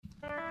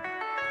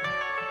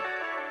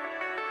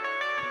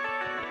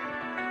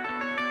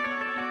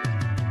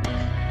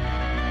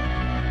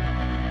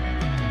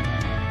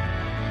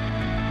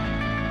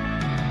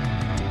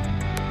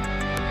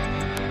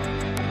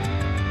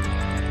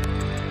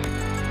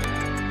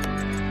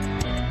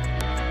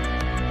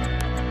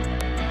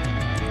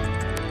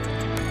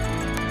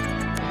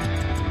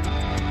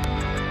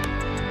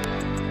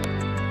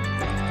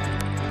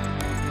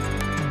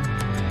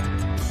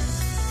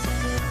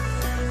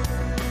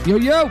Yo,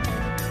 yo!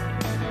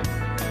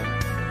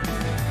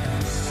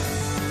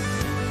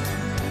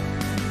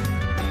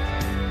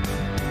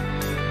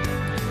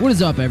 What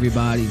is up,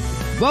 everybody?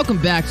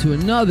 Welcome back to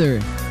another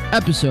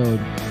episode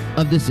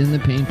of this In the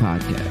Pain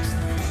podcast.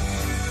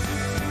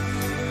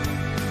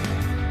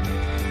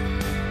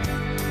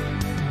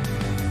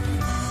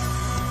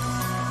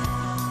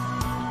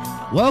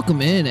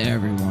 Welcome in,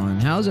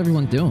 everyone. How's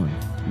everyone doing?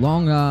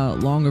 Long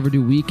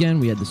overdue weekend.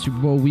 We had the Super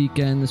Bowl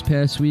weekend this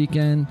past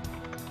weekend.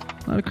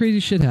 A lot of crazy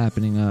shit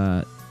happening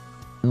in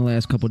the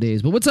last couple of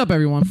days. But what's up,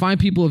 everyone? Fine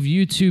people of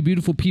YouTube,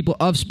 beautiful people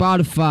of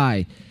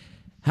Spotify.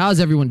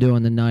 How's everyone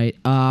doing tonight?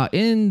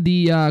 In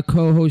the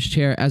co-host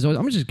chair, as always,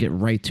 I'm gonna just get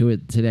right to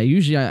it today.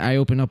 Usually, I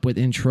open up with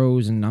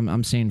intros and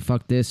I'm saying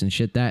fuck this and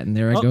shit that, and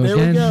there I go there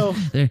again. We go.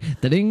 There,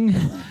 da-ding.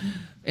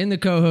 In the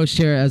co-host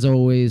chair, as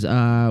always,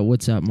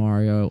 what's up,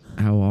 Mario?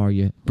 How are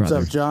you, brother?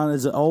 What's up, John?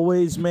 As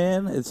always,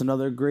 man, it's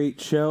another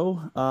great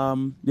show.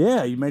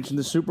 Yeah, you mentioned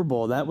the Super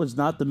Bowl. That was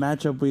not the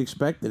matchup we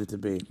expected it to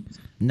be.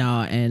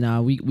 No,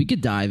 and we could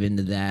dive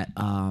into that,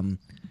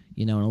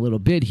 in a little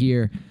bit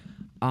here,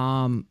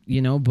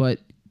 but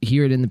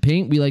here at In the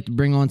Paint, we like to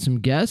bring on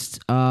some guests.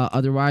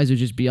 Otherwise, it would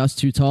just be us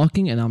two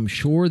talking, and I'm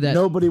sure that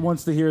nobody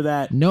wants to hear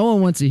that. No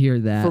one wants to hear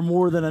that for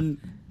more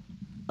than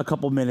a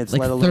couple minutes,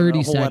 like let alone 30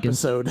 a whole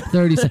seconds. episode.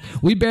 30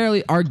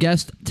 seconds. Our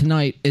guest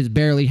tonight is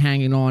barely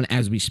hanging on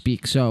as we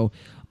speak. So,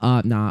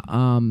 but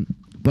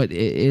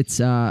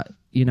it's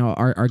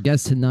our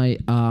guest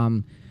tonight.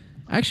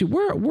 Actually,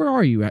 where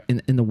are you at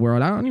in the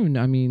world?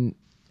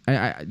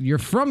 You're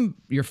from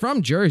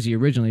Jersey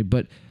originally,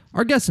 but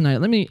our guest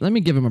tonight. Let me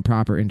give him a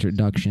proper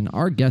introduction.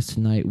 Our guest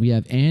tonight, we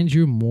have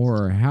Andrew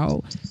Moore.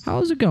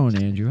 How's it going,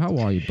 Andrew? How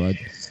are you, bud?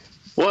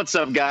 What's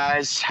up,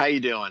 guys? How you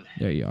doing?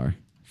 There you are.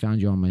 Found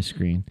you on my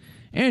screen.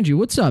 Andrew,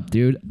 what's up,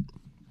 dude?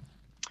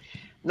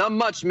 Not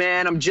much,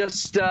 man. I'm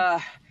just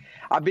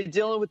I've been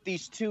dealing with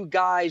these two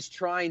guys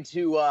trying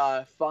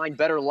to find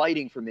better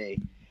lighting for me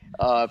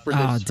for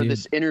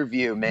this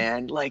interview,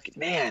 man. Like,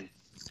 man.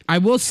 I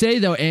will say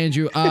though,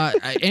 Andrew,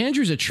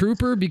 Andrew's a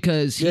trooper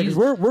because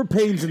we're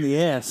pains in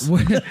the ass.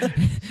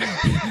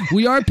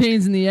 We are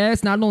pains in the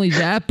ass. Not only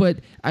that, but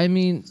as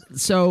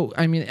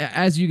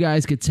you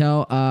guys could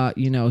tell,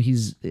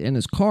 he's in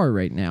his car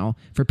right now.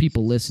 For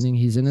people listening,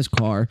 he's in his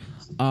car,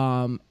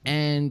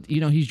 and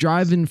he's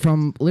driving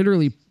from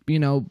literally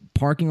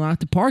parking lot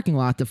to parking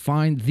lot to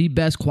find the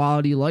best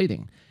quality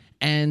lighting,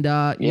 and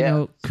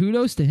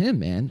kudos to him,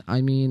 man.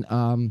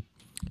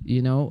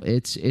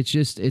 It's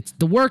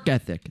the work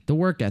ethic. The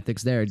work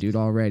ethic's there, dude,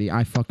 already.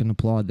 I fucking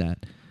applaud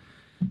that.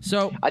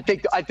 So I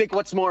think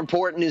what's more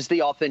important is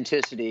the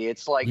authenticity.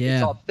 It's like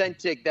it's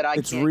authentic that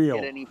it's can't real.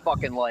 Get any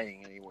fucking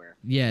lighting anywhere.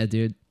 Yeah,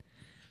 dude.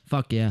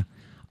 Fuck yeah.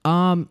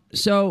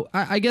 So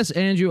I guess,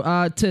 Andrew,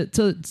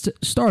 to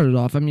start it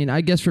off, I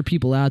guess for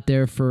people out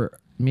there for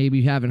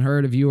maybe who haven't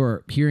heard of you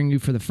or hearing you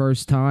for the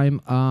first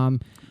time,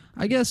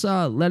 I guess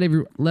let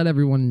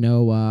everyone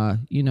know, I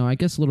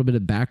guess a little bit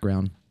of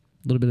background.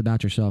 A little bit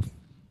about yourself.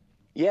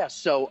 Yeah,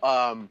 so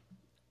I'm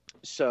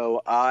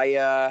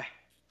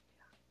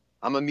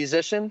a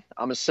musician,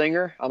 I'm a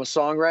singer, I'm a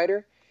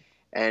songwriter,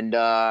 and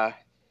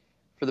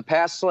for the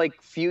past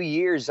few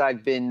years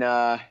I've been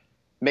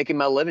making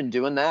my living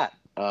doing that.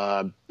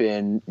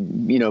 Been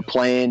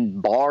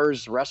playing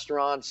bars,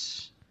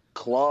 restaurants,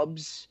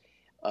 clubs,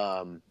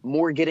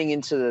 more getting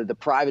into the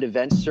private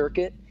event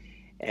circuit,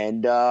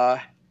 and I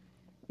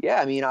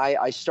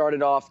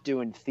started off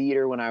doing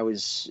theater when I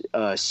was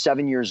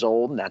 7 years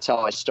old, and that's how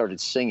I started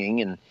singing.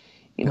 And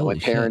my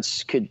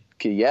parents could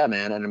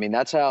man. And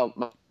that's how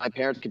my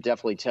parents could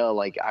definitely tell.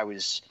 Like I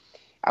was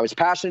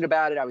passionate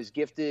about it. I was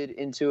gifted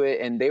into it,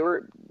 and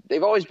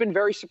they've always been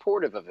very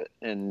supportive of it.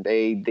 And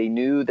they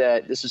knew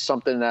that this is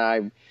something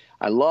that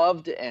I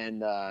loved,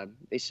 and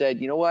they said,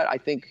 you know what, I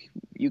think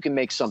you can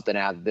make something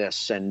out of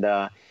this. And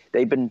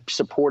they've been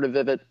supportive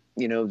of it,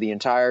 the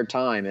entire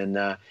time. And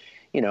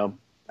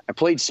I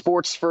played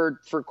sports for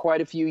quite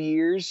a few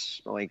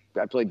years. Like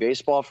I played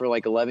baseball for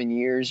 11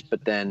 years,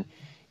 but then,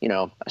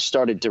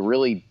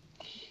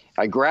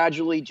 I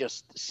gradually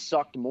just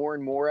sucked more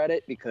and more at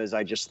it because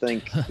I just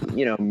think,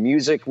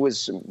 music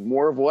was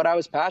more of what I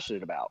was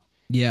passionate about.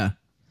 Yeah.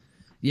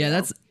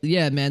 Yeah.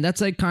 Man.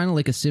 That's kind of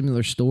a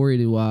similar story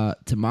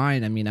to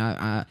mine.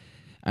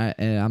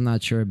 I'm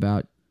not sure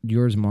about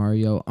yours,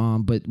 Mario.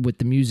 But with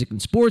the music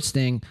and sports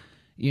thing,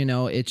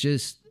 it's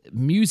just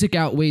music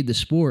outweighed the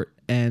sport.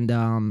 And,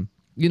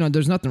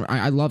 there's nothing.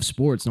 I love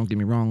sports. Don't get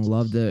me wrong.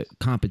 Love the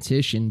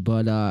competition.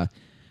 But I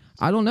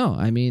don't know.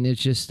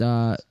 It's just,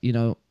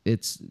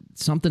 it's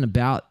something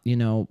about,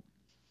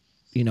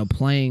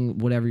 playing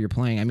whatever you're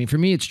playing. For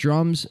me, it's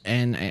drums.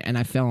 And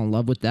I fell in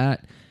love with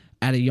that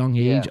at a young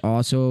age. Yeah.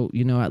 Also,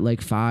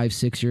 at 5,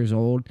 6 years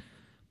old,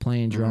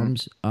 playing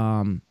drums.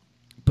 Mm-hmm.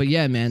 But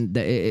yeah, man,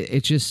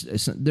 it's just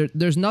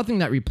there's nothing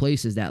that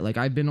replaces that.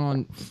 I've been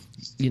on,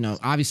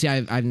 obviously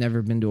I've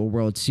never been to a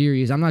World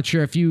Series. I'm not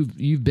sure if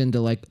you've been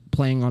to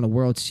playing on a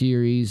World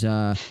Series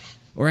or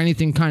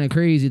anything kind of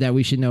crazy that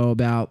we should know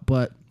about.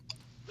 But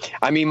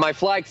I mean, my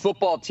flag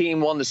football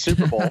team won the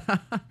Super Bowl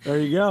There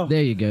you go.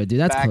 There you go, dude.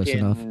 That's close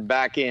enough.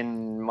 back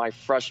in my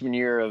freshman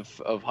year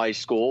of high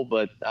school,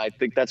 but I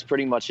think that's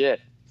pretty much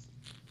it.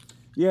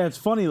 Yeah, it's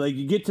funny. Like,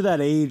 you get to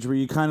that age where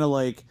you kind of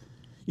like,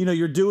 you know,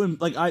 you're doing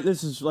like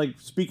this is like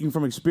speaking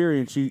from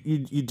experience.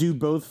 You do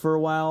both for a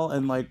while,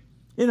 and like,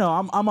 you know,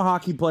 I'm a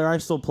hockey player. I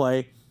still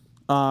play,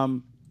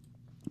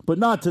 but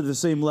not to the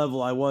same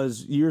level I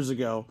was years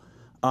ago.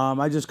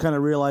 I just kind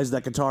of realized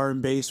that guitar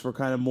and bass were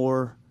kind of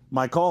more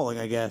my calling,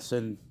 I guess.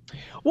 And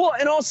Well,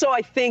 and also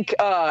I think,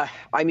 I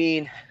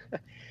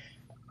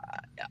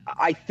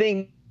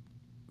think,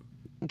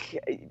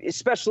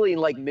 especially in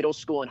like middle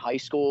school and high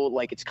school,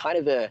 like it's kind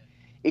of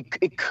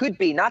it could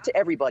be, not to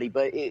everybody,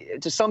 but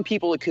to some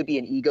people it could be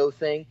an ego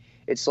thing.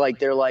 It's like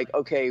they're like,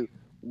 okay,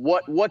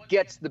 what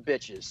gets the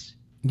bitches?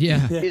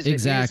 Yeah, Is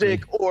exactly.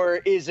 it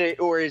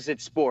music or is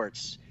it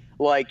sports?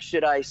 Like,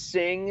 should I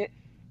sing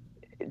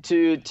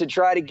to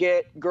try to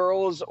get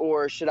girls,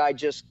 or should I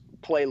just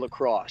play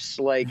lacrosse?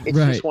 Like, it's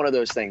Right. just one of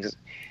those things.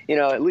 You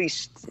know, at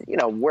least, you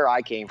know, where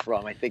I came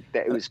from, I think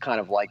that it was kind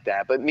of like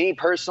that. But me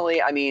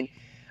personally, I mean,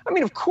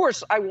 of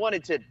course I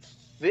wanted to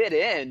fit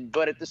in,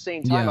 but at the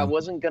same time, Yeah. I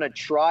wasn't going to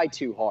try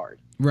too hard.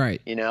 Right.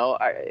 You know,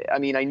 I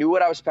mean, I knew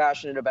what I was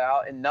passionate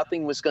about, and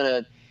nothing was going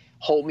to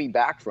hold me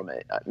back from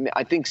it.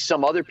 I think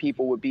some other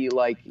people would be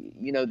like,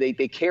 you know, they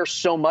care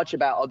so much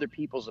about other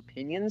people's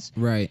opinions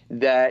Right.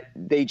 that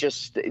they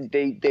just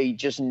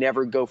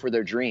never go for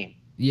their dream.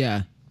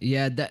 Yeah.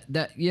 Yeah.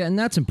 Yeah, and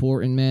that's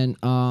important, man.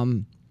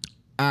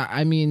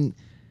 I mean,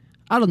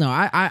 I don't know.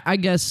 I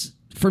guess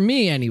for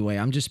me anyway,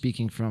 I'm just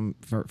speaking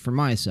for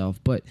myself,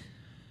 but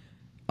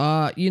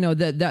you know,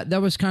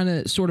 that was kind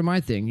of sort of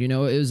my thing. You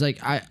know, it was like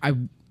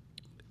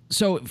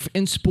so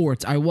in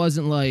sports, I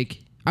wasn't like,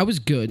 I was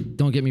good.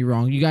 Don't get me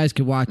wrong. You guys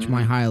could watch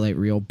my highlight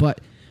reel, but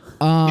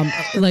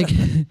like,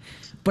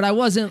 but I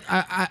wasn't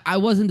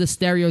the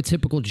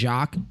stereotypical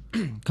jock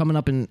coming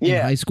up in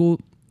high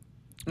school.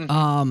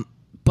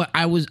 But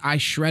I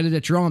shredded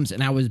at drums,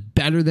 and I was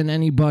better than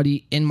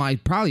anybody in my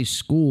probably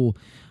school.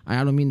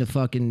 I don't mean to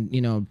fucking,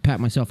 you know, pat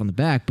myself on the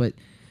back, but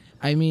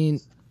I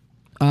mean,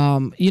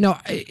 you know,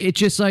 it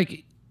just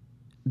like,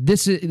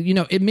 this is, you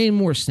know, it made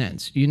more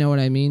sense. You know what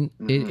I mean?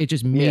 It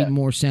just made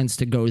more sense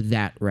to go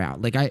that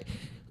route. Like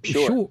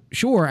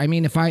sure. I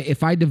mean, if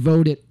I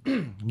devoted,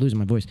 I'm losing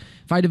my voice.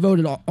 If I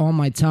devoted all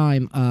my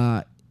time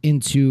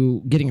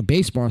into getting a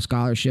baseball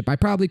scholarship, I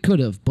probably could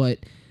have. But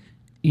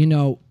you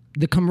know,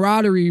 the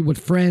camaraderie with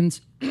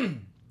friends,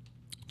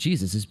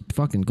 Jesus, this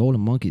fucking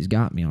golden monkey's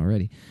got me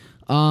already.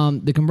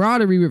 The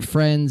camaraderie with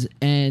friends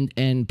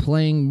and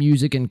playing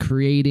music and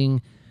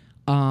creating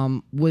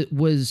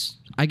was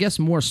I guess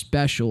more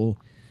special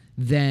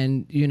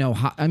than, you know,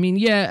 I mean,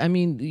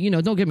 you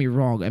know, don't get me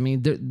wrong. I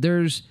mean,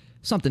 there's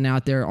something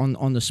out there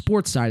on the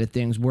sports side of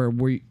things where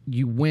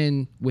you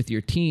win with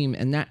your team,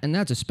 and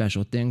that's a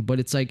special thing. But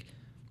it's like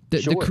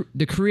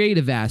the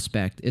creative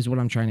aspect is what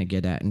I'm trying to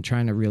get at and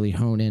trying to really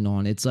hone in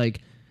on. It's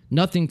like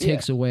nothing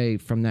takes away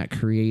from that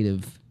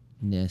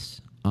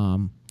creativeness,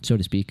 so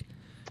to speak.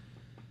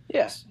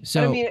 Yes. Yeah.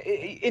 So I mean,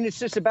 and it's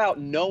just about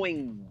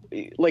knowing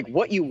like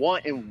what you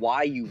want and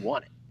why you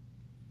want it.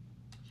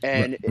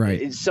 And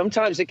right.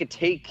 Sometimes it could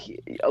take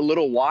a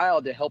little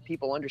while to help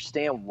people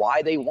understand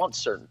why they want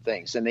certain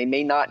things, and they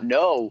may not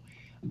know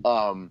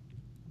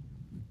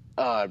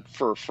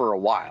for a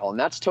while, and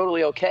that's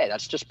totally okay.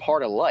 That's just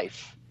part of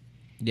life.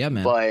 Yeah,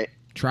 man. But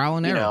trial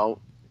and error. You know,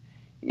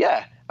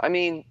 yeah. I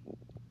mean,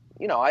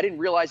 you know, I didn't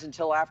realize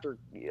until I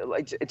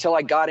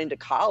got into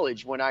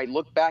college, when I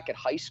look back at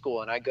high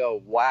school and I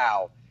go,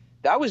 wow,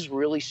 that was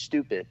really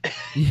stupid.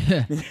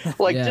 Yeah.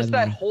 Like yeah, just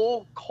man. that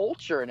whole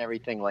culture and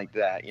everything like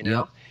that, you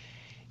know?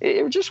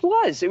 Yep. It just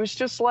was. It was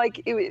just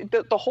like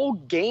the whole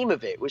game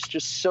of it was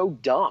just so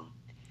dumb.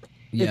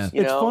 Yeah.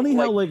 It's funny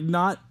how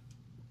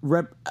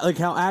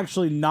how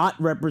actually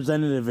not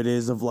representative it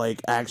is of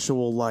like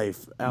actual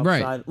life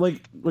outside. Right.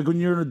 Like when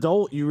you're an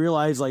adult, you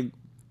realize like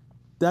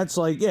that's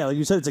like, yeah, like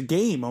you said, it's a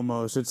game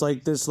almost. It's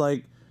like this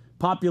like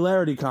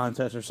popularity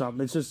contest or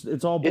something.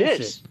 It's all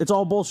bullshit. It's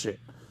all bullshit.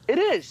 It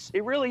is.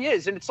 It really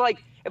is. And it's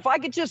like, if I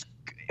could just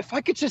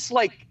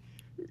like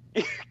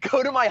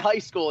go to my high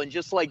school and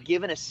just like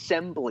give an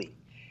assembly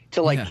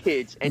to like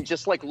kids and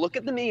just like look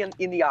at me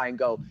in the eye and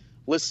go,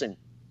 listen,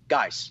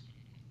 guys,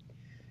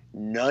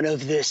 none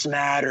of this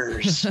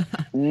matters.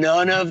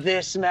 None of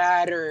this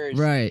matters.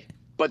 Right.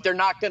 But they're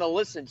not going to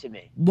listen to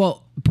me.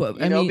 Well,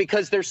 I mean,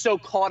 because they're so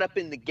caught up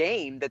in the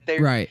game that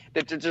they're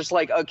just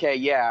like, okay,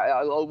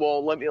 yeah,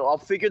 I'll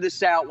figure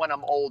this out when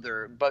I'm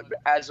older. But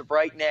as of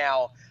right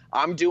now,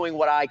 I'm doing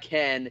what I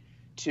can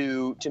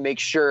to make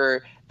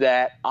sure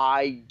that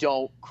I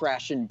don't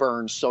crash and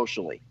burn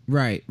socially.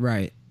 Right.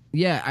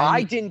 Yeah.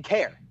 I didn't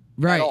care.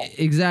 Right. At all.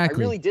 Exactly. I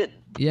really didn't.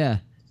 Yeah.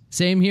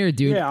 Same here,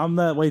 dude. Yeah, I'm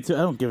that way too. I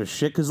don't give a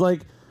shit because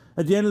like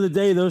at the end of the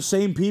day, those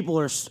same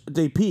people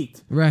they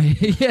peaked. Right.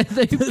 Yeah,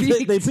 they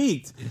peaked. they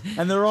peaked,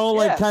 and they're all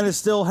like kind of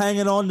still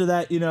hanging on to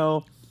that, you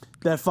know,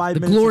 that 5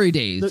 minutes. Glory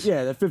days.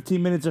 The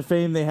 15 minutes of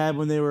fame they had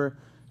when they were,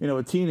 you know,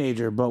 a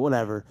teenager. But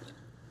whatever.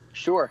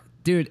 Sure.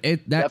 Dude,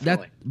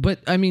 Definitely. but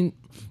I mean,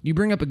 you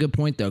bring up a good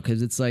point though,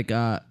 because it's like,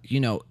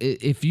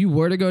 if you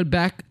were to go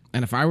back,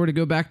 and if I were to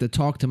go back to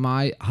talk to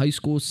my high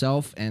school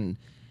self and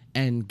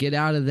get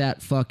out of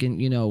that fucking,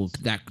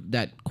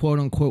 that quote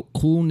unquote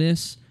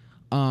coolness,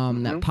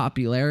 that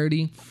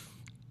popularity,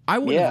 I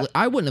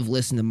wouldn't have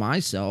listened to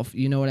myself.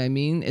 You know what I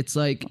mean? It's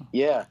like,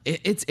 Yeah.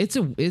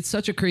 It's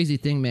such a crazy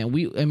thing, man.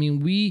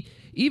 We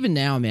even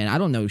now, man, I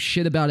don't know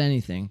shit about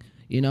anything.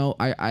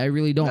 I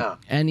really don't. No.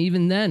 And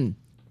even then,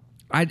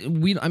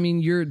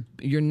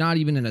 you're not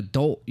even an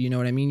adult. You know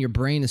what I mean? Your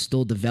brain is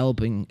still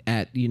developing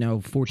at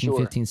 14, Sure.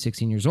 15,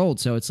 16 years old.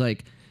 So it's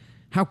like,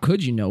 how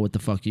could you know what the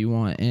fuck you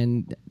want?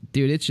 And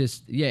dude, it's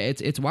just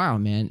it's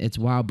wild, man. It's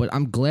wild. But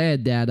I'm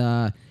glad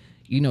that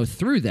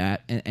through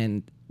that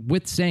and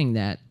with saying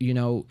that,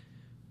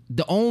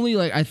 the only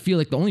I feel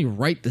like the only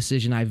right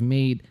decision I've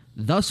made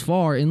thus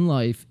far in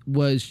life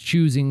was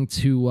choosing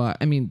to.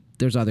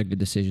 There's other good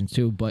decisions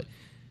too, but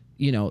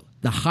the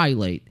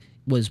highlight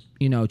was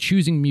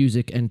choosing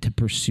music and to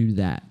pursue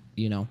that.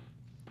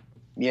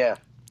 Yeah.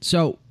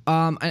 So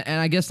and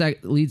I guess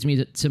that leads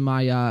me to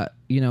my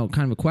kind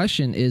of a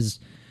question is,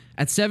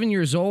 at 7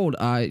 years old,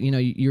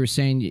 you were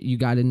saying you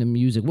got into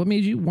music. What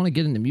made you want to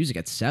get into music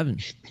at 7?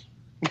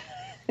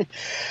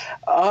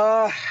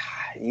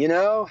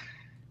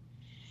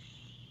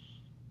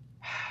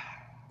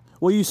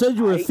 Well, you said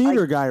you were a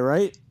theater guy,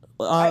 right?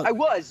 I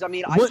was. I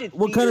mean, I did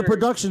what kind of theater.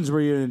 productions were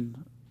you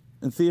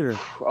in theater?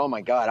 Oh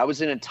my God, I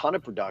was in a ton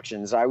of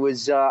productions. I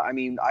was.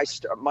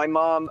 My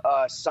mom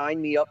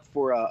signed me up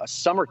for a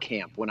summer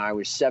camp when I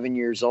was 7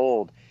 years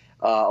old,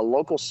 a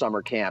local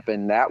summer camp,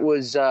 and that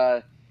was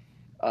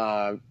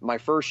my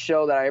first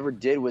show that I ever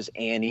did was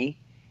Annie.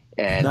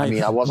 And Nice. I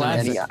mean, I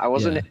Classic.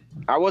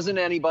 I wasn't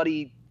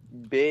anybody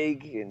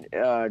big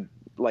and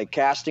like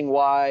casting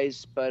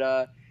wise, but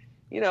I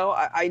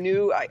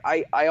knew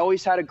I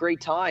always had a great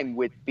time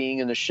with being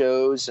in the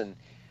shows, and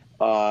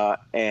I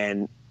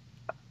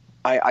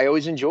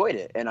always enjoyed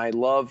it. And I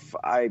love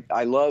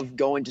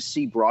going to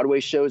see Broadway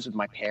shows with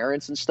my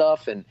parents and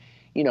stuff. And,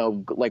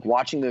 like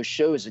watching those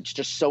shows, it's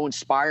just so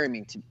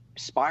inspiring to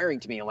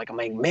me. I'm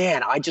like,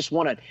 man, I just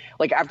want to,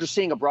 like, after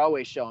seeing a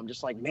Broadway show, I'm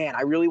just like, man,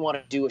 I really want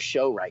to do a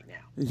show right now.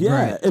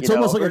 Yeah, Right. it's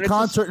almost like a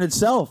concert in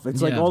itself.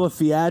 It's like Yeah. all the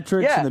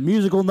theatrics Yeah. and the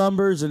musical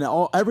numbers and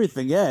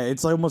everything. Yeah,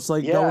 it's almost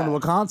like Yeah. going to a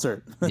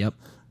concert. Yep.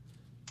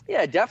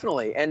 Yeah,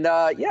 definitely. And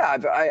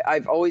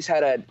I've always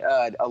had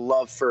a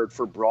love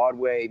for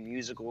Broadway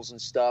musicals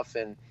and stuff.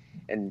 And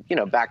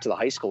back to the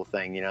high school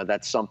thing,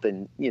 that's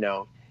something,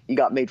 you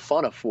got made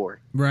fun of for.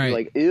 Right. You're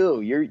like,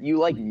 ew, you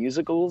like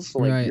musicals?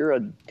 Like Right. you're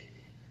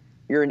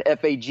an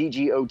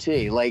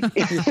FAGGOT, like,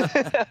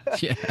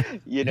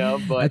 Yeah.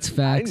 but That's facts.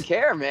 I didn't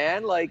care,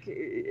 man. Like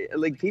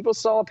people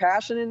saw a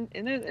passion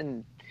in it,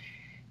 and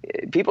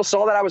people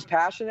saw that I was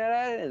passionate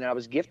at it and I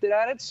was gifted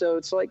at it. So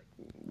it's like,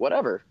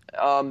 whatever.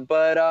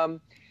 But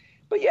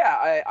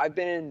yeah, I've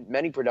been in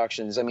many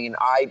productions. I mean,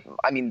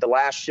 the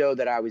last show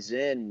that I was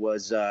in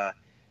was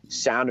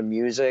Sound of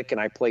Music,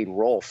 and I played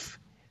Rolf.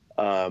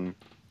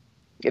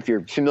 If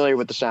you're familiar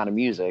with the Sound of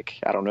Music,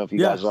 I don't know if you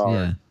guys are.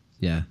 Yeah.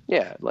 Yeah.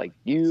 Yeah, like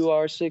you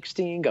are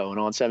 16 going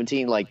on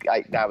 17. Like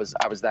I was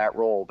that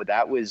role, but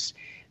that was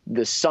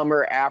the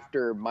summer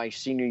after my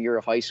senior year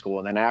of high school.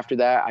 And then after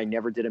that, I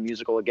never did a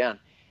musical again.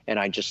 And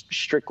I just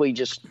strictly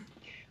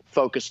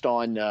focused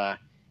on,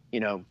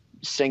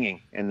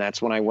 singing. And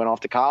that's when I went off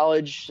to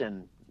college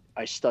and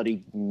I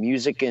studied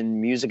music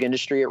and music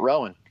industry at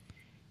Rowan.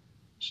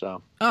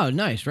 So. Oh,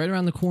 nice. Right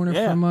around the corner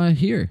Yeah. from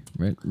here.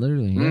 Right.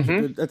 Literally. Yeah.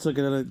 Mm-hmm. That's like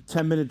a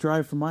 10-minute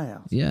drive from my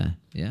house. Yeah.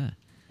 Yeah.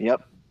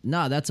 Yep.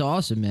 No, that's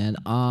awesome, man.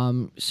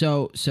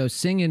 So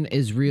singing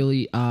is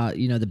really,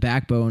 the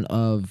backbone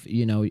of,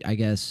 I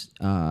guess,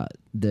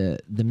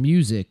 the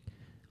music,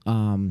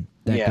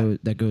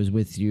 that goes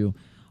with you.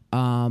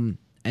 And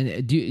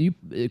do you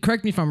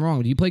correct me if I'm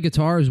wrong? Do you play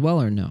guitar as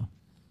well or no?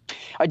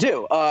 I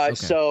do.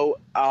 So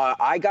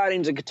I got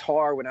into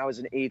guitar when I was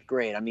in 8th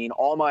grade. I mean,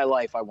 all my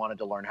life I wanted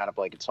to learn how to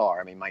play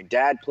guitar. I mean, my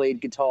dad played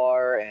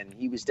guitar, and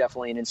he was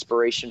definitely an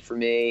inspiration for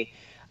me.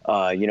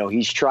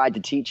 He's tried to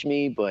teach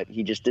me, but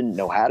he just didn't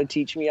know how to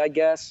teach me, I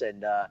guess.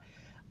 And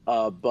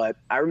but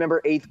I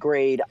remember 8th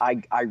grade, I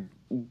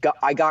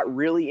got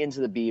really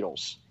into the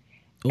Beatles,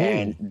 Ooh.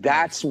 and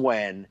that's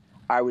when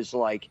I was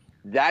like,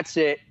 that's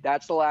it.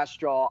 That's the last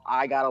straw.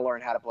 I got to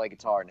learn how to play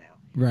guitar now.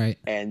 Right.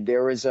 And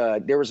there was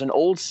an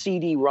old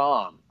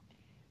CD-ROM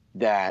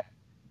that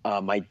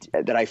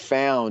that I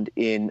found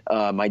in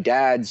my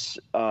dad's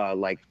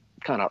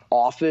kind of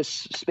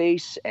office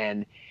space,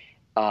 and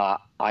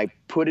I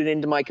put it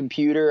into my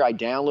computer. I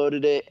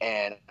downloaded it,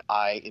 and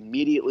I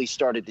immediately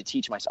started to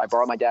teach myself. I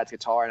borrowed my dad's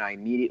guitar, and I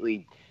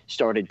immediately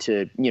started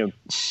to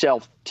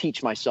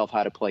self-teach myself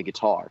how to play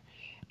guitar,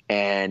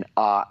 and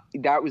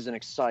that was an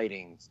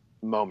exciting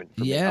moment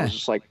for me. I was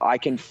just like, I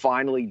can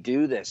finally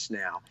do this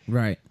now.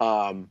 Right.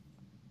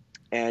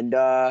 And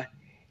I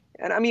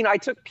mean, I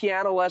took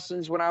piano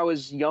lessons when I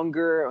was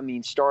younger. I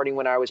mean, starting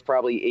when I was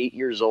probably 8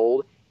 years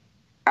old.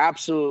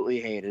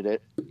 Absolutely hated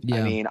it. Yeah.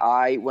 I mean,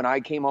 when I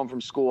came home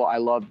from school, I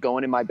loved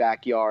going in my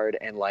backyard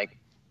and like,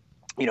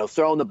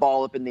 throwing the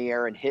ball up in the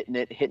air and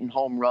hitting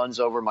home runs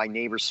over my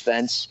neighbor's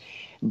fence.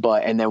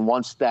 And then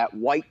once that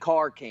white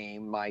car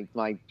came, my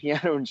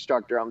piano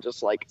instructor, I'm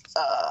just like,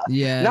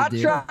 not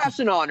dude.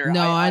 trashing on her.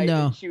 No, I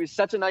know. She was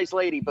such a nice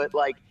lady, but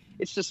like,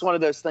 it's just one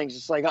of those things.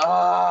 It's like,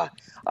 I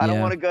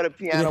don't want to go to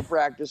piano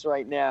practice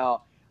right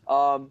now.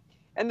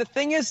 And the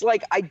thing is,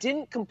 like, I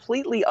didn't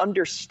completely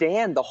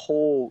understand the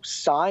whole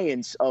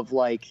science of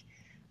like,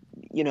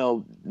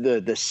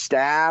 the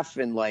staff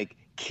and like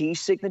key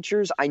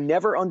signatures. I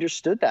never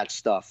understood that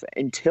stuff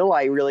until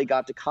I really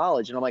got to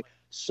college. And I'm like,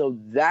 so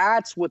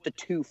that's what the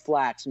two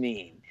flats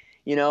mean.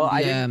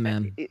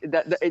 Man.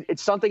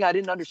 It's something I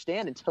didn't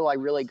understand until I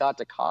really got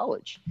to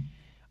college.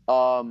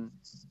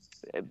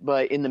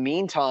 But in the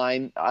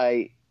meantime,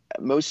 I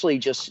mostly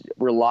just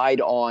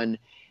relied on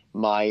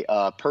my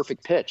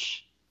perfect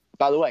pitch.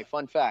 By the way,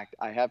 fun fact,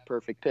 I have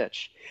perfect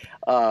pitch.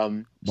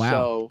 Wow.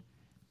 So,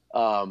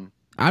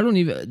 I don't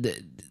even.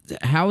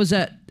 How is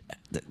that?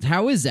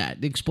 How is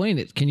that? Explain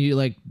it. Can you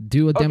like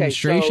do a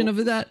demonstration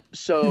of that?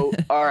 So,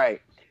 all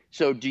right.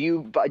 So, do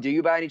you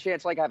by any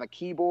chance like have a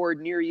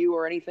keyboard near you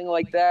or anything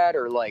like that,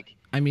 or like?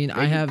 I mean,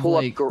 I have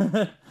like,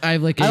 I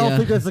don't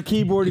think that's the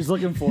keyboard he's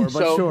looking for, but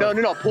so,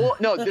 sure.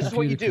 No, this is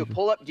what you do.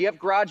 Pull up. Do you have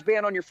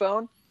GarageBand on your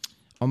phone?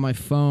 On my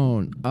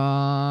phone.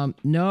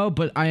 No,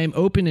 but I am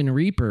open in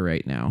Reaper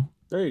right now.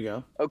 There you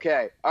go.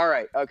 Okay. All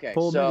right. Okay.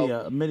 Pull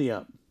MIDI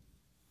up.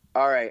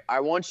 All right.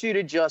 I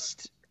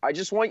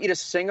just want you to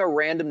sing a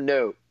random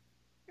note,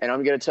 and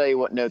I'm going to tell you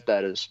what note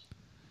that is.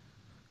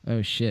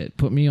 Oh shit!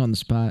 Put me on the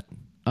spot.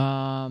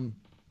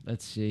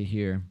 Let's see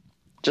here.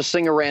 Just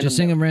sing a random.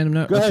 A random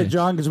note. Go ahead,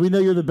 John, because we know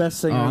you're the best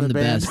singer I'm in the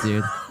band. best,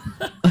 dude.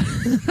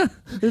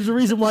 There's a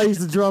reason why he's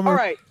the drummer. All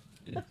right.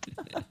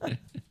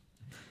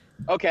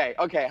 Okay.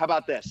 How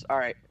about this? All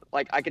right.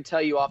 Like I could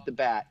tell you off the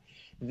bat,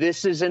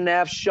 this is an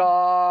F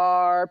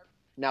sharp.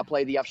 Now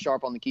play the F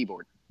sharp on the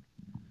keyboard.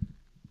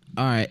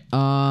 All right.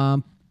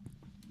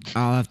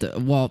 I'll have to.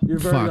 Well, you're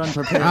very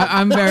unprepared.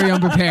 I'm very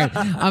unprepared.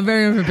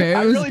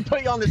 I really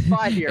put you on the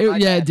spot here.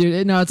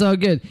 Dude. No, it's all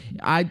good.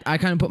 I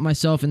kind of put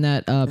myself in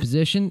that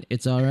position.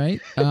 It's all right.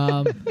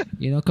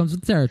 It comes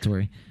with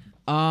territory.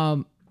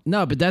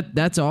 No, but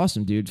that's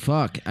awesome, dude.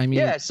 Fuck. I mean,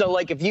 yeah. So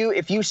like, if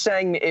you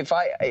sang, if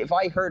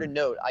I heard a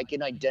note, I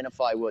can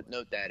identify what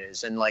note that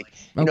is, and like,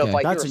 if I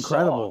hear that's a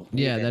incredible. Song,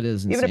 yeah, that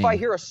is insane. Even if I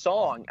hear a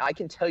song, I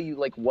can tell you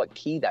like what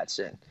key that's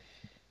in.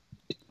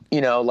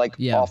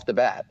 Off the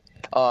bat.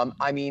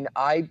 I mean,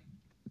 I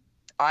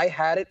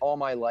had it all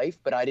my life,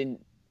 but I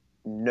didn't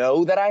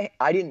know that I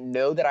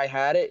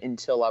had it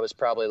until I was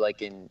probably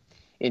like in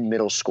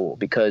middle school,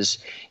 because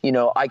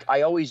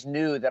I always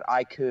knew that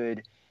I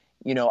could,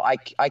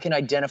 I can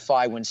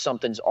identify when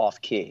something's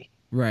off key.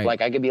 Right.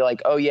 Like I could be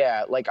like, oh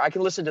yeah, like I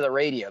can listen to the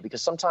radio,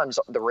 because sometimes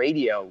the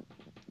radio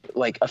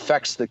like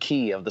affects the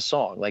key of the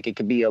song. Like it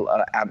could be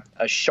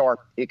a sharp,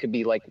 it could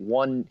be like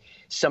one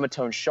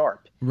semitone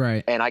sharp.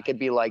 Right. And I could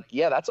be like,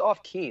 yeah, that's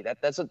off key.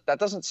 That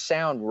doesn't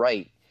sound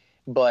right.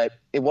 But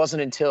it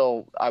wasn't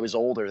until I was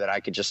older that I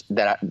could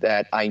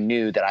that I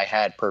knew that I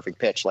had perfect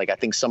pitch. Like I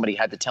think somebody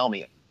had to tell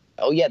me,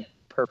 oh yeah,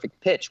 perfect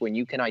pitch, when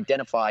you can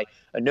identify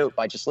a note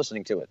by just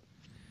listening to it.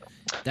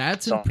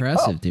 That's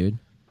impressive, dude.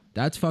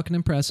 That's fucking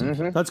impressive.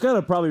 Mm-hmm. That's got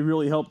to probably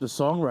really help the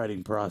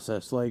songwriting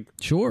process. Like,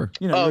 sure.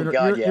 You're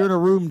in a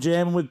room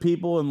jamming with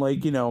people, and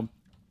like, you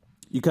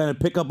kind of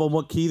pick up on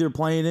what key they're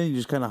playing in. You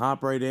just kind of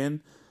hop right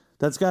in.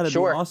 That's got to be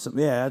awesome.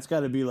 Yeah, that's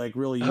got to be like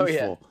really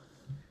useful.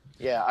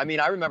 Yeah. I mean,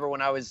 I remember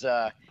when I was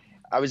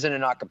in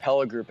an a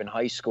cappella group in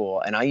high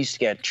school, and I used to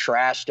get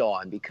trashed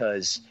on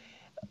because,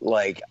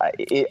 like,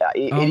 it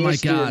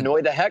used to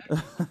annoy the heck.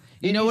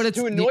 You know what? It's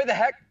to annoy the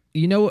heck.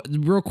 You know,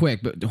 real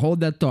quick, but hold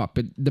that thought.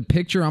 But the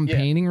picture I'm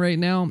painting right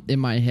now in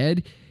my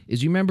head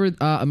is, you remember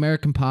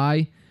American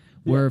Pie,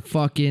 where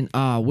fucking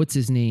what's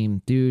his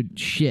name, dude?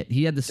 Shit,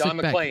 he had the Don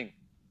McClane.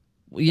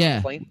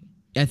 Yeah,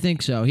 I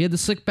think so. He had the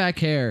slick back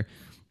hair,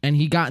 and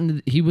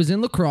he was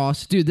in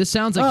lacrosse, dude. This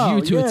sounds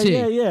like you to a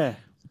T. Yeah.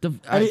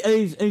 And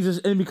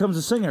he becomes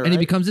a singer. And he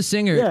becomes a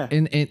singer. Yeah.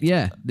 And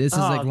this is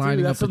like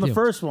lining that's up with the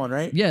first one,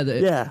 right? Yeah.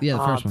 The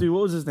first one. Dude,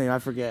 what was his name? I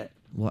forget.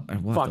 What I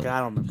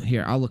don't remember.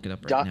 Here, I'll look it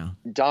up right now.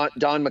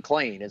 Don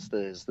McClane is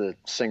the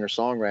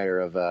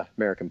singer-songwriter of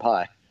American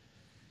Pie.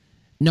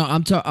 No,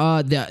 I'm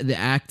talking the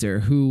actor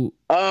who.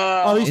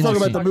 He's talking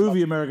about the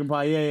movie American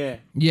Pie. Yeah.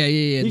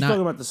 He's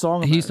talking about the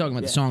song. He's talking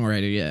about the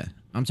songwriter. Yeah,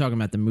 I'm talking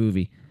about the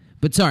movie.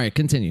 But sorry,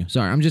 continue.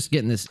 Sorry, I'm just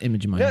getting this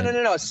image in my head.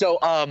 No. So,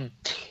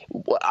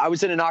 I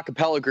was in an a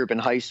cappella group in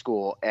high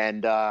school,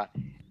 and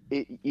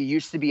it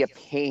used to be a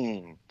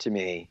pain to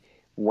me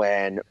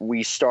when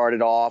we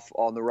started off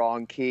on the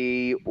wrong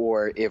key,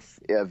 or if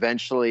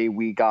eventually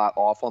we got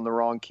off on the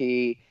wrong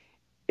key.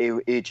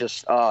 It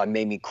just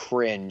made me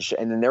cringe.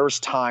 And then there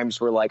was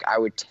times where like I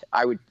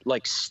would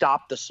like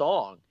stop the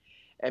song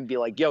and be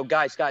like, yo,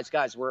 guys,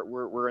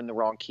 we're in the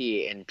wrong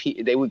key. And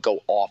they would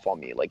go off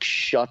on me, like,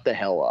 shut the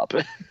hell up.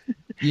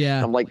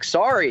 Yeah. I'm like,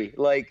 sorry,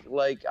 like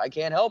I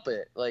can't help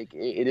it. Like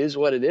it is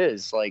what it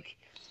is. Like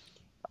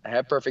I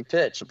have perfect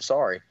pitch. I'm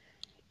sorry.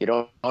 You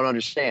don't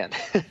understand.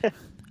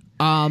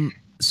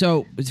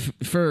 So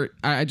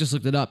I just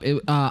looked it up. Do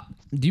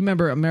you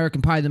remember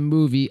American Pie the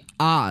movie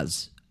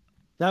Oz?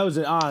 That was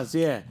at Oz.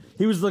 Yeah,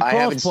 he was the I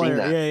haven't cross player.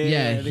 seen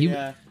that.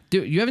 Yeah.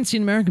 Dude, you haven't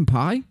seen American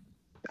Pie?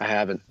 I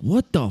haven't.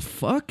 What the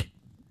fuck?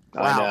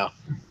 I know.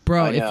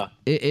 Bro, I know.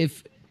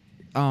 if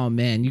oh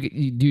man, dude,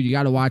 you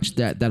got to watch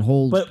that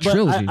whole But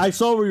trilogy. I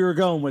saw where you were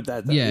going with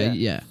that. Though.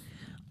 Yeah.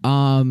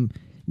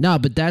 No,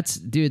 but that's,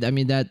 dude. I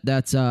mean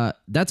that's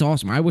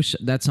awesome. I wish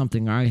that's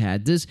something I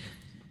had.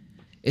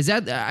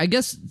 I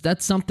guess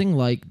that's something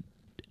like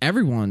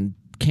everyone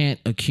can't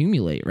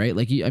accumulate, right?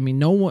 Like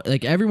no one,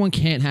 like everyone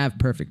can't have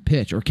perfect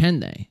pitch, or can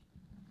they?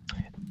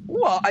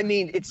 Well, I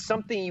mean, it's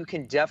something you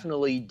can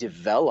definitely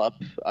develop.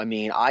 I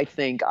mean, I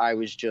think I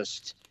was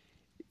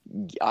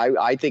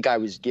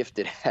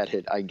gifted at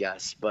it, I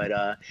guess. But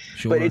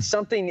Sure. but it's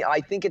something, I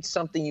think it's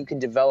something you can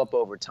develop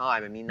over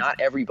time. I mean,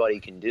 not everybody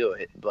can do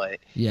it, but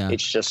Yeah.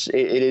 it's just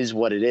it is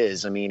what it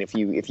is. I mean, if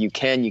you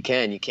can, you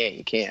can. You can't,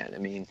 you can't. I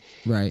mean,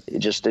 Right.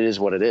 it is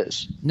what it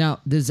is. Now,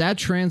 does that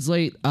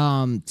translate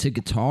to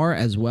guitar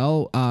as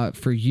well,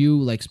 for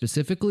you, like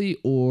specifically,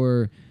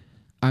 or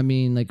I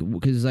mean, like,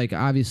 because like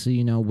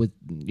obviously, with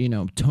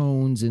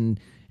tones and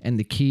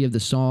the key of the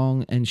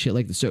song and shit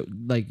like this, so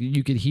like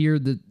you could hear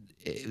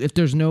if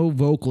there's no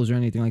vocals or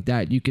anything like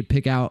that, you could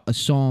pick out a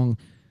song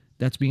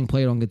that's being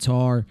played on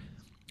guitar.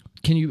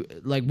 Can you,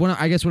 like,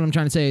 I guess what I'm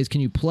trying to say is,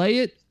 can you play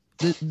it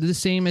the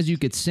same as you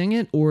could sing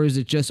it, or is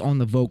it just on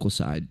the vocal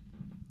side?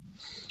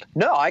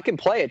 No, I can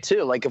play it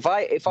too. Like if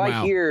I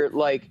Wow. hear,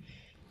 like,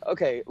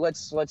 okay,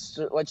 let's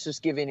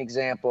just give you an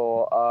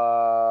example.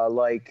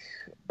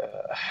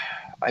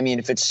 I mean,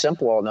 if it's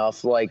simple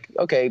enough, like,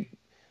 okay,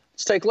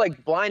 let's take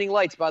like Blinding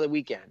Lights by The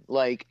Weeknd.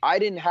 Like, I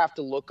didn't have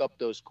to look up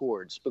those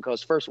chords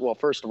because first of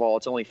all,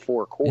 it's only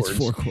 4 chords. It's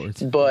 4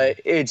 chords.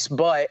 But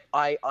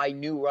I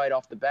knew right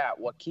off the bat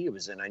what key it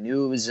was in. I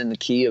knew it was in the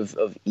key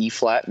of E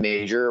flat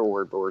major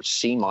or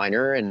C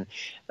minor, and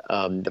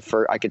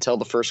I could tell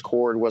the first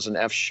chord was an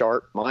F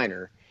sharp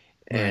minor,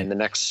 and the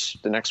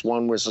next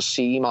one was a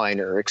C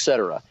minor,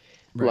 etc.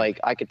 Right. Like,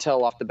 I could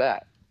tell off the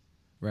bat.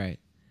 Right.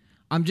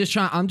 I'm just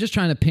trying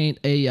to paint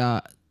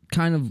a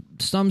kind of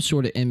some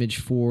sort of image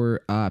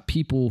for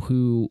people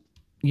who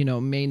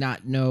may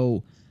not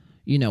know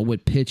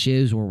what pitch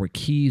is, or what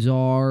keys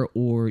are,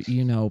 or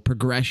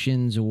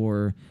progressions,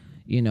 or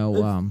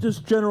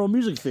just general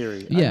music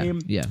theory. yeah. I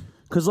mean, yeah.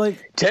 because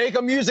like, Take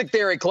a music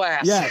theory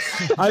class.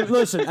 yes,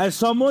 listen, as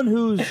someone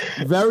who's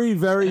very,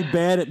 very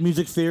bad at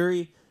music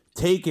theory,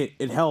 take it.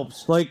 It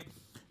helps. Like,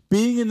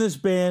 being in this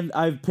band,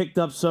 I've picked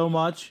up so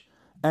much,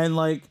 and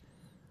like,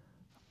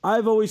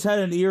 I've always had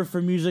an ear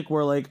for music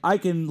where like I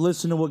can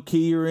listen to what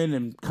key you're in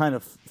and kind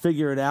of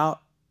figure it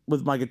out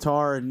with my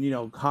guitar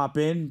and hop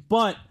in,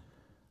 but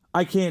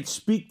I can't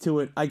speak to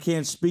it. I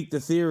can't speak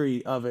the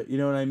theory of it. You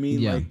know what I mean?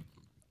 Yeah. Like,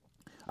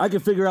 I can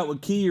figure out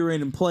what key you're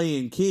in and play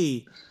in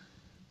key,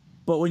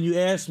 but when you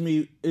ask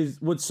me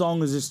what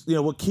song is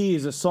this, what key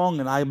is this song,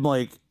 and I'm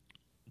like,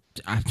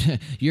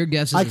 Your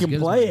guess is I as can good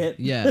as play mine. it.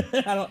 Yeah.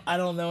 I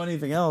don't know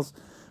anything else.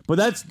 But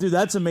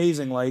that's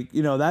amazing. Like,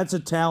 that's a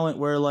talent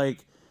where like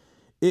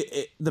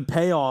the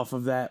payoff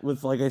of that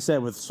with, like I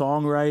said, with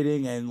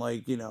songwriting and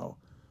like,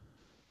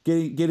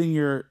 getting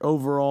your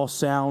overall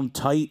sound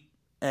tight,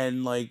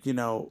 and like,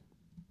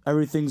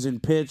 everything's in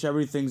pitch,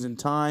 everything's in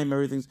time,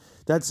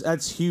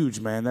 that's huge,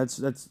 man.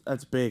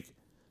 That's big.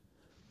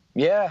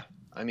 Yeah.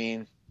 I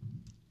mean,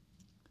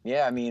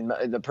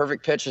 the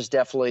perfect pitch has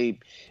definitely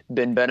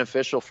been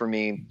beneficial for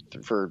me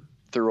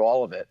through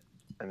all of it.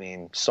 I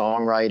mean,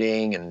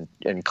 songwriting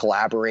and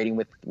collaborating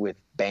with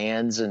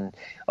bands and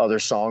other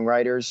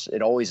songwriters,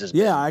 it always has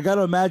been. Yeah, I got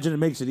to imagine it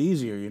makes it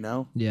easier,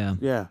 Yeah.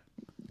 Yeah.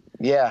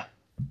 Yeah.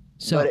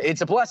 So But it's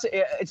a blessing.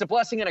 It's a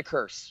blessing and a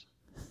curse.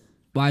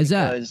 why is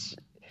that? Because,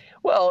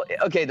 well,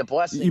 okay, the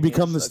blessing. You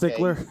become the is,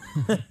 stickler.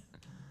 okay.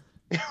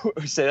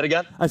 Say that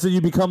again. I said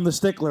you become the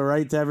stickler,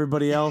 right, to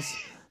everybody else.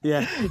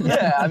 Yeah.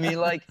 Yeah, I mean,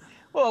 like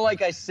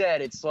I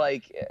said, it's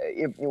like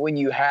when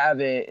you have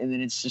it, and then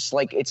it's just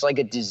like it's like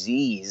a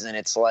disease, and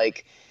it's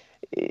like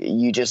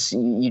you just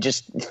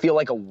feel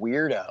like a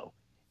weirdo,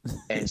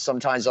 and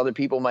sometimes other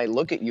people might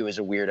look at you as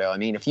a weirdo. I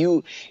mean, if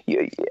you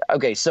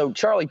okay, so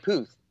Charlie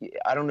Puth,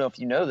 I don't know if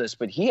you know this,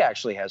 but he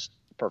actually has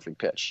perfect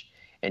pitch,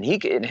 and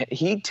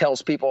he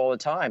tells people all the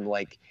time,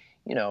 like,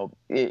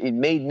 it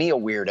made me a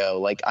weirdo.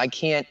 Like, I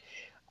can't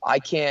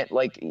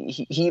like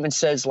he even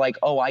says like,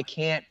 oh, I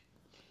can't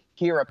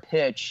hear a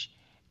pitch,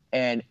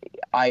 and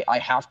I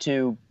have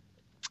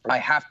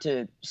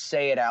to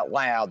say it out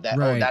loud that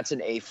Right. oh, that's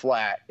an A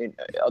flat.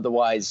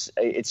 Otherwise,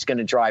 it's going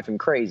to drive him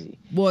crazy.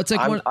 Well, it's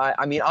like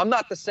I mean, I'm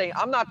not the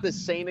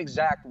same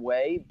exact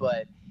way,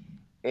 but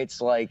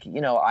it's like,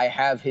 I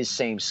have his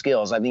same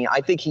skills. I mean,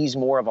 I think he's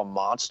more of a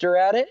monster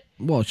at it.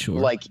 well, sure.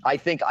 Like, I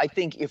think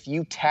if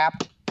you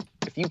tap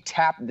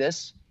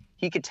this,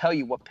 he could tell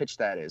you what pitch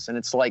that is, and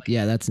it's like,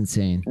 Yeah, that's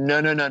insane.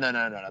 no,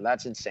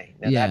 that's insane.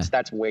 Now, Yeah.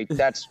 that's way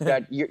that's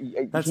that.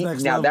 That's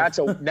next now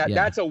level.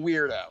 that's a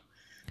weirdo,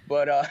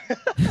 but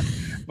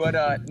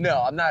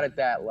no, I'm not at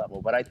that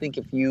level. But I think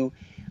if you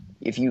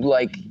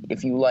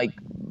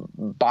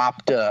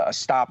bopped a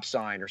stop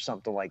sign or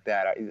something like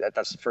that,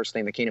 that's the first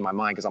thing that came to my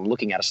mind because I'm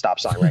looking at a stop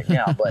sign right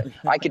now. But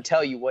I could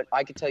tell you what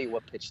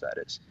pitch that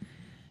is.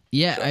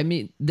 Yeah, I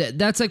mean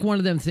that's like one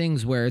of them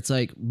things where it's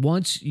like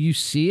once you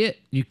see it,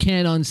 you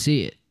can't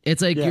unsee it.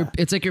 It's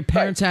like your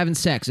parents having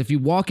sex. If you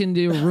walk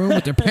into a room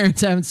with their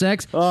parents having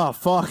sex, Oh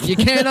fuck! you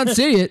can't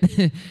unsee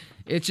it.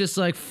 It's just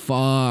like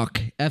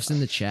fuck. F's in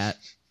the chat.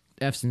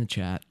 F's in the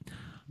chat.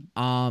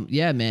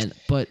 Yeah, man.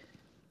 But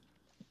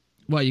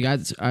what you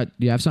guys? Do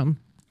you have something?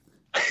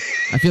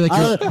 I feel like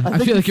I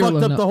think feel you like you're fucked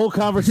alone up the whole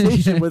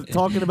conversation with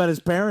talking about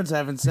his parents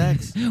having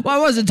sex. Well, I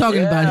wasn't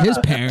talking about his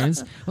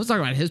parents. I was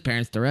talking about his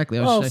parents directly.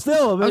 I was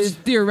still, I was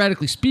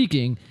theoretically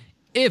speaking.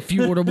 If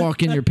you were to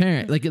walk in your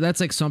parent, like that's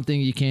like something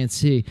you can't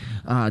see.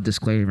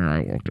 Disclaimer: I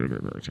walked in.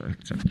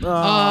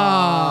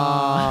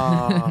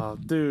 Oh,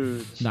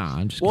 dude. Nah,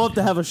 I'm just. We'll have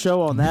to have a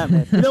show on that,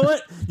 man. You know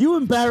what? You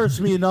embarrassed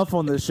me enough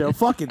on this show.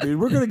 Fuck it, dude.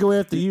 We're gonna go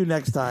after you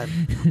next time.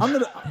 All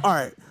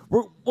right.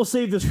 We'll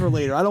save this for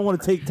later. I don't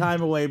want to take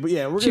time away, but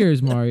yeah,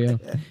 Cheers, Mario.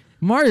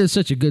 Mario's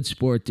such a good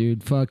sport,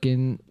 dude.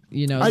 Fucking,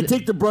 you know. I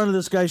take the brunt of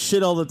this guy's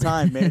shit all the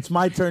time, man. It's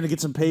my turn to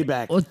get some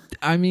payback. Well,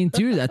 I mean,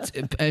 dude,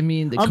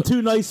 I'm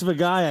too nice of a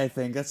guy, I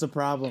think. That's the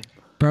problem.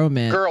 Bro,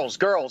 man. Girls,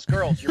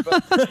 you're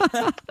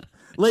both.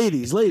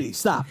 Ladies,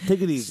 stop.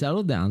 Take it easy.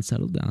 Settle down.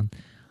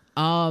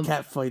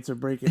 Cat fights are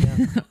breaking out.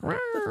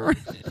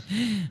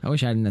 I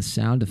wish I had a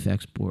sound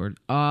effects board.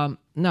 No,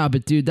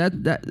 but dude,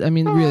 that I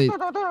mean, really.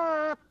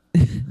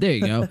 There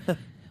you go.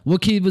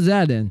 What key was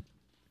that in?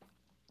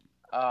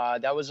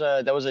 That was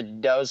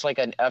like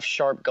an F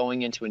sharp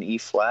going into an E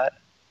flat.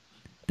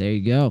 There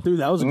you go. Dude,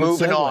 that was a good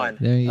Moving segue. on.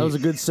 That was a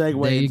good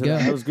segue. There you into go.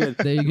 That was good.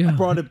 There you go.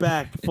 Brought it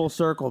back full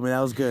circle, man. That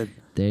was good.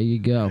 There you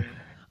go.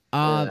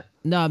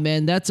 No,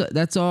 man, that's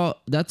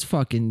all. That's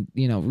fucking,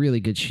 really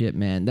good shit,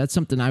 man. That's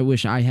something I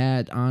wish I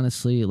had,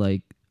 honestly.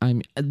 Like,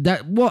 I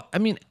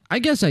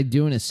guess I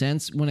do in a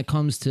sense when it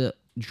comes to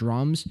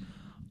drums.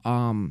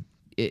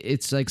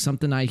 It's like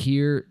something I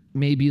hear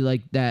maybe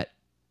like that.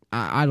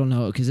 I don't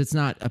know, because it's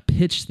not a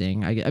pitch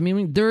thing. I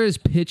mean, there is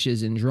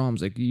pitches in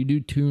drums. Like, you do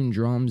tune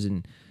drums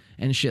and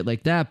shit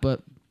like that,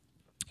 but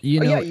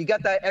yeah, you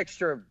got that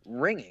extra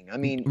ringing. I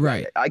mean,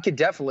 right. I could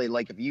definitely,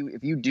 like, if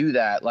you do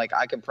that, like,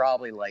 I could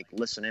probably like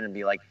listen in and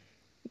be like,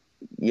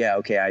 yeah,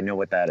 okay, I know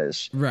what that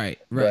is. Right.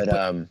 But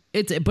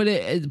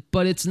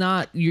it's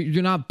not.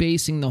 You're not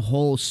basing the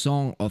whole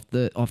song off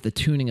the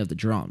tuning of the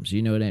drums.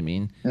 You know what I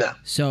mean? No.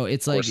 So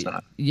it's like,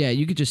 not. yeah,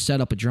 you could just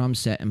set up a drum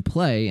set and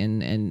play,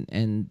 and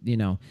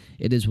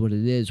it is what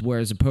it is.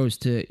 Whereas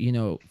opposed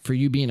to for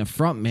you being a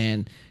front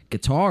man,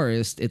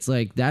 guitarist, it's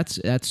like that's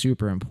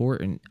super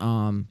important.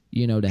 To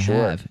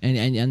Sure. have,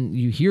 and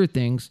you hear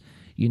things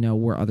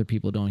where other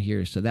people don't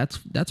hear. So that's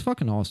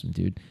fucking awesome,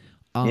 dude.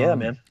 Yeah,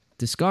 man.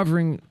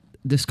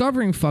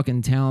 Discovering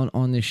fucking talent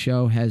on this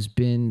show has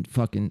been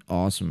fucking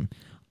awesome.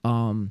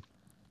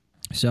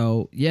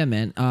 So yeah,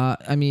 man.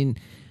 I mean,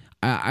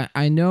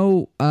 I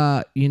know.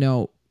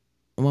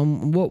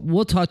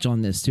 We'll touch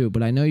on this too,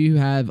 but I know you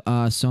have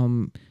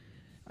some.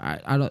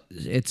 I don't.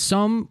 It's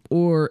some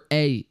or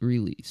a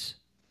release.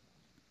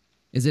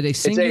 Is it a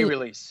singular? It's a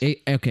release.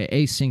 Okay,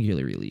 a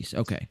singular release.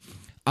 Okay.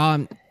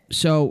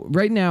 So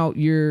right now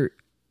you're,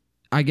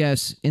 I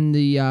guess, in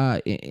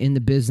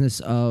the business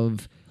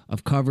of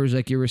covers,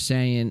 like you were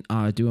saying,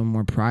 doing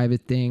more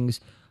private things.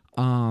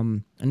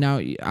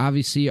 Now,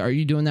 obviously, are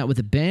you doing that with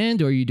a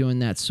band or are you doing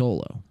that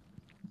solo?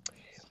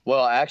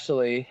 Well,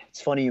 actually,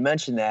 it's funny you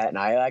mentioned that, and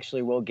I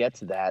actually will get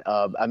to that.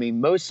 I mean,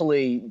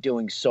 mostly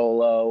doing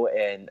solo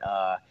and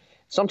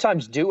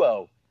sometimes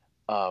duo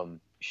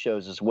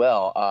shows as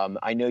well.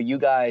 I know you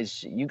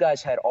guys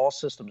had All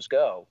Systems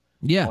Go.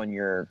 Yeah. On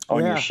your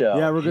show.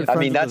 Yeah, we're good I friends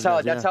mean, with those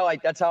guys,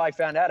 that's how I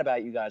found out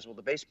about you guys. Well,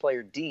 the bass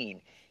player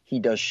Dean, he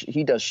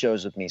does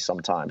shows with me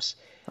sometimes.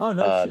 Oh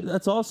no,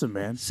 that's awesome,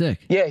 man. Sick.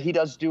 Yeah, he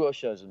does duo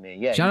shows with me.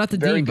 Yeah. Shout out to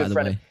Dean, by the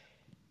way.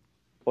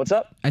 What's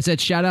up? I said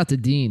shout out to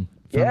Dean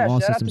from All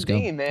shout Systems out to Go.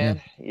 Dean,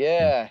 man.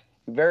 Yeah.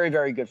 Very,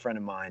 very good friend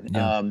of mine.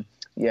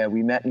 Yeah.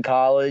 We met in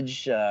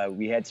college.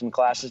 We had some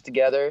classes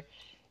together,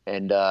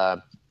 and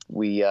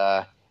we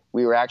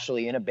were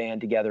actually in a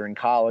band together in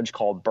college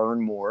called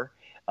Burn More.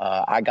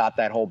 I got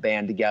that whole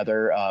band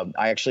together.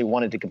 I actually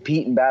wanted to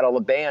compete in Battle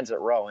of Bands at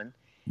Rowan.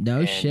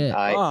 No shit.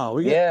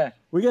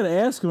 We got to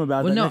ask him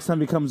about that next time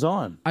he comes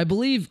on. I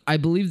believe,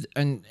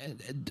 and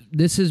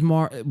this is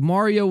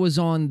Mario was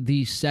on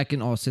the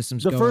second All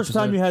Systems Go. The first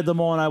time you had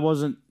them on, I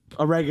wasn't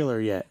a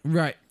regular yet.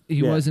 Right.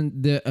 He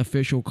wasn't the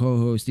official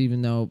co-host,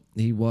 even though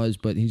he was,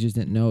 but he just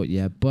didn't know it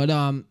yet. But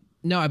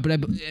no, but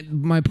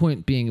my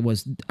point being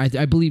was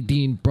I believe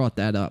Dean brought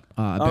that up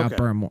about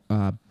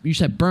Burnmore. You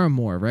said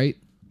Burnmore, right?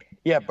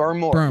 Yeah,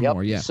 Burnmore.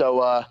 Burnmore, yeah.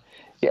 So I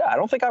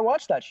don't think I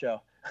watched that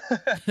show.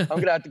 I'm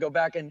gonna have to go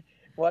back and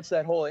watch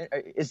that whole.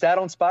 Is that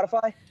on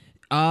Spotify?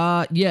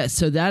 Yeah,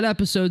 so that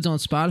episode's on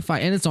Spotify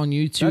and it's on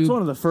YouTube. That's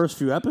one of the first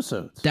few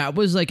episodes. That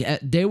was like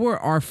they were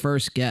our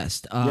first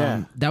guest.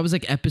 Yeah. That was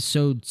like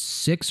episode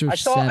 6 or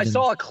 7. I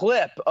saw a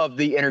clip of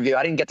the interview.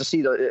 I didn't get to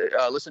see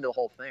listen to the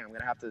whole thing. I'm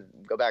gonna have to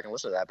go back and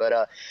listen to that.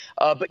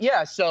 But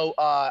yeah. So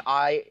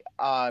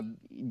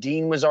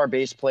Dean was our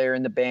bass player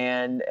in the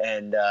band,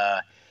 and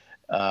our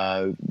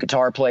lead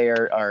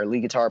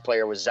guitar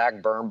player was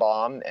Zach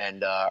Birnbaum,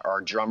 and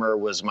our drummer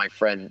was my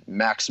friend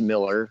Max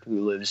Miller,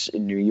 who lives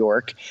in New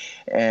York.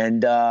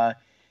 And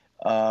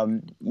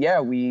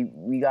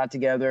we got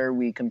together.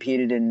 We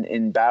competed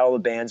in Battle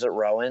of the Bands at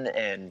Rowan,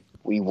 and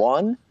we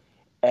won.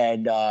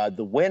 And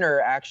the winner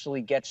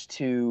actually gets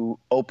to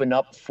open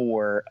up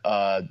for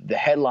the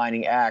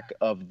headlining act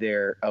of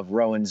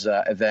Rowan's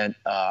event,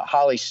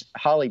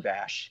 Holly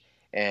Bash,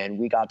 and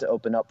we got to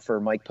open up for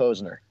Mike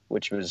Posner,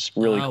 which was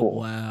really cool.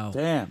 Wow.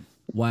 Damn.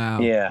 Wow.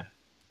 Yeah.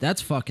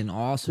 That's fucking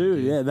awesome.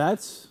 Dude, yeah,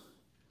 that's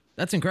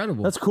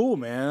incredible. That's cool,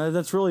 man.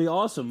 That's really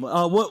awesome.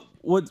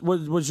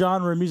 What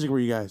genre of music were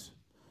you guys?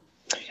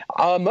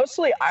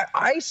 Mostly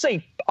I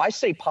say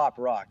pop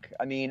rock.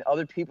 I mean,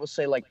 other people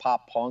say like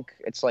pop punk.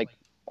 It's like,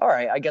 all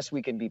right, I guess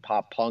we can be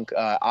pop punk.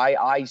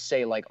 I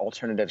say like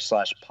alternative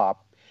 /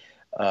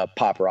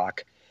 pop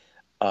rock.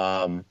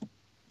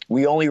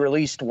 We only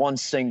released one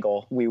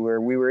single. We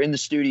were in the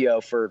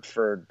studio for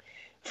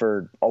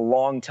a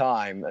long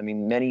time. I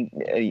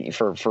mean,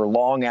 for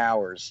long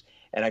hours.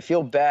 And I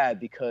feel bad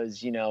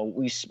because, you know,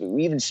 we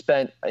even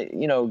spent,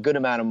 you know, a good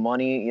amount of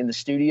money in the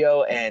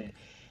studio, and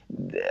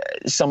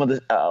some of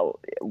the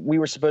we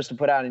were supposed to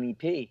put out an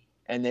EP,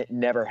 and it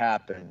never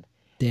happened.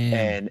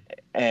 Damn.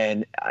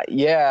 And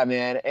yeah,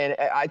 man. And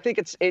I think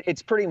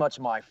it's pretty much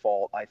my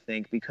fault, I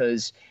think,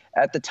 because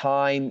at the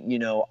time, you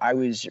know, I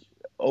was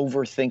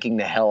overthinking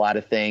the hell out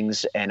of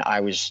things, and I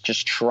was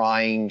just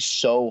trying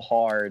so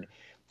hard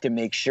to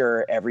make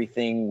sure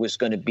everything was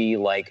going to be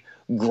like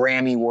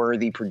Grammy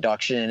worthy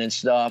production and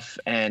stuff.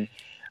 And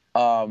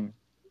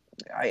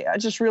I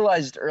just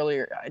realized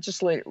earlier,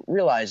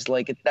 realized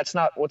like that's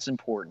not what's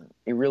important.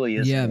 It really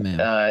isn't. Yeah,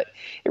 man.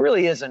 It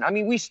really isn't. I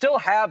mean, we still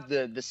have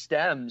the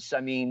stems. I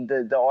mean,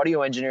 the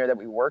audio engineer that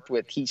we worked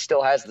with, he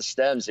still has the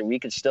stems, and we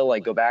can still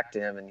like go back to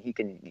him, and he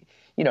can,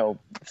 you know,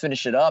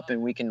 finish it up,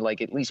 and we can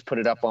like at least put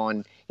it up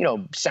on, you know,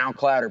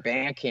 SoundCloud or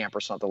Bandcamp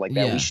or something like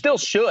that. Yeah. We still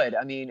should.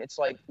 I mean, it's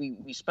like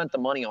we spent the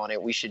money on it.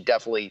 We should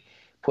definitely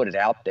put it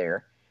out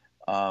there.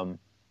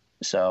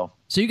 So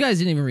you guys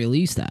didn't even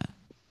release that.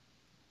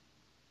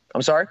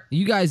 I'm sorry?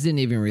 You guys didn't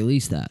even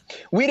release that.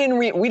 We didn't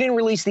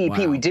release the EP.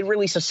 Wow. We did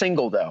release a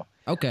single though.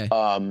 Okay.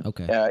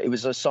 Okay. It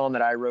was a song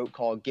that I wrote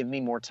called "Give Me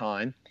More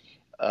Time."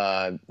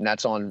 And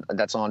that's on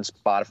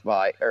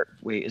Spotify. Or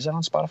wait, is it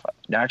on Spotify?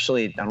 No,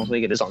 actually, I don't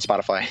think it is on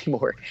Spotify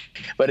anymore.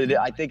 But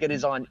I think it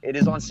is on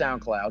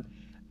SoundCloud.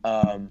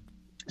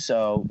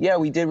 So yeah,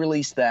 we did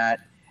release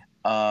that.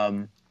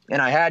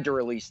 And I had to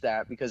release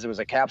that because it was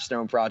a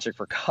capstone project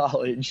for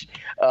college.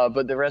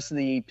 But the rest of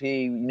the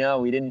EP, no,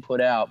 we didn't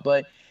put out.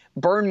 But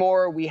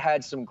Burnmore, we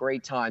had some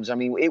great times. I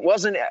mean, it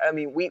wasn't. I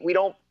mean, we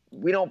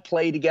don't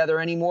play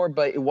together anymore,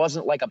 but it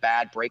wasn't like a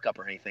bad breakup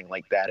or anything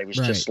like that. It was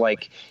just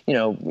like, you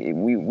know,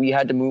 we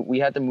had to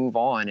move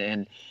on,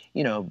 and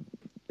you know,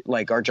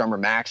 like our drummer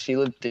Max, he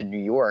lived in New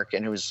York,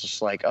 and it was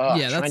just like,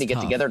 trying to get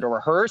together to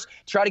rehearse,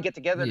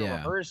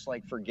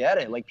 like forget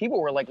it. Like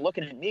people were like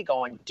looking at me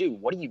going,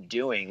 dude, what are you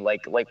doing?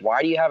 Like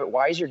why do you have it?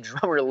 Why is your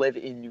drummer live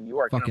in New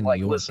York? And I'm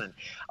like, listen,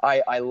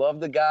 I love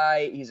the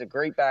guy. He's a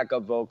great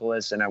backup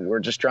vocalist, and we're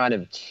just trying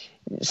to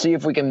see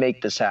if we can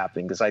make this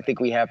happen, because I think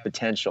we have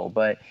potential,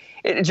 but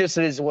it just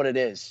is what it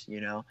is,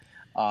 you know?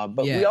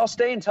 But we all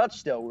stay in touch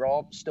still. We're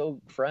all still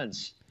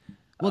friends.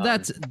 Well,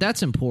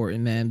 that's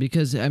important, man,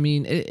 because I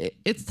mean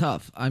it's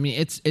tough. I mean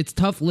it's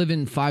tough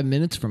living 5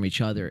 minutes from each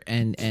other,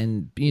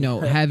 and you know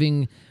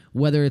having,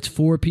 whether it's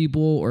 4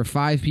 people or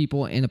 5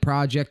 people in a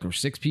project or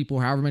 6 people,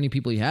 however many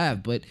people you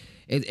have, but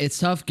it's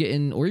tough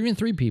getting, or even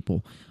 3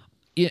 people.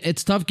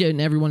 It's tough getting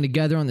everyone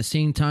together on the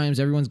same times.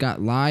 Everyone's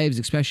got lives,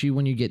 especially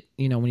when you get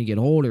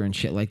older and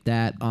shit like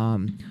that.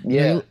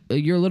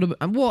 You're a little bit.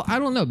 Well, I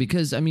don't know,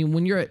 because I mean,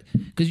 when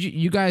because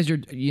you guys are,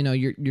 you know,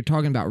 you're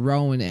talking about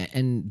Rowan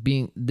and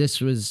being,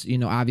 this was, you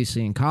know,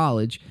 obviously in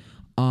college,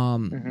 you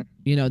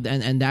know,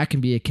 and that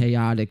can be a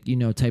chaotic, you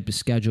know, type of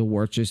schedule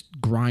where it's just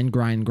grind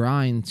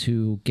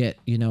to get,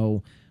 you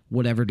know,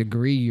 whatever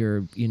degree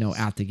you're, you know,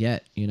 out to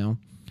get, you know.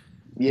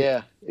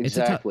 Yeah,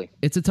 exactly.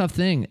 It's a tough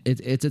thing.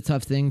 It's a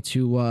tough thing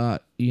to,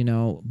 you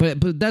know,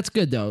 but that's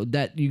good though,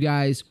 that you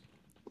guys,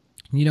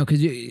 you know,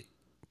 because you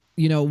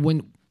know,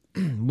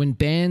 when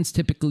bands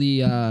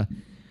typically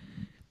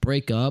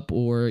break up,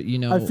 or, you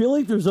know, I feel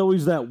like there's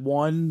always that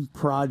one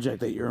project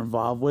that you're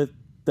involved with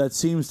that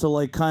seems to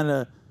like kind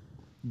of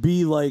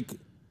be like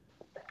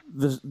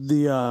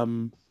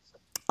the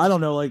I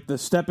don't know, like the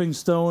stepping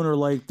stone, or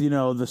like, you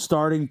know, the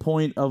starting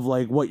point of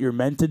like what you're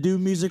meant to do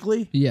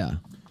musically. Yeah.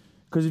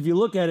 Because if you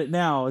look at it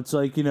now, it's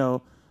like, you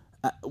know,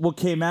 what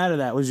came out of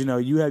that was, you know,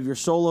 you have your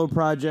solo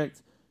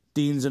project,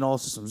 Dean's and All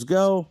Systems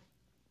Go.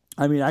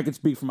 I mean, I could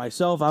speak for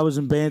myself. I was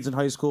in bands in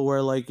high school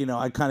where, like, you know,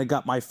 I kind of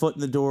got my foot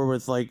in the door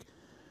with, like,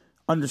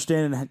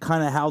 understanding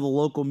kind of how the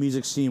local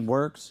music scene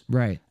works.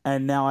 Right.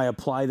 And now I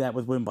apply that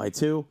with Win by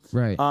Two.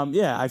 Right.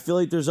 Yeah, I feel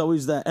like there's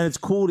always that. And it's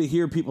cool to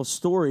hear people's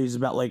stories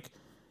about, like,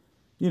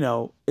 you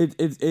know,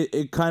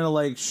 it kind of,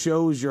 like,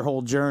 shows your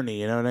whole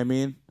journey. You know what I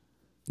mean?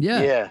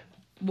 Yeah. Yeah.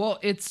 Well,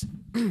 it's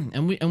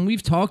and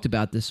we've talked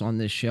about this on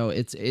this show.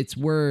 It's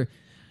where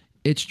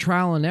it's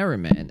trial and error,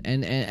 man.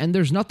 And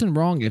there's nothing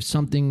wrong if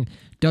something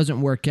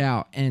doesn't work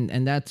out.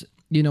 And that's,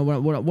 you know,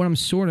 what I'm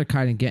sort of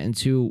kind of getting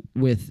to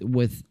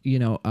with you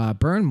know,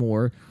 Burn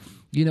More,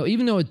 you know,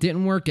 even though it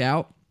didn't work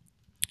out,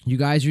 you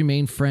guys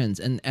remain friends.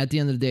 And at the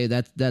end of the day,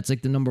 that's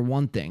like the number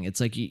one thing. It's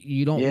like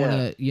you don't want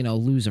to, you know,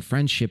 lose a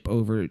friendship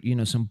over, you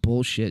know, some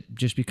bullshit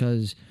just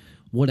because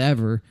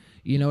whatever,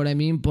 you know what I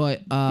mean?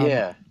 But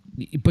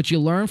but you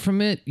learn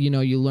from it, you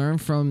know, you learn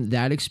from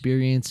that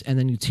experience, and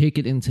then you take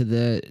it into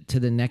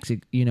the next,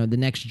 you know, the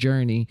next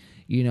journey,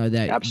 you know,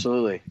 that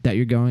Absolutely. that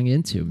you're going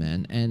into,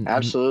 man. And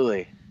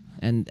Absolutely.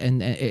 and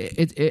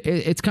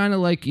it's kind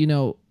of like, you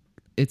know,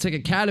 it's like a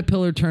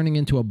caterpillar turning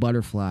into a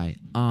butterfly.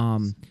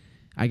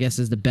 I guess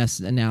is the best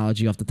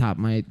analogy off the top of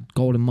my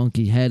golden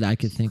monkey head I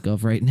could think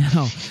of right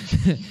now.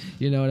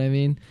 You know what I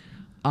mean?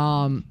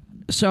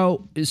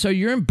 So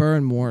you're in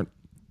Burn More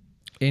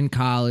in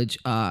college,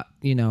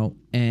 you know,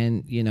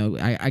 and, you know,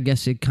 I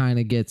guess it kind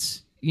of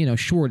gets, you know,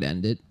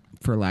 short-ended,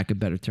 for lack of a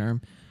better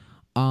term.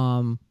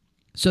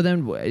 So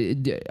then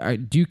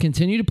do you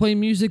continue to play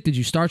music? Did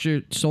you start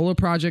your solo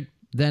project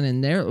then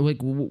and there? Like,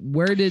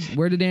 where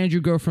did Andrew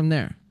go from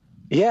there?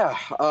 Yeah.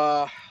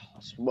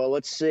 Well,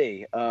 let's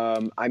see.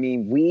 I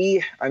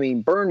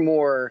mean, Burn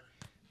More,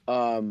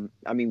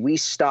 I mean, we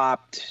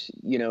stopped,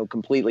 you know,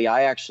 completely.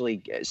 I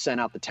actually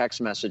sent out the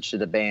text message to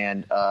the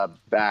band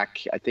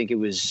back, I think it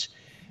was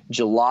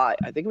July.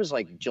 I think it was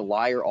like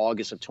July or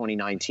August of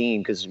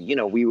 2019, because, you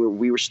know, we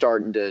were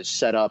starting to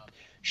set up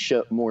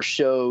more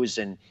shows,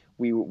 and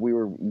we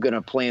were going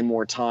to plan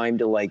more time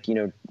to, like, you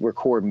know,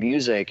 record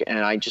music. And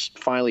I just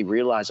finally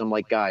realized, I'm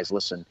like, guys,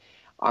 listen,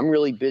 I'm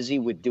really busy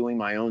with doing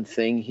my own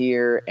thing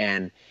here.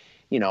 And,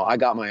 you know, I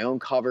got my own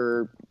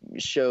cover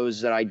shows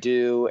that I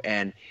do.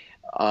 And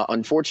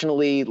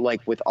unfortunately,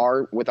 like with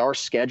our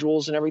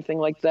schedules and everything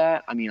like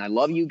that, I mean, I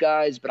love you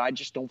guys, but I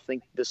just don't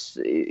think this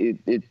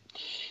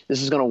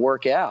is going to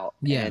work out.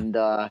 Yeah. And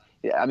I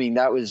mean,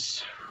 that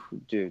was,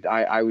 dude,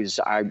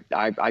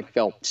 I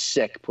felt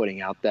sick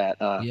putting out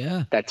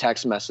that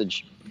text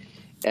message.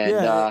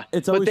 And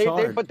it's always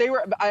hard. But they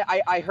were.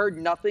 I heard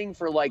nothing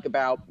for like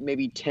about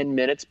maybe 10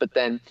 minutes, but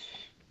then,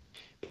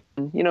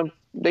 you know,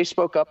 they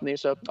spoke up and they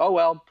said, "Oh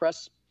well,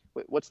 press.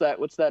 What's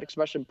that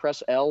expression?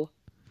 Press L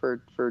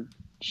for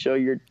show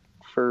your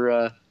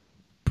for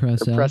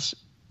press L.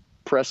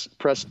 Press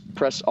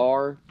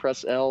R,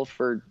 press L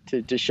for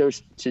to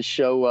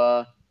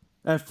show."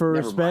 F for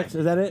Never respect. mind.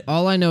 Is that it?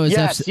 All I know is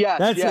Yes.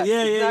 That's yes.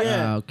 it.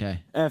 Yeah. Oh,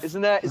 okay. F.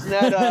 Isn't that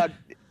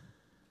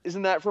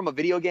isn't that from a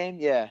video game?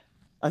 Yeah.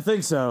 I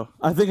think so.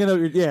 I think I know.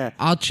 Yeah.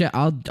 I'll check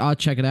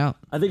it out.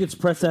 I think it's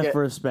press F Yeah.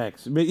 for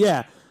respect. But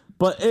yeah.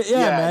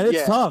 Yeah, Man, it's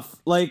yeah. tough.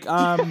 Like,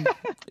 yeah,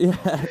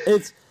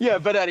 it's. Yeah,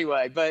 but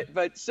anyway, but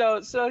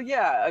so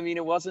yeah. I mean,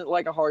 it wasn't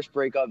like a harsh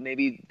breakup.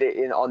 Maybe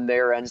on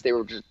their ends, they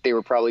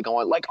were probably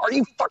going like, "Are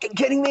you fucking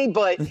kidding me?"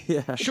 But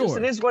Yeah. it's Sure. just,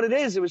 it is what it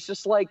is. It was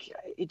just like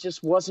it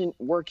just wasn't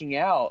working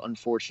out,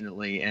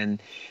 unfortunately.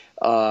 And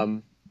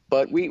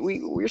but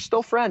we're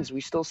still friends. We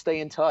still stay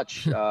in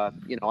touch. You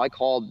know, I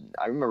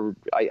remember.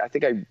 I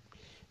think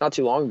not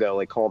too long ago,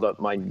 like, called up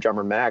my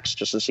drummer Max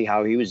just to see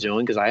how he was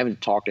doing, because I haven't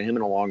talked to him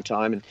in a long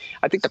time. And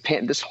I think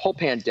this whole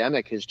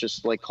pandemic has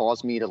just like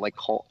caused me to like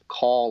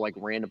call like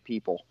random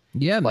people.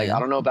 Yeah, Like, man. I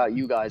don't know about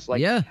you guys. Like,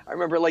 Yeah. I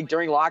remember like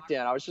during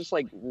lockdown, I was just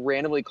like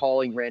randomly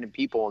calling random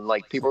people, and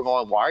like people were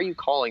going, "Why are you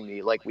calling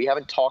me? Like, we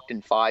haven't talked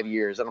in 5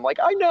 years." And I'm like,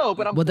 "I know,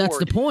 but I'm Well, that's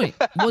the bored."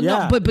 point. Well,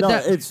 Yeah. no, but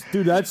that it's,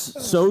 dude, that's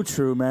so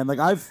true, man. Like,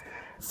 I've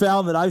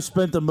found that I've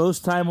spent the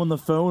most time on the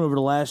phone over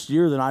the last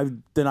year than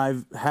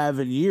I've have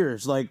in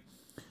years. Like,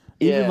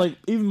 Yeah.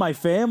 even my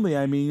family.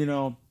 I mean, you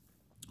know,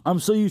 I'm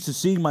so used to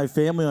seeing my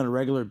family on a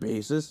regular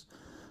basis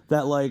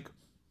that, like,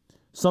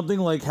 something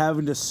like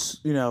having to,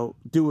 you know,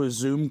 do a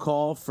Zoom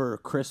call for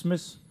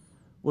Christmas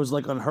was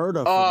like unheard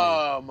of for me.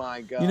 Oh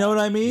my god. You know what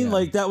I mean? Yeah.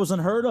 Like, that was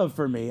unheard of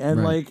for me. And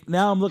Right. like,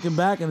 now I'm looking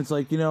back and it's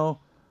like, you know,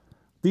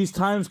 these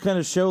times kind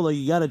of show like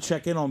you got to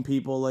check in on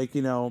people. Like,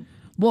 you know,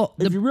 well,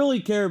 if you really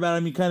care about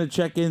them, you kind of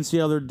check in, see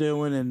how they're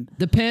doing. And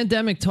the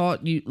pandemic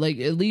taught you, like,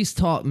 at least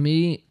taught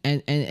me,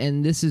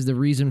 and this is the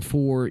reason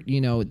for,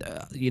 you know,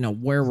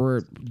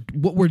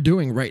 what we're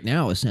doing right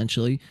now,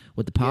 essentially,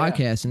 with the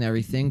podcast and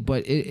everything.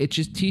 But it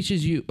just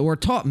teaches you, or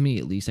taught me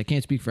at least, I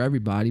can't speak for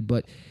everybody,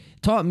 but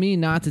taught me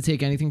not to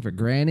take anything for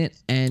granted,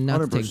 and not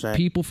to 100%. take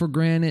people for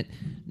granted,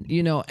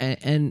 you know,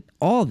 and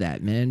all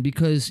that, man,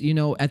 because, you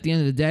know, at the end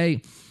of the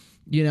day,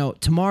 you know,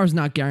 tomorrow's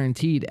not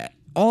guaranteed.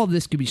 All of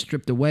this could be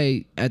stripped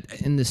away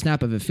in the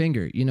snap of a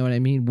finger. You know what I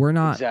mean? We're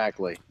not.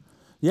 Exactly.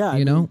 yeah,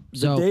 You know, the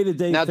so-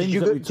 day-to-day Now, things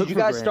did that we took you for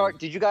guys granted. start?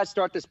 Did you guys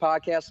start this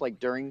podcast like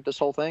during this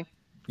whole thing?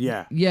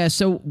 Yeah. Yeah,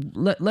 so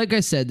like I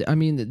said, I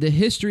mean, the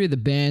history of the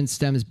band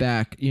stems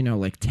back,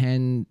 like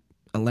 10,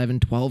 11,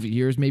 12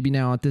 years maybe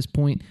now at this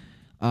point.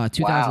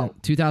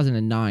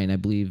 2009, I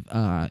believe,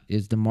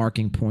 is the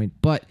marking point.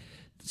 But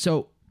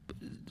so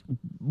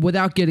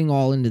without getting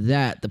all into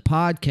that, the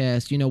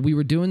podcast, we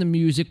were doing the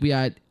music. We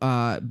had,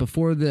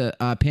 before the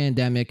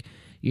pandemic,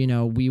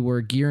 we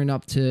were gearing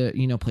up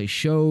to, play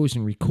shows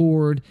and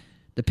record.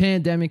 The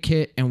pandemic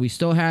hit, and we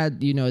still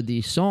had,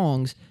 these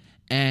songs.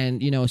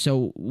 And,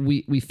 so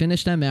we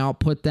finished them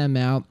out, put them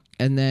out,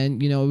 and then,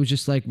 it was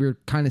just like we were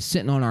kind of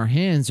sitting on our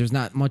hands. There's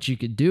not much you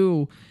could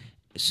do.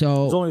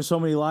 So there's only so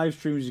many live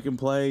streams you can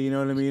play, you know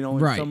what I mean?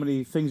 Only right. so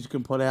many things you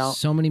can put out.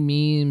 So many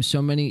memes,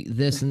 so many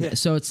this and that.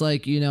 So it's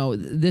like,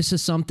 this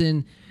is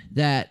something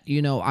that,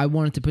 I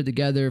wanted to put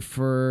together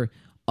for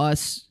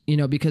us,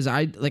 because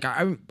I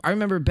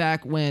remember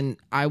back when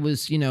I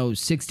was,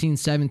 16,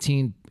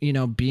 17,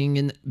 being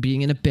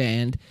in a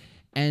band.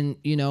 And,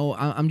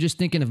 I'm just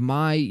thinking of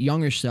my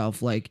younger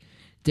self, like,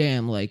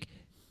 damn, like,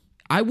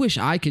 I wish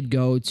I could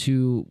go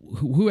to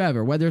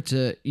whoever, whether it's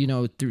through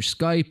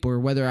Skype or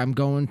whether I'm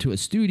going to a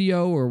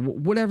studio or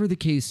whatever the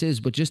case is,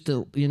 but just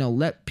to,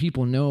 let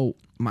people know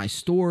my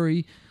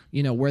story,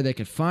 where they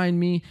could find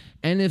me.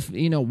 And if,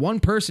 one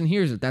person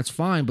hears it, that's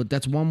fine, but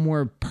that's one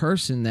more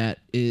person that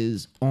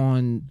is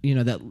on,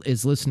 that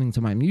is listening to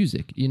my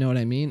music. You know what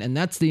I mean? And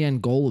that's the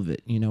end goal of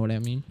it. You know what I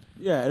mean?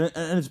 Yeah,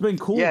 and it's been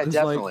cool. Yeah,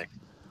 definitely.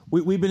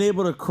 Like, we've been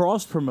able to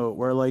cross promote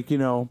where, like,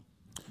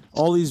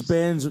 all these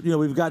bands,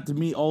 we've got to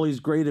meet all these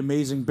great,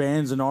 amazing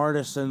bands and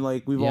artists, and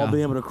like we've all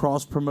been able to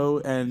cross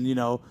promote and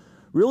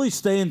really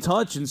stay in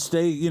touch and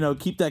stay,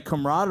 keep that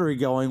camaraderie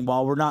going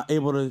while we're not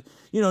able to,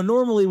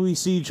 normally we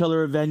see each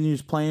other at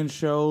venues playing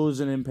shows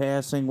and in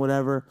passing,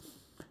 whatever.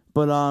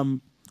 But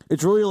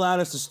it's really allowed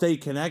us to stay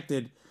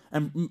connected,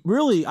 and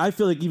really I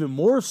feel like even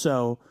more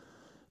so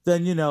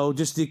than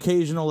just the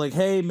occasional like,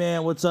 hey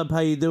man, what's up,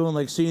 how you doing,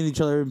 like seeing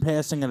each other in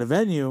passing at a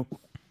venue.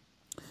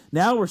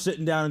 Now we're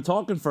sitting down and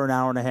talking for an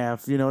hour and a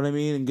half, you know what I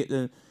mean,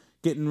 and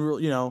getting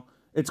real,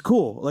 it's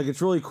cool. Like,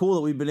 it's really cool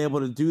that we've been able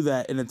to do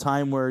that in a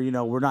time where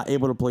we're not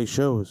able to play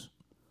shows.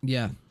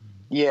 Yeah,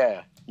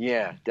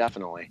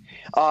 definitely.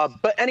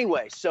 But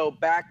anyway, so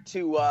back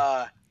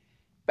to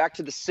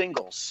the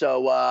singles.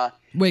 So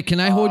wait, can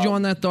I hold you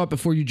on that thought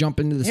before you jump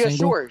into the single?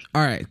 Sure.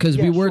 All right, because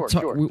we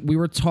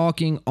were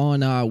talking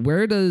on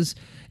where does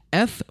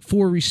F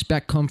for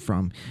Respect come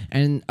from?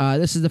 And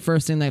this is the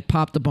first thing that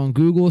popped up on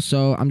Google,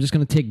 so I'm just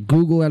going to take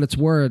Google at its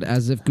word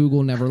as if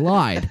Google never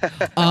lied.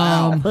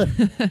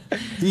 The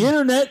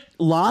internet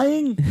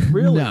lying?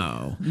 Really?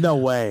 No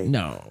way.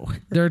 No.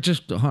 They're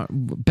just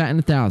batting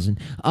 1,000.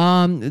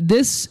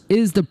 This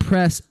is the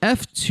press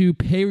F to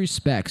pay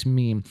respects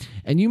meme,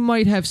 and you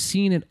might have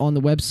seen it on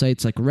the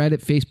websites like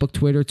Reddit, Facebook,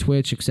 Twitter,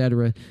 Twitch,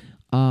 etc.,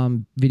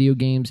 video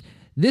games.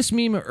 This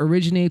meme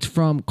originates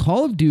from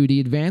Call of Duty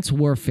Advanced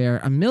Warfare,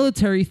 a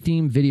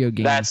military-themed video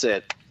game. That's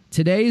it.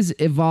 Today's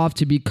evolved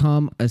to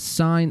become a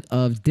sign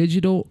of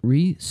digital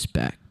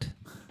respect.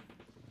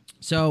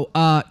 So,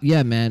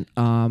 yeah, man,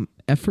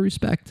 F for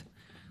respect.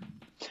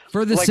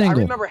 For the single.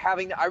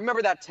 I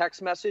remember that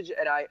text message,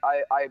 and I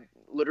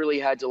literally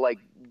had to like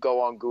go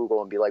on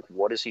Google and be like,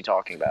 what is he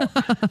talking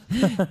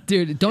about?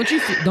 Dude, don't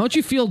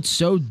you feel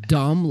so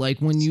dumb like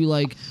when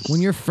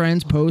your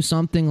friends post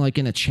something like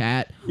in a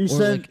chat? You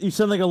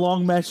send like a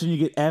long message and you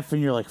get F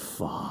and you're like,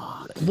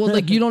 fuck. Well,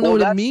 like you don't know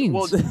what it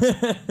means.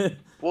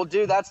 Well,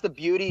 dude, that's the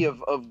beauty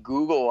of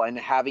Google and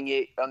having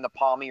it on the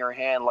palm of your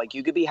hand. Like,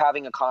 you could be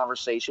having a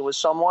conversation with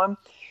someone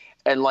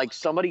and like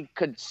somebody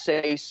could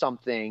say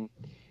something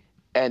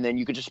and then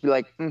you could just be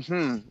like,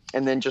 and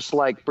then just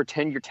like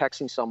pretend you're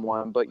texting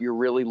someone, but you're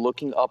really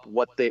looking up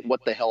what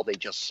the hell they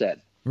just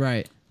said.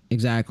 Right.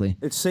 Exactly.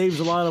 It saves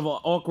a lot of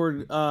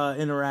awkward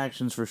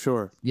interactions for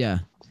sure. Yeah.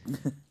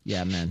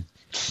 Yeah, man.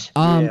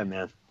 Yeah,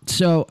 man.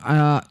 So,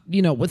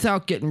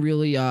 without getting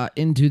really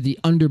into the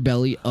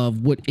underbelly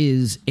of what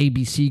is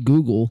ABC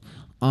Google,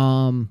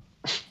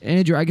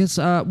 Andrew, I guess,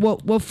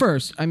 well,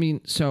 first, I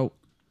mean, so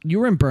you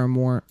were in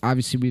Burnmore.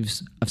 Obviously, we've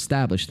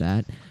established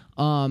that.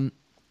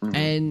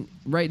 And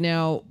right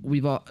now,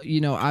 we've all,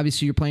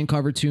 obviously you're playing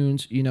cover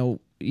tunes,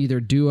 either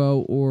duo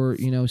or,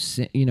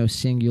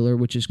 singular,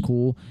 which is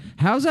cool.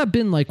 How's that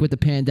been like with the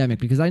pandemic?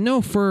 Because I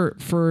know for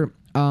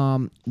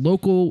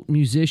local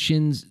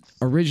musicians,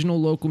 original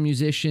local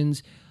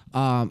musicians,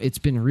 it's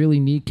been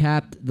really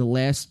kneecapped the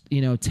last,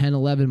 10,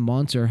 11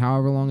 months or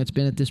however long it's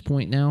been at this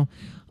point now.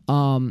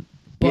 But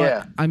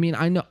yeah. I mean,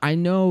 I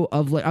know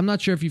of like, I'm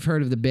not sure if you've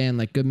heard of the band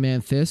like Good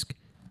Man Fisk.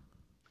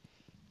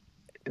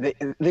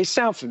 They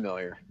sound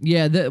familiar.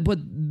 Yeah, but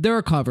they're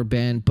a cover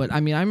band. But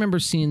I mean, I remember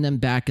seeing them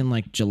back in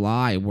like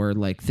July, where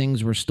like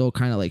things were still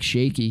kind of like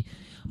shaky,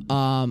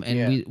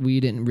 and we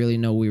didn't really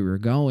know we were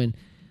going.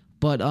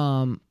 But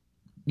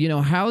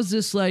how's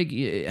this like?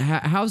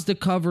 How's the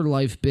cover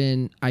life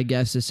been? I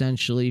guess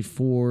essentially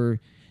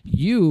for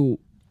you,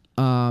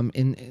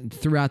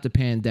 throughout the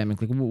pandemic.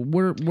 Like,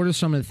 what are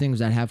some of the things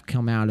that have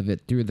come out of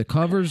it through the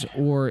covers,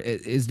 or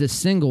is the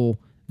single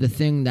the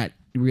thing that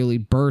really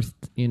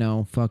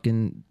birthed,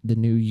 fucking the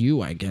new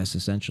you, I guess,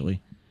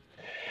 essentially.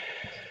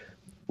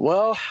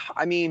 Well,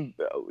 I mean,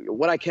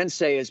 what I can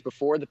say is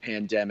before the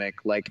pandemic,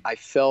 like I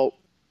felt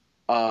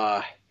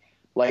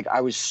like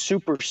I was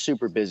super,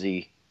 super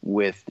busy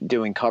with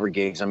doing cover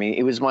gigs. I mean,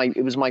 it was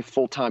my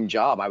full-time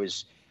job. I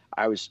was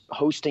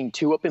hosting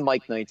 2 open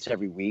mic nights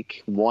every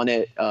week. One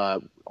at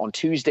on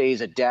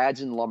Tuesdays at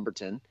Dad's in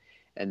Lumberton,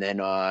 and then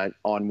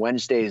on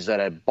Wednesdays at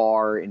a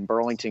bar in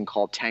Burlington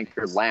called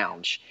Tankard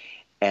Lounge.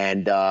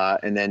 And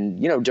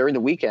then during the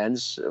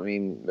weekends, I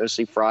mean,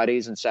 mostly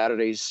Fridays and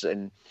Saturdays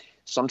and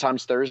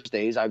sometimes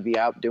Thursdays, I'd be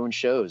out doing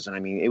shows. And I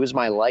mean, it was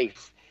my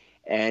life.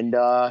 And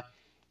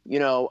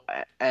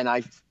and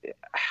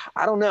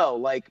I don't know,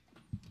 like,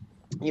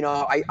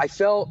 I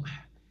felt,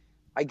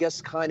 I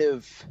guess, kind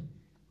of,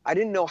 I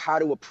didn't know how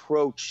to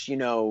approach,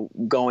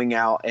 going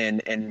out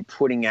and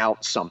putting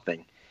out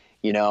something,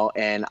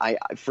 and I,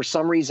 for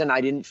some reason,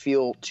 I didn't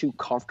feel too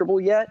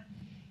comfortable yet.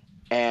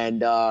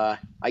 And I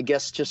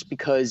guess just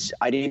because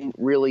I didn't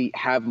really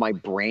have my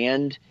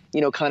brand,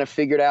 kind of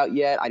figured out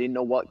yet. I didn't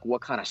know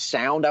what kind of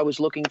sound I was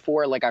looking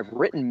for. Like, I've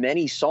written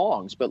many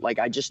songs, but like,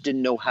 I just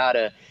didn't know how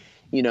to,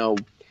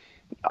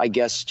 I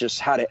guess just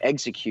how to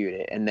execute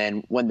it. And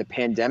then when the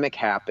pandemic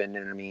happened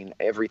and I mean,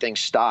 everything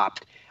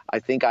stopped, I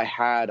think I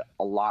had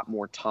a lot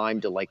more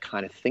time to like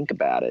kind of think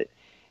about it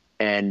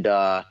and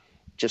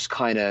just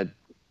kind of,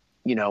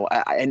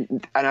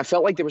 and I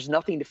felt like there was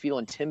nothing to feel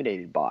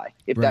intimidated by,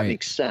 if that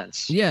makes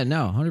sense. Yeah,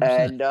 no, 100%.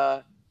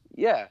 And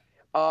yeah.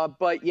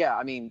 But yeah,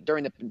 I mean,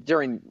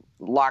 during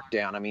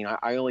lockdown, I mean,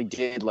 I only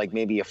did like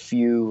maybe a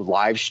few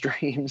live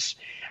streams.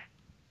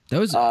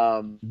 Those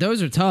are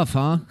tough,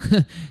 huh?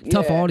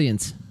 Tough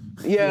audience.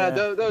 Yeah,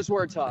 those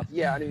were tough.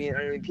 Yeah, I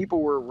mean,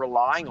 people were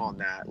relying on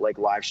that, like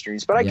live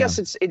streams. But I guess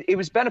it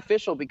was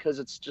beneficial because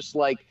it's just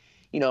like,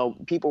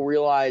 people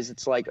realize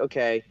it's like,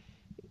 okay,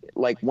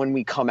 like when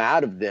we come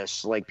out of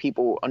this, like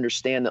people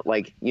understand that,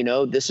 like,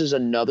 this is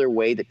another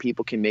way that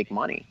people can make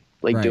money,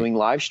 like doing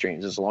live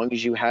streams, as long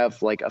as you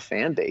have like a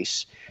fan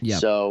base. Yeah.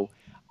 So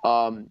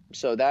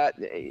that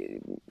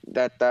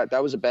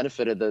was a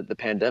benefit of the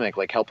pandemic,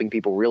 like helping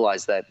people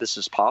realize that this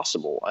is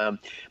possible.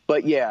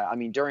 But yeah, I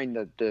mean,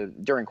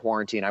 during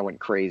quarantine, I went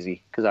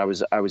crazy because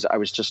I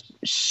was just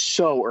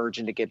so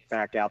urgent to get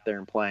back out there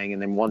and playing.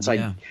 And then once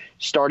I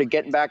started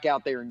getting back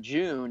out there in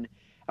June,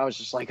 I was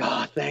just like,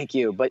 oh, thank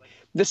you. But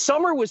the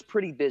summer was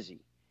pretty busy.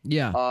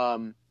 Yeah.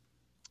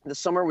 The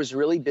summer was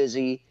really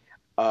busy.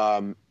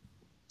 And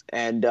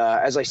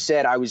as I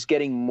said, I was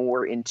getting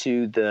more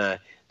into the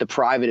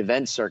private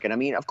event circuit. I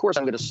mean, of course,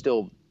 I'm going to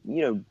still,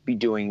 be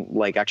doing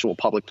like actual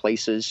public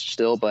places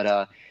still,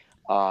 but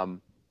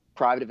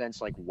private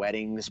events like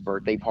weddings,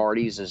 birthday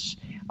parties,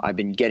 I've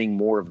been getting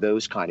more of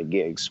those kind of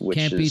gigs. Which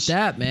can't beat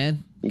that,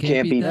 man. You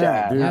can't beat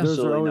that. Dude,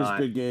 Absolutely those are always not.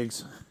 good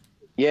gigs.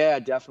 Yeah,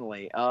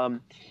 definitely.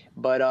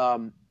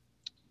 But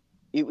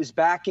it was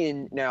back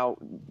in, now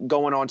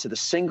going on to the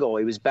single,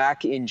 it was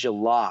back in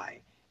July,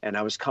 and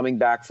I was coming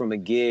back from a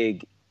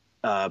gig,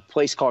 a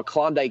place called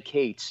Klondike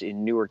Kate's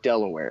in Newark,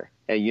 Delaware,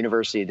 at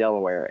University of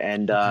Delaware.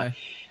 And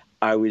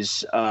I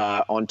was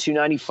on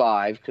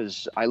 295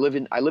 because I live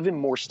in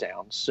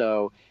Morristown.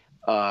 So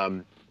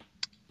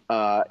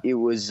it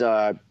was,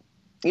 so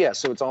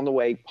it's on the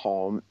way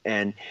home.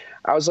 And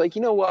I was like,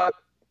 you know what?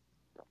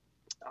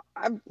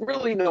 I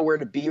really know where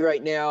to be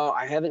right now.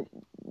 I haven't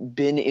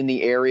been in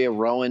the area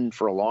rowing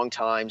for a long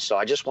time. So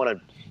I just want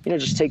to,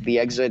 just take the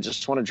exit,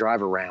 just want to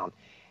drive around.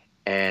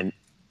 And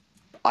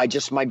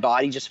my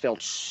body just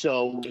felt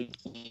so at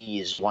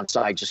ease once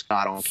I just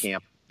got on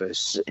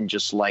campus and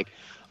just like,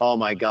 oh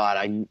my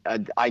God,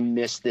 I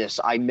miss this.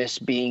 I miss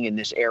being in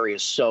this area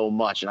so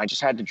much. And I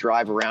just had to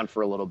drive around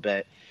for a little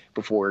bit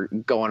before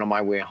going on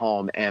my way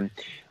home. And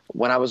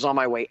when I was on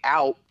my way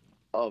out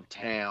of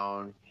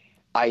town,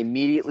 I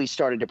immediately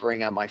started to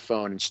bring out my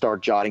phone and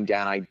start jotting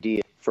down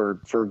ideas for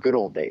good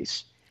old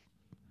days.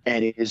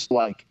 And it is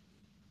like,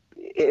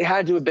 it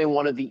had to have been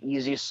one of the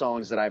easiest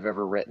songs that I've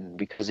ever written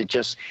because it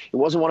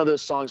wasn't one of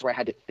those songs where I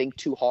had to think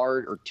too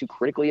hard or too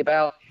critically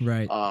about.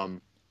 Right.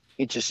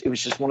 It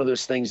was just one of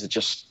those things that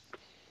just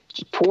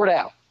poured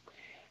out.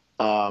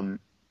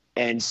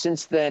 And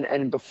since then,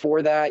 and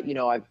before that,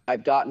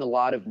 I've gotten a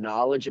lot of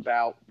knowledge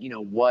about,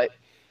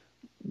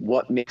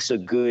 what makes a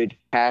good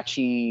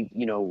catchy,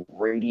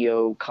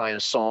 radio kind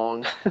of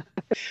song.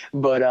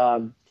 But,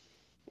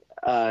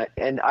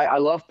 and I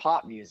love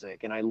pop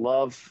music and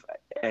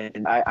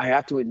I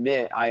have to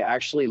admit, I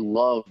actually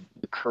love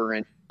the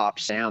current pop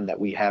sound that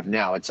we have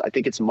now. I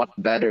think it's much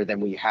better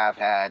than we have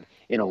had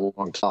in a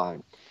long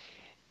time.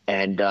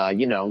 And,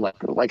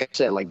 like I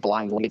said, like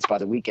Blind Lights by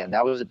The Weeknd,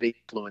 that was a big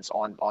influence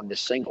on this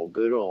single,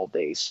 Good Old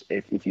Days.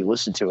 If you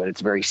listen to it,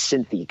 it's very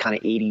synthy, kind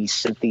of 80s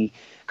synthy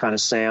kind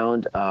of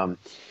sound.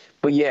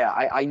 But yeah,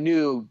 I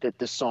knew that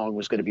this song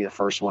was going to be the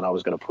first one I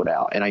was going to put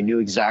out. And I knew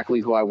exactly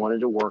who I wanted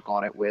to work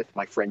on it with,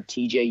 my friend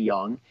TJ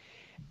Young.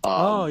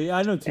 Oh, yeah,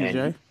 I know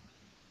TJ.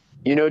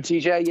 You know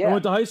TJ? Yeah. I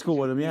went to high school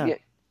with him, yeah.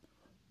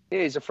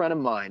 Yeah, he's a friend of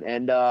mine.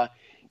 And, I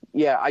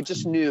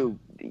just knew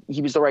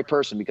he was the right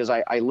person, because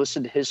I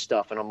listened to his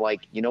stuff and I'm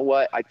like, you know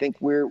what? I think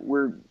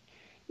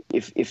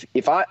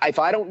if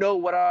I don't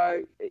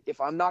know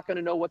if I'm not going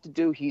to know what to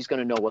do, he's going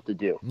to know what to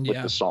do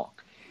with the song.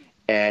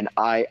 And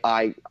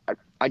I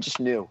just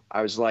knew.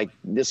 I was like,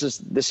 this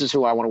is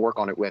who I want to work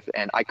on it with.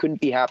 And I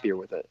couldn't be happier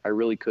with it. I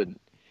really couldn't.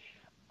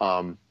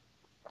 I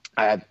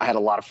had a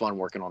lot of fun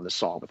working on this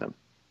song with him.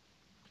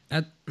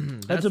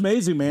 That's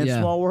amazing, man. Yeah.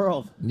 Small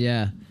world.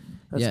 Yeah.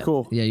 That's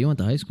cool. Yeah, you went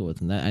to high school with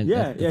him.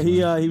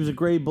 He was a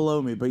grade below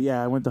me, but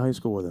yeah, I went to high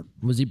school with him.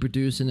 Was he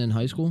producing in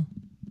high school?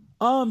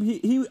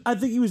 He I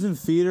think he was in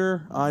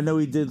theater. I know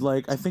he did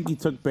I think he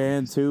took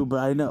band too, but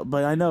I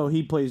know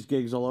he plays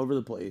gigs all over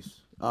the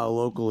place,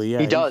 locally. Yeah.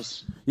 He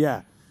does.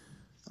 Yeah.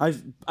 I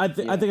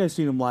think I've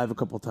seen him live a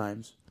couple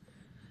times.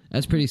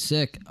 That's pretty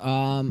sick.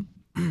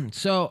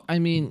 So I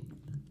mean,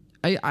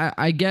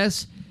 I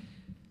guess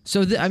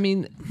so. I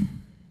mean,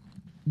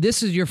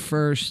 this is your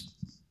first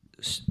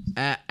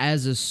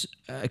as a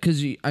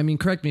because I mean,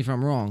 correct me if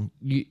I'm wrong.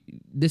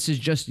 This is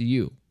just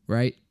you,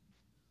 right?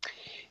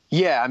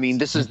 Yeah, I mean,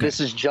 this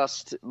is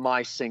just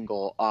my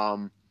single.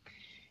 And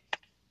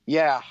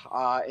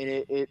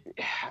it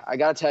I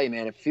gotta tell you,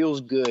 man, it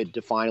feels good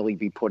to finally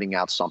be putting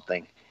out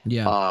something.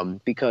 Yeah.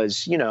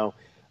 Because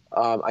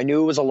I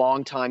knew it was a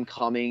long time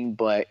coming,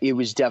 but it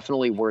was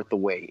definitely worth the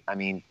wait. I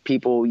mean,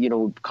 people,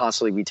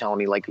 constantly be telling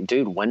me like,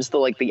 dude, when's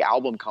the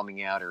album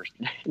coming out or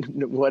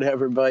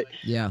whatever. But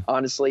yeah,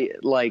 honestly,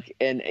 I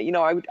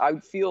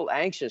would feel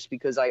anxious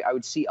because I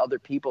would see other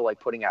people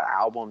like putting out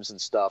albums and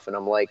stuff. And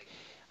I'm like,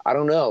 I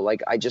don't know.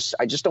 Like, I just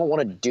don't want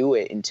to do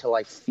it until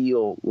I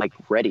feel like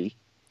ready.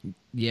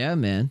 Yeah,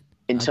 man.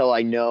 Until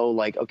I know,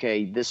 like,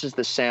 okay, this is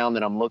the sound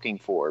that I'm looking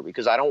for,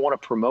 because I don't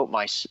want to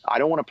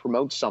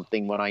promote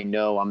something when I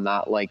know I'm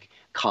not like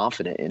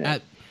confident in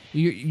it.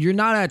 You're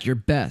not at your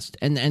best,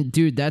 and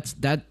dude,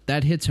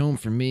 that hits home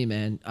for me,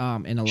 man.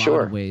 In a lot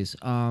of ways.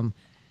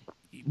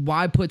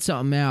 Why put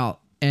something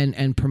out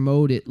and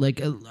promote it? Like,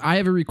 I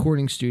have a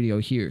recording studio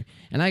here,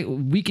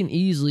 and we can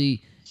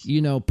easily,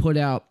 put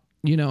out,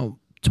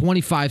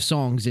 25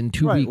 songs in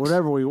 2 weeks.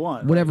 Whatever we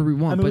want. Whatever we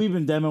want. I mean, we've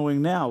been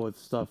demoing now with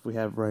stuff we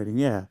have writing.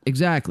 Yeah.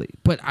 Exactly.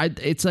 But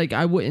it's like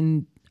I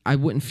wouldn't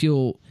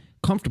feel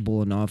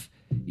comfortable enough,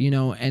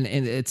 and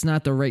it's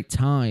not the right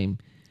time,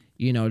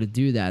 to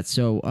do that.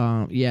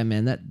 So, yeah,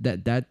 man, that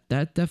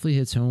definitely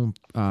hits home,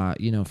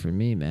 for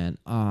me, man.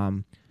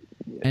 And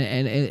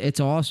it's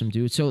awesome,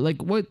 dude. So,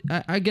 like, what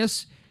I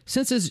guess.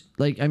 Since it's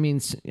like, I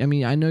mean,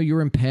 I know you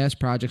were in past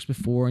projects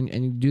before, and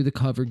you do the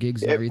cover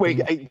gigs and everything.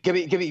 Wait,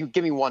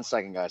 give me 1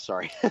 second, guys.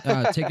 Sorry.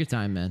 Take your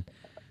time, man.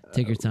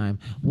 Take your time.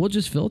 We'll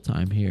just fill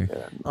time here.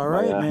 Yeah. All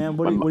right, man.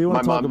 What do you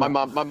want to talk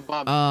about?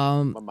 My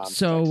mom.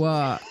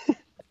 So,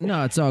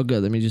 no, it's all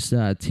good. Let me just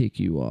take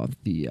you off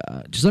the.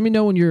 Just let me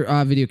know when your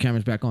video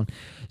camera's back on.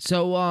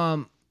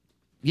 So,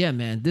 yeah,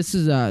 man, this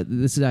is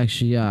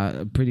actually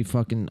a pretty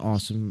fucking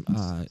awesome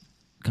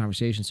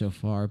conversation so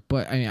far,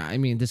 but I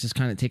mean this is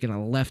kind of taking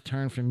a left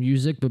turn from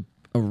music, but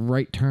a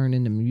right turn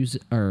into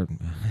music, or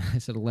I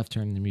said a left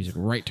turn into music,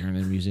 right turn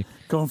into music,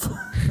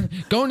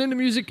 going into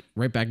music,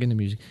 right back into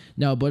music.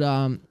 No, but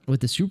with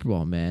the Super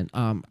Bowl, man,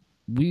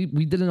 we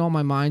did an All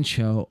My Mind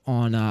show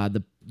on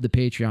the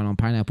Patreon on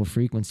Pineapple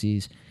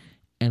Frequencies,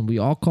 and we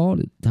all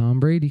called it Tom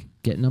Brady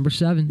getting number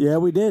 7. Yeah,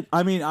 we did.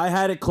 I mean, I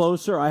had it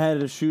closer. I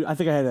had it I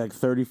think I had it like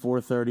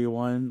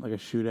 34-31, like a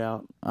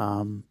shootout.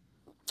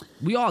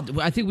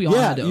 I think we all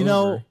had to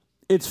over.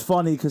 It's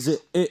funny because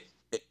it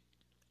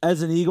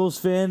as an Eagles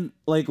fan,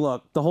 like,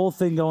 look, the whole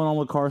thing going on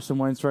with Carson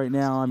Wentz right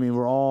now, I mean,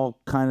 we're all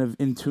kind of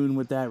in tune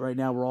with that right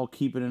now. We're all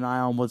keeping an eye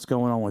on what's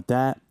going on with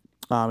that,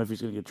 if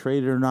he's going to get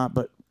traded or not.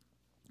 But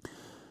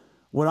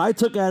what I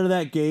took out of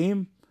that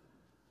game,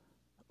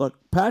 look,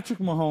 Patrick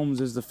Mahomes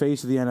is the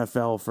face of the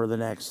NFL for the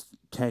next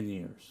 10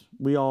 years.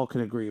 We all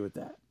can agree with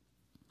that.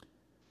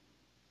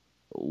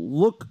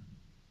 Look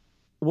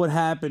what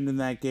happened in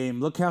that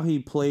game. Look how he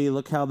played.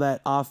 Look how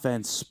that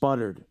offense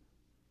sputtered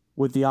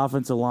with the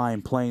offensive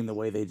line playing the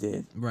way they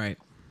did. Right.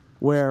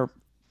 Where,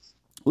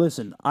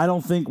 listen, I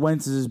don't think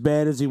Wentz is as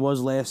bad as he was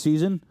last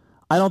season.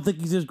 I don't think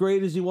he's as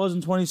great as he was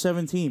in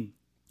 2017.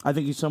 I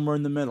think he's somewhere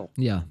in the middle.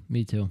 Yeah,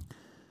 me too.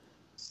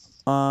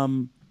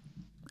 And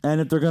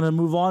if they're going to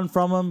move on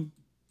from him,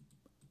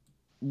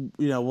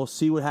 we'll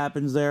see what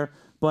happens there.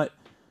 But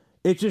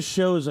it just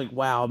shows, like,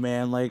 wow,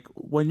 man, like,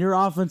 when your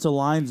offensive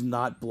line's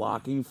not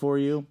blocking for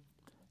you.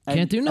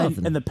 Can't do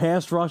nothing. And the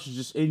pass rush is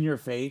just in your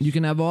face. You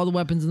can have all the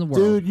weapons in the world.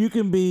 Dude, you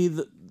can be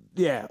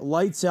the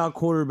lights out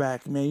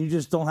quarterback, man. You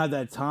just don't have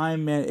that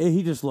time, man.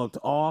 He just looked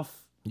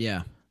off.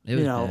 Yeah, it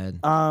was bad.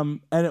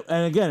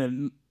 And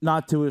again,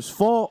 not to his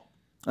fault.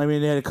 I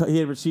mean, he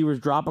had receivers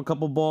drop a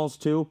couple balls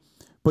too.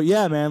 But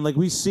yeah, man, like,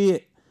 we see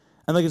it.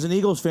 And like, as an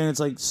Eagles fan, it's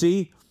like,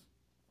 see,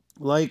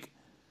 like,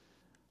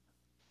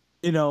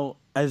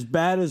 as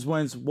bad as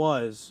Wentz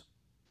was,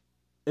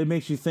 it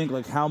makes you think,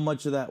 like, how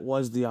much of that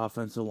was the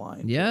offensive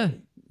line. Yeah,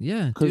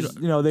 yeah. Because,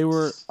 they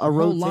were a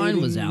rotating line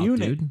was out,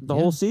 unit dude. the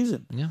whole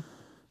season. Yeah.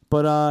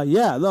 But,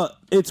 yeah, look,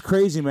 it's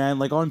crazy, man.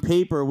 Like, on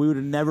paper, we would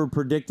have never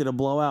predicted a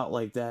blowout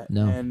like that.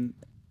 No. And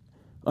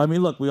I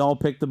mean, look, we all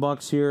picked the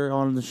Bucks here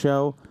on the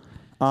show.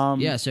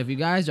 Yeah, so if you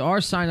guys are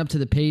signed up to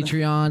the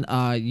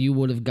Patreon, you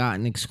would have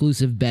gotten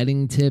exclusive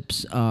betting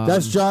tips.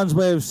 That's John's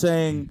way of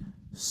saying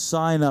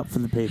sign up for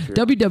the Patreon.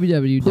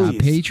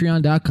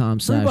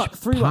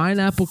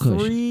 www.patreon.com/Pineapple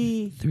Kush.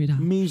 $3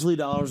 measly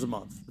dollars a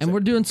month. And we're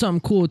doing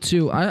something cool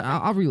too.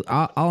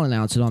 I'll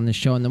announce it on this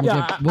show, and then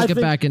we'll get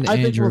back into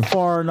Andrew. I Andrew. think we're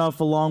far enough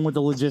along with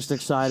the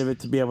logistics side of it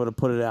to be able to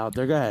put it out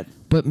there. Go ahead.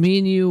 But me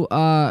and you,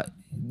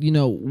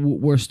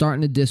 we're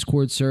starting a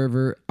Discord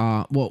server.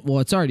 Well,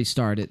 it's already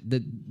started.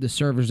 The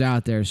server's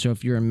out there, so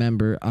if you're a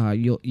member,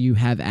 you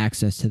have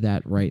access to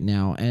that right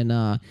now. And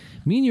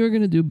me and you are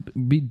gonna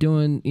be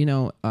doing,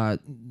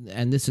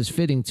 and this is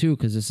fitting too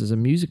because this is a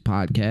music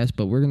podcast.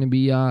 But we're gonna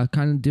be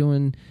kind of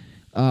doing,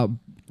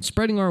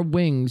 spreading our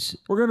wings.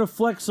 We're gonna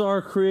flex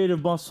our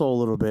creative muscle a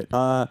little bit,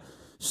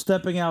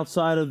 stepping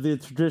outside of the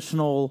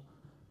traditional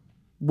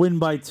win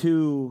by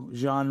two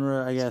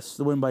genre, I guess,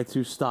 the win by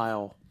two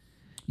style.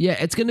 Yeah,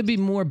 it's going to be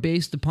more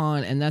based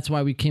upon, and that's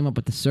why we came up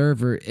with the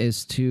server,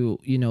 is to,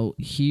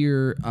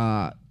 hear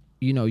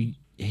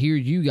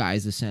you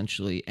guys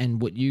essentially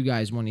and what you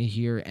guys want to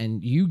hear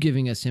and you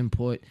giving us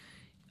input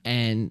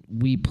and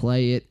we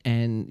play it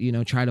and,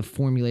 try to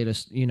formulate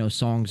us,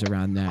 songs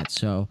around that.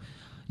 So,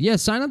 yeah,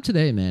 sign up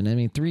today, man. I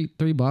mean,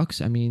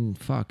 $3. I mean,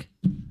 fuck.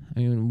 I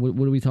mean,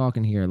 what are we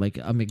talking here? Like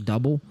a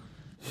McDouble?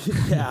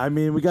 Yeah, I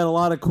mean, we got a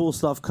lot of cool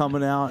stuff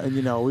coming out and,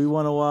 we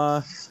want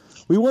to...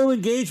 We want to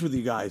engage with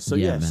you guys. So,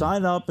 yeah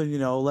sign up and,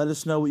 let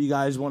us know what you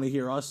guys want to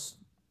hear us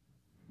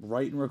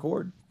write and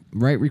record.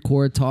 Write,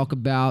 record, talk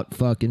about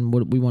fucking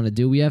what we want to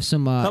do. We have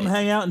some... Come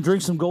hang out and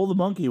drink some Golden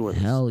Monkey with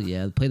us. Hell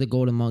yeah. Play the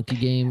Golden Monkey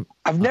game.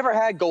 I've never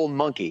had Golden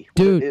Monkey.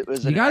 Dude,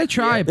 you got to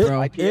try it,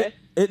 bro.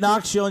 It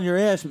knocks you on your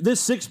ass. This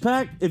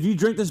six-pack, if you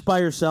drink this by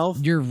yourself...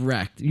 You're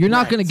wrecked. You're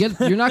not going to get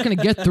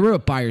through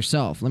it by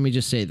yourself. Let me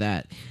just say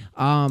that.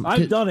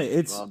 I've done it.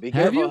 It's be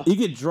careful. You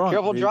get drunk.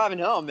 Careful driving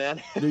home,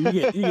 man. Dude,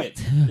 you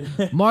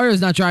get.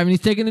 Mario's not driving. He's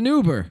taking an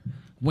Uber.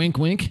 Wink,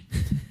 wink.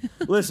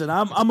 Listen,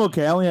 I'm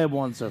okay. I only had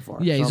one so far.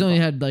 Yeah, so he's only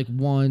had like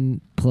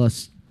 1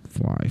 +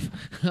 5.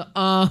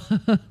 Nah,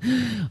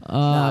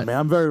 man,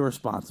 I'm very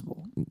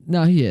responsible.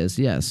 No, he is.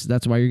 Yes,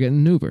 that's why you're getting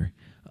an Uber.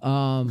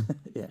 Yeah.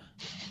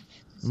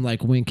 I'm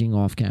like winking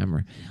off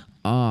camera.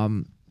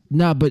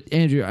 No, but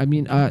Andrew, I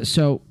mean,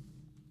 so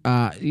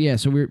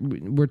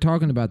we're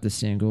talking about the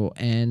single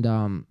and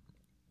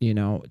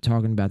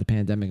talking about the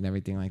pandemic and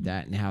everything like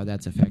that and how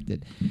that's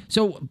affected.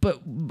 So, but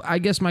I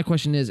guess my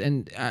question is,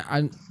 and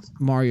I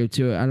Mario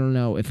too. I don't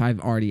know if I've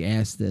already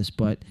asked this,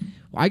 but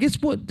I guess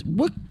what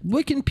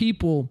can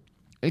people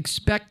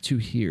expect to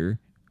hear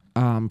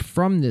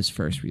from this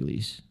first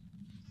release?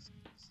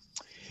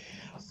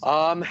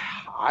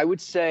 I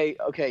would say,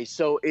 okay,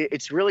 so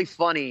it's really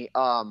funny.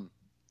 I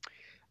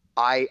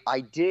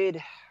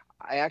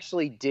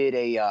actually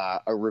did a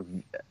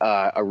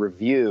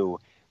review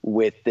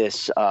with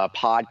this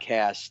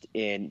podcast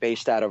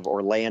based out of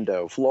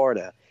Orlando,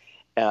 Florida.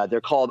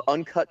 They're called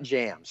Uncut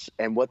Jams,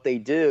 and what they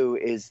do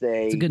is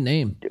It's a good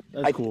name.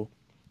 That's cool.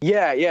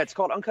 Yeah, it's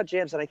called Uncut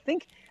Jams, and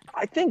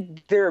I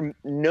think they're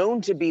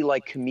known to be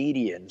like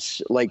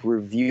comedians, like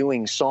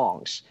reviewing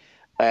songs.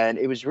 And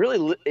it was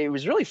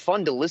really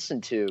fun to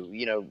listen to,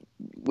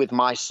 with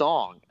my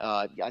song.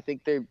 I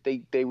think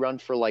they run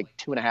for like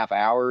 2.5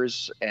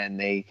 hours, and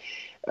they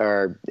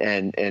are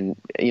and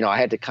I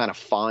had to kind of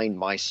find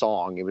my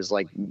song. It was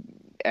like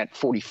at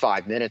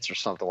 45 minutes or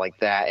something like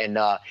that. And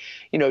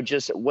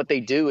just what they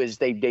do is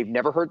they've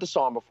never heard the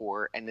song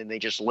before, and then they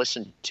just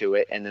listen to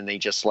it, and then they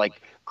just like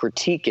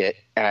critique it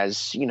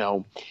as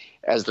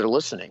they're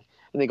listening.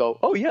 And they go,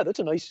 "Oh yeah, that's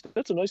a nice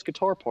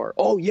guitar part.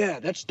 Oh yeah,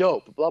 that's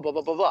dope." Blah blah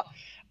blah blah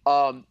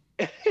blah.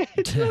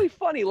 It's really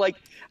funny. Like,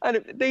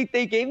 they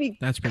gave me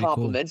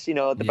compliments,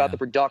 cool. About the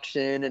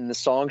production and the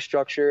song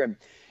structure, and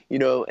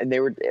and they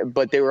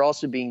were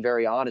also being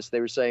very honest. They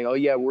were saying, "Oh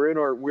yeah, we're in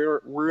our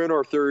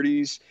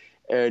 30s,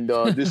 and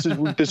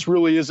this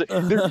really isn't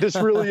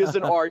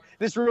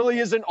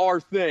our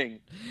thing."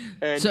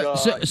 And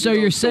so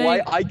you're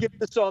saying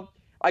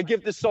I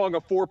give this song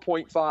a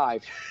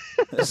 4.5.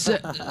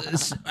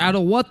 Out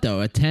of what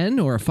though? A 10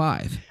 or a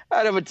 5?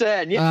 Out of a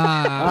 10.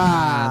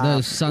 Yeah.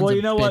 Those sons of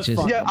bitches.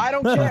 What? Yeah, I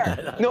don't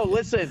care. No,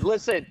 listen.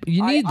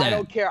 You need that. I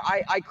don't care.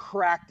 I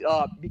cracked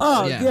up.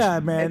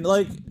 Yeah, man.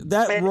 Like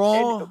that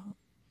raw.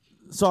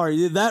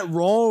 Sorry, that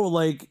raw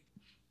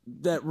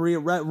that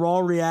raw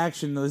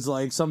reaction is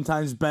like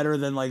sometimes better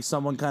than like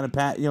someone kind of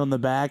pat you on the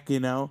back,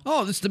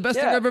 Oh, this is the best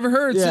thing I've ever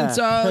heard since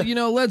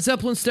Led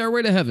Zeppelin's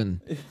Stairway to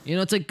Heaven.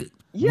 It's like.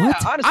 Yeah,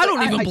 what? honestly, I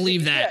don't even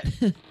believe that.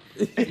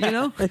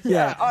 Yeah, honestly,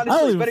 I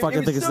don't even but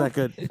fucking think it's that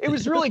good. It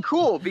was really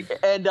cool,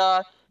 and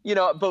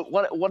but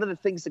one of the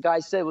things the guy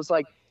said was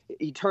like,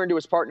 he turned to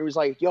his partner, he was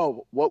like,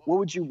 "Yo, what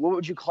would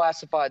you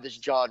classify this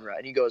genre?"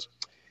 And he goes,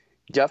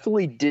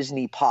 definitely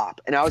Disney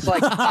pop. And I was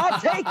like, I'll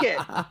take it.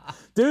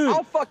 Dude.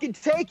 I'll fucking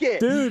take it.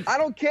 Dude. I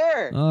don't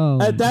care.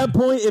 Oh, At that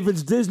point, if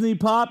it's Disney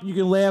pop, you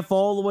can laugh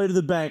all the way to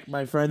the bank,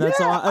 my friend. That's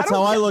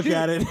how I look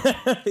at it.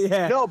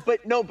 Yeah.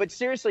 No, but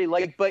seriously,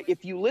 like, but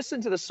if you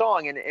listen to the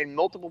song, and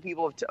multiple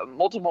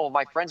of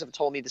my friends have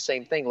told me the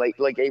same thing. Like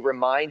it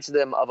reminds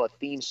them of a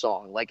theme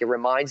song. Like it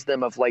reminds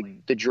them of like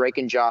the Drake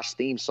and Josh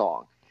theme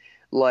song.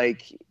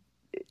 Like,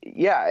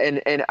 yeah,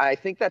 and I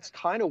think that's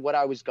kind of what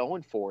I was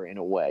going for in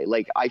a way.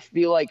 Like I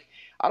feel like,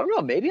 I don't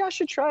know, maybe I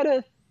should try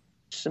to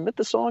submit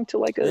the song to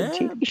like a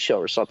TV show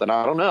or something.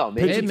 I don't know.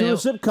 Maybe Pitch it to a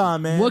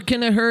sitcom, man. what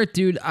can it hurt,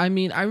 dude? I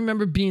mean, I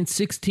remember being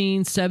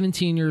 16,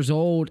 17 years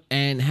old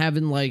and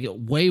having like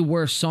way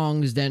worse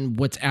songs than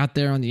what's out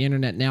there on the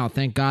internet now.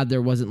 Thank God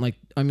there wasn't like,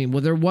 I mean,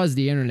 well, there was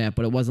the internet,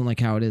 but it wasn't like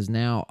how it is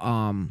now.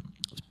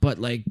 But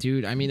like,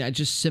 dude, I mean, I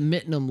just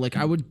submitting them. Like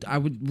I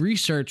would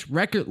research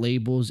record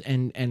labels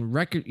and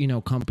record,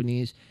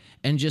 companies,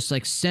 and just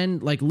like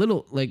send like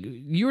little, like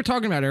you were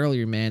talking about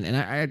earlier, man. And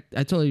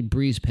I totally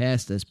breezed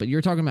past this, but you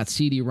were talking about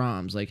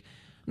CD-ROMs. Like,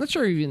 I'm not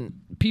sure even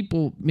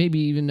people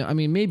maybe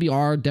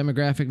our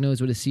demographic knows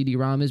what a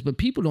CD-ROM is, but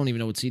people don't even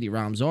know what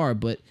CD-ROMs are.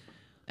 But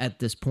at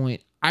this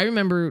point, I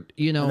remember,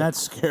 And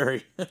that's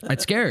scary.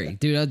 it's scary,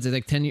 dude. That's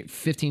like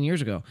 15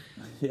 years ago.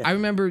 Yeah. I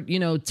remember,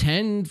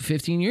 10,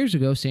 15 years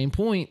ago, same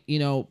point,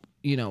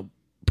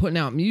 putting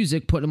out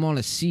music, putting them on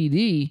a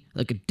CD,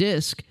 like a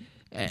disc.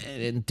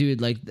 And dude,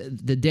 like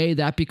the day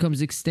that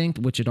becomes extinct,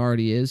 which it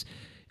already is,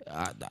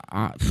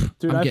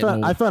 Dude,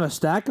 I'm I found a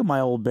stack of my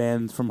old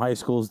bands from high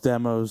school's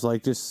demos,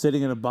 like just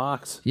sitting in a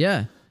box.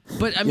 Yeah.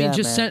 But I mean,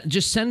 Yeah,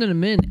 just sending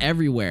them in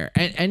everywhere,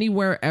 and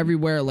anywhere,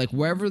 everywhere, like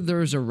wherever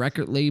there's a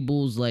record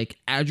label's like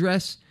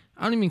address.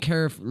 I don't even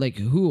care if like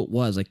who it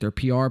was, like their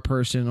PR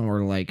person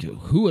or like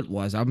who it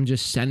was. I'm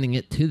just sending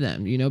it to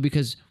them,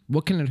 because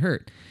what can it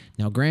hurt?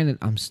 Now, granted,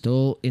 I'm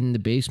still in the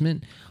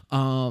basement,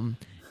 and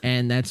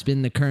that's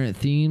been the current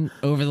theme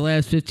over the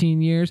last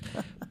 15 years.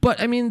 But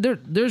I mean,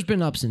 there's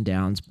been ups and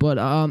downs. But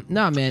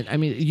nah, man. I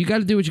mean, you got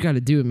to do what you got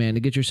to do, man, to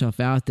get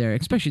yourself out there,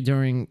 especially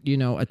during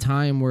a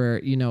time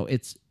where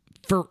it's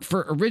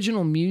for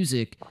original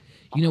music.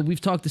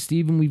 We've talked to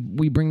Steven.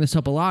 We bring this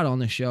up a lot on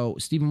the show,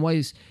 Stephen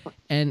Weiss,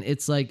 and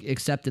it's like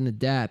accept and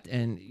adapt.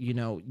 And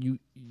you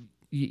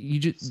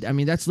just, I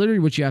mean, that's literally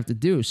what you have to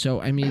do.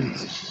 So I mean,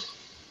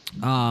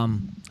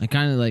 I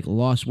kind of like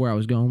lost where I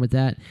was going with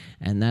that,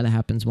 and that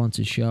happens once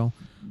a show.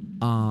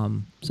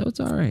 So it's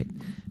all right.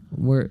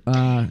 We're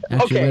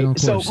actually right on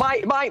course. So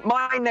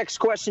my next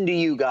question to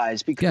you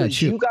guys, because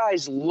you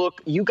guys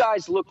look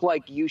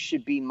like you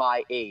should be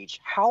my age.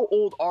 How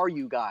old are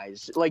you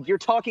guys? Like, you're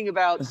talking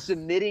about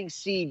submitting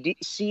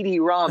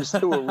CD-ROMs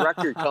to a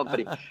record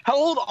company. How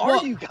old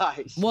are you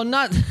guys? Well,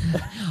 not.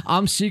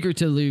 I'm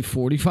secretly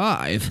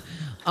 45.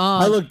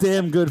 I look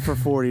damn good for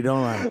 40,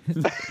 don't I?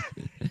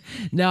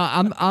 No,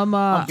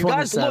 I'm you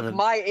guys look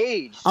my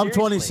age. Seriously. I'm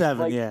 27.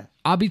 Like, yeah.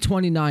 I'll be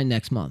 29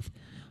 next month.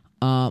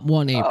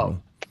 1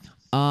 April.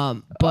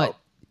 But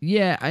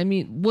yeah, I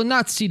mean, well,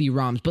 not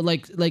CD-ROMs, but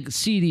like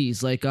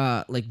CDs,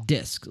 like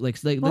discs,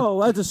 like.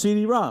 Oh, that's a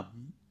CD-ROM.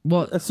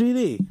 Well, a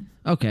CD.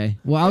 Okay.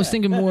 Well, I was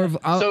thinking more of.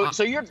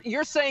 So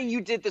you're saying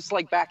you did this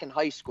like back in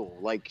high school,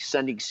 like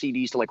sending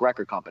CDs to like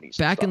record companies.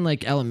 Back in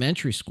like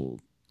elementary school.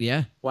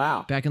 Yeah.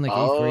 Wow. Back in like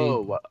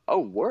 8th grade. Oh,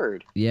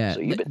 word. Yeah. So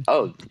you've been.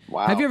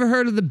 Wow. Have you ever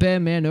heard of the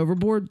band Man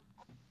Overboard?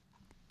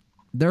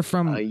 They're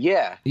from.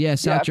 Yeah. Yeah,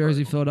 South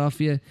Jersey,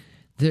 Philadelphia.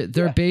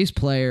 Their bass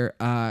player,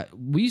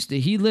 he used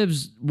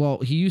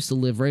to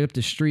live right up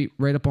the street,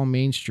 right up on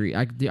Main Street.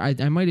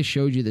 I might have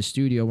showed you the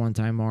studio one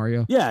time,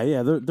 Mario.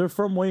 Yeah, they're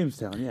from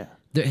Williamstown, yeah.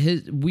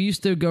 We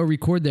used to go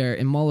record there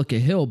in Mullica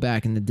Hill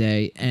back in the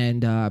day,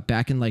 and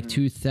back in like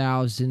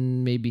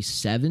 2000, maybe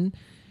 7.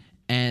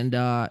 And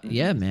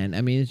yeah, man, I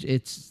mean,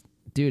 it's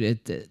dude,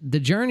 the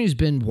journey's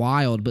been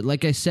wild, but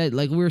like I said,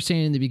 like we were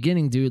saying in the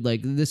beginning, dude,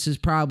 like this is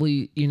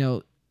probably,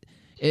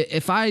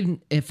 if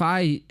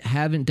I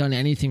haven't done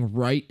anything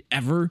right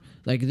ever,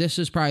 like this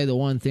is probably the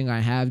one thing I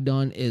have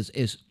done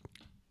is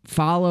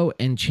follow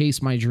and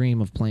chase my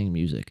dream of playing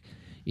music.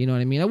 You know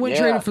what I mean? I wouldn't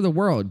trade it for the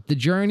world. The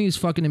journey is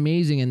fucking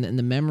amazing, and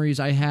the memories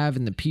I have,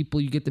 and the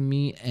people you get to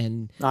meet,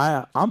 and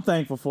I'm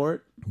thankful for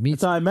it.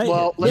 That's how I met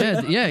you.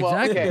 Yeah,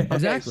 exactly, okay,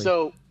 exactly.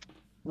 So,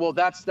 well,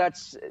 that's.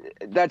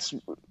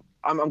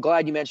 I'm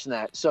glad you mentioned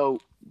that. So,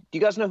 do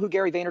you guys know who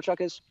Gary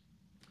Vaynerchuk is?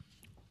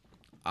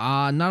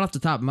 Not off the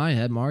top of my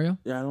head, Mario.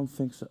 Yeah, I don't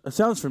think so. It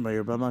sounds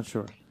familiar, but I'm not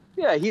sure.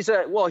 Yeah, he's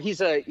a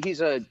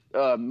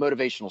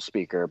motivational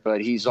speaker,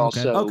 but he's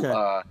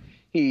also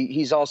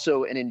he's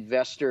also an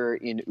investor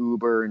in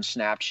Uber and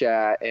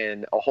Snapchat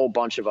and a whole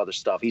bunch of other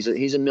stuff. He's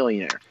a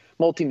millionaire,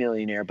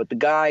 multimillionaire. But the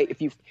guy,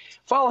 if you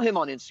follow him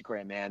on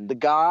Instagram, man, the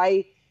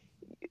guy,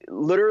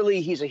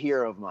 literally, he's a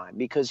hero of mine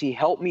because he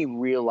helped me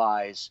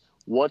realize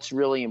what's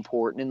really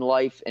important in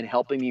life and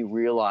helping me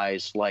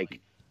realize, like,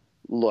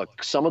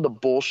 look, some of the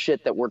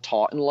bullshit that we're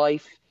taught in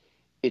life,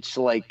 it's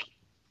like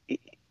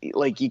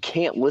you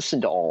can't listen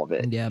to all of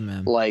it. Yeah,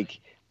 man. Like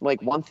like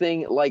one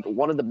thing, like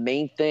one of the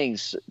main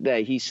things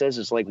that he says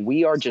is like,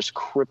 we are just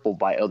crippled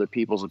by other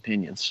people's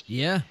opinions.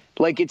 Yeah.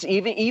 Like it's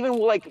even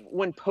like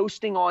when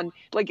posting on,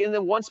 like in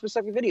the one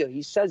specific video,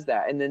 he says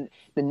that. And then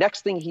the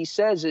next thing he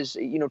says is,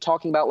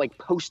 talking about like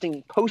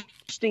posting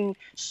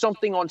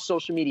something on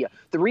social media.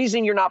 The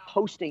reason you're not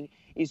posting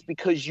is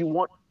because you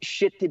want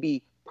shit to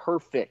be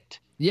perfect.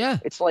 Yeah.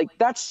 It's like,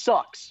 that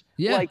sucks.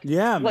 Yeah. Like,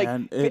 Yeah, like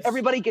man.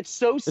 everybody gets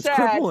so sad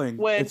crippling.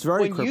 when It's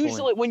very crippling.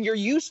 usually when you're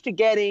used to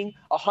getting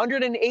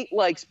 108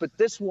 likes, but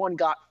this one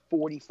got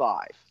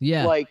 45.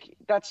 Yeah. Like,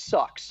 that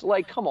sucks.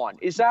 Like, come on.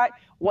 Is that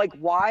like,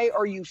 why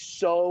are you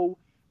so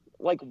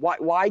like,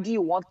 why do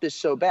you want this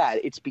so bad?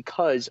 It's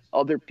because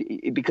other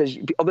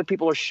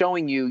people are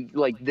showing you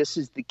like, this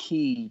is the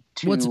key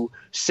to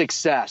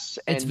success.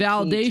 It's and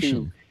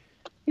validation.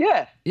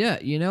 Yeah. Yeah.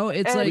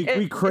 It's And- like,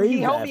 We crave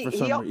he helped that me- for he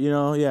some helped-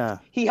 yeah.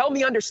 he helped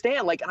me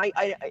understand. Like,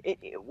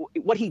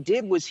 what he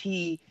did was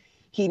he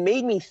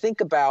made me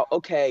think about,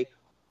 okay,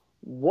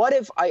 what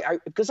if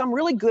because I'm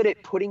really good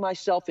at putting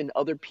myself in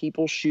other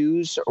people's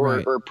shoes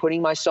Right. or putting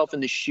myself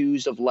in the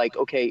shoes of like,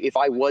 okay, if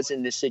I was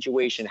in this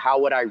situation, how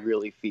would I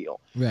really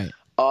feel? right.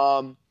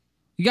 Um,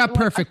 You got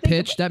perfect I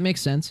think pitch. That makes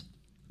sense.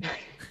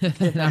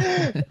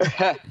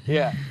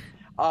 yeah.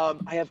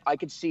 I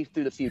could see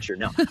through the future.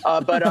 No,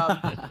 but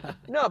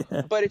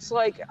it's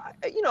like,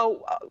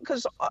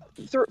 because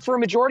for a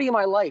majority of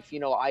my life,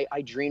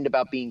 I dreamed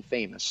about being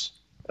famous.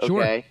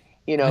 Sure. Okay.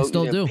 I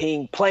still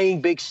do.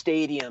 Playing big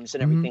stadiums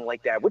and everything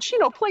like that, which,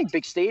 playing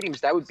big stadiums,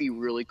 that would be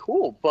really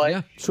cool. But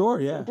Yeah. Sure,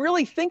 yeah.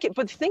 really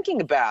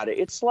thinking about it,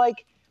 it's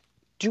like,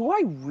 do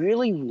I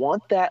really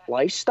want that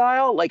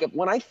lifestyle? Like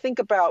when I think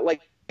about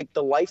like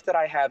the life that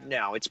I have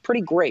now, it's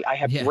pretty great. I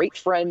have great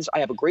friends. I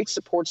have a great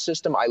support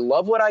system. I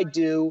love what I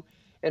do,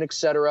 and et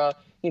cetera.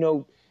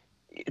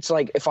 It's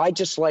like if I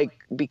just like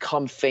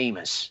become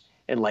famous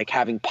and like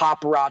having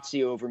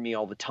paparazzi over me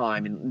all the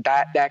time and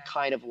that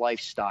kind of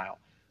lifestyle,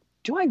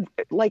 do I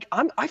like?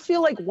 I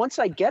feel like once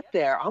I get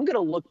there, I'm gonna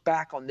look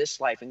back on this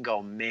life and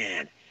go,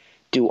 man,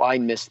 do I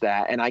miss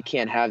that? And I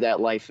can't have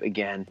that life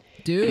again,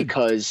 Dude.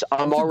 because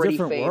I'm It's a already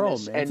different famous,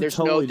 world, man. and It's a there's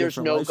totally no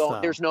different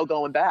lifestyle. there's no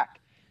going back.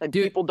 And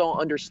Dude. people don't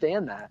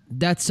understand that.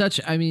 That's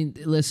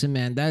listen,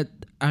 man,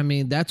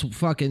 that's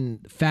fucking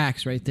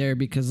facts right there.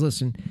 Because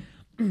listen,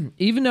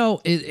 even though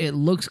it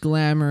looks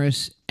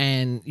glamorous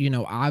and,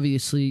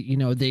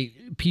 obviously,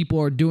 people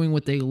are doing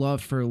what they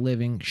love for a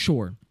living.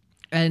 Sure.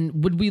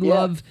 And would we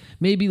love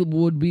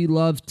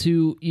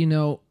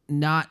to,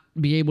 not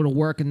be able to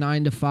work a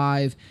 9 to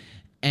 5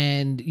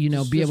 and, be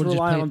able to just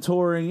rely play on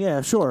touring.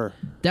 Yeah, sure.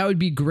 That would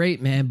be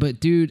great, man. But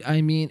dude,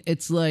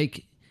 it's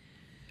like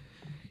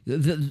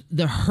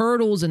the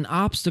hurdles and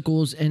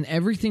obstacles and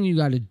everything you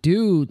got to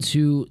do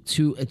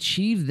to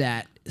achieve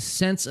that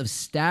sense of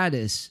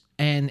status,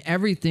 and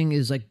everything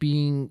is like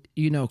being,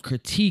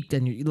 critiqued,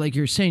 and like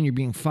you're saying, you're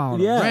being followed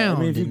Yeah, around. I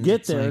mean, if you and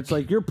get there, it's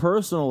like your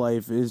personal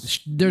life is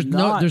there's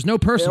no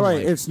personal right.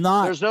 life. It's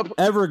not There's no-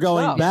 ever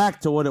going no.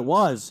 back to what it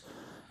was.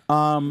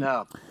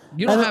 No,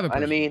 you don't and- have a and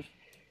personal I mean,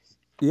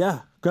 Yeah,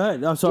 go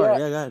ahead. I'm sorry.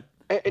 Yeah. Yeah, go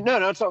ahead.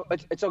 no,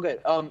 it's all good.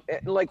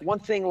 Like one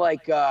thing,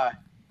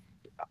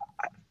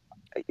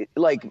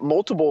 like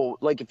multiple,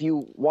 like if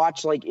you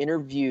watch like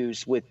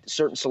interviews with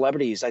certain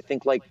celebrities, I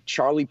think like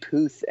Charlie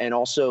Puth and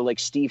also like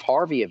Steve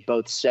Harvey have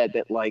both said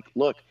that like,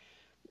 look,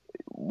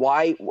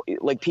 why,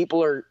 like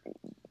people are,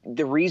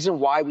 the reason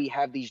why we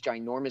have these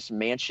ginormous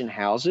mansion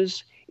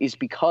houses is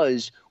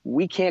because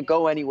we can't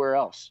go anywhere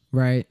else.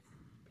 right.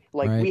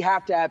 Like Right. we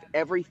have to have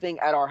everything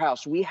at our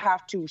house. We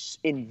have to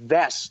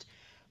invest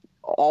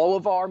all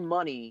of our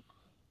money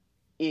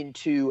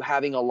into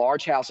having a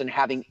large house and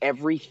having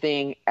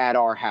everything at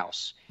our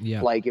house.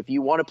 Yeah. Like if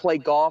you want to play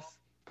golf,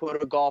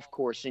 put a golf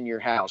course in your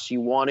house. You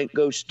want to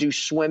go do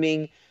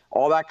swimming,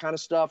 all that kind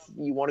of stuff.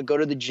 You want to go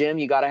to the gym,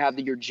 you got to have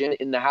your gym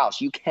in the house.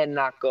 You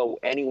cannot go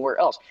anywhere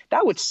else.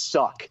 That would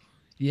suck.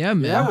 Yeah,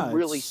 man. Yeah. That would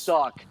really it's-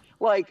 suck.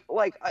 Like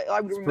I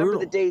remember brutal.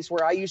 the days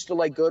where I used to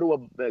like go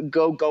to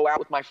go out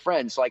with my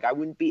friends. Like I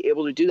wouldn't be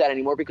able to do that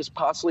anymore because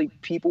possibly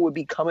people would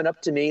be coming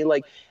up to me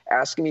like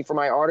asking me for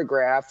my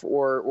autograph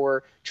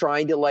or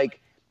trying to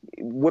like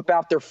whip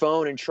out their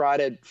phone and try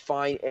to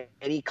find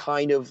any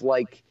kind of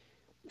like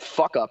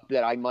fuck up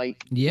that I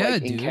might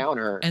dude.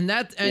 encounter. And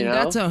that's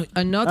know?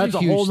 another That's a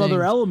huge whole thing.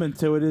 other element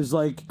to it. Is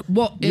like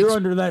Well, you're it's-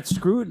 under that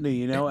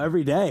scrutiny,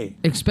 every day,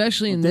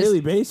 especially in this daily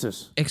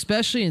basis.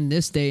 especially in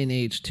this day and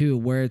age too,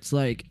 where it's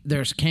like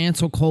there's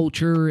cancel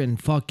culture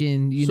and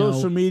fucking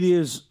Social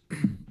media's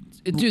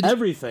dude,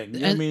 everything.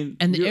 I and- mean,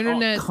 and the you're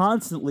internet-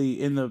 constantly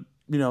in the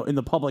in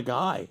the public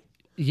eye.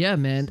 yeah,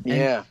 man.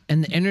 Yeah.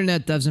 And the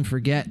internet doesn't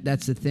forget.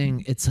 That's the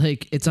thing. It's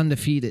like it's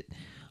undefeated.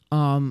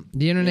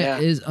 The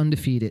internet Yeah. is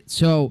undefeated.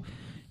 So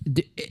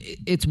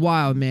it's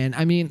wild, man.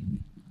 I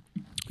mean,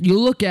 you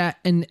look at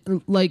and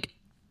like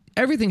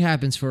everything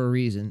happens for a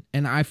reason,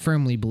 and I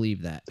firmly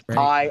believe that.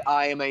 Right?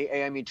 I am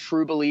a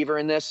true believer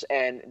in this,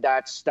 and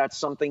that's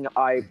something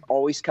I've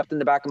always kept in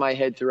the back of my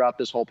head throughout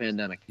this whole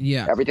pandemic.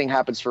 Yeah. Everything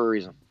happens for a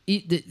reason.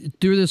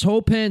 Through this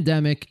whole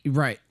pandemic,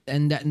 right?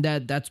 And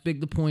that's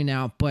big to point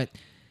out. But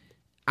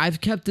I've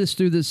kept this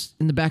through this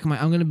in the back of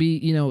my. I'm going to be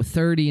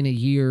 30 in a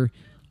year.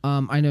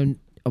 I know.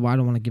 Oh, I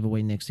don't want to give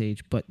away Nick's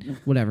age, but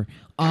whatever.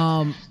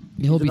 He'll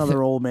He's be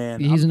another old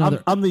man. He's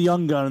another. I'm the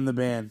young gun in the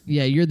band.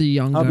 Yeah, you're the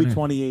young. I'll gunner. be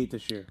 28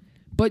 this year.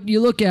 But you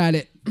look at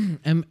it,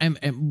 and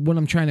what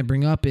I'm trying to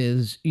bring up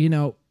is,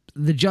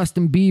 the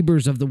Justin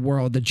Biebers of the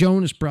world, the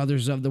Jonas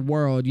Brothers of the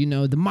world,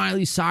 the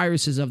Miley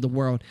Cyruses of the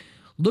world.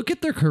 Look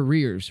at their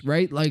careers,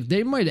 right? Like,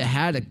 they might have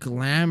had a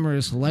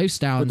glamorous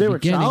lifestyle But in they the were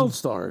beginning. child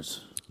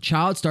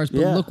stars.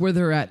 But look where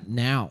they're at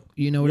now.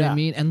 You know what I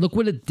mean? And look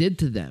what it did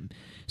to them.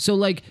 So,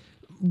 like,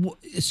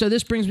 so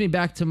this brings me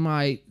back to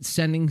my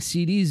sending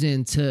CDs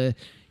into,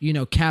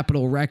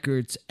 Capitol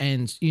Records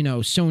and,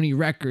 Sony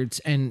Records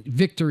and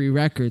Victory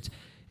Records.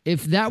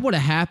 If that would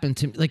have happened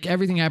to me, like,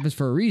 everything happens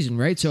for a reason,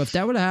 right? So if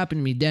that would have happened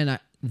to me,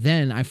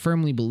 then I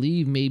firmly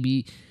believe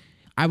maybe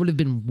I would have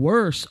been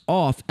worse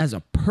off as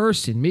a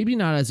person, maybe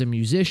not as a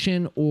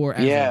musician or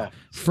as a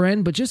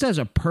friend, but just as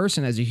a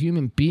person, as a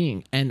human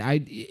being. And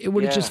it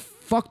would have just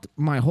fucked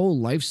my whole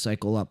life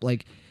cycle up.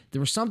 Like, there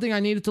was something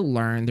I needed to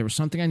learn. There was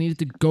something I needed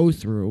to go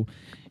through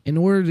in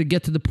order to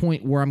get to the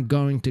point where I'm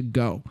going to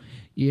go,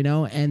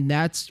 and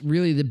that's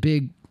really the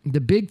big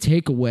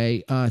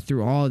takeaway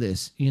through all of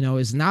this,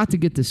 is not to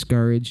get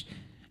discouraged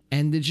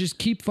and to just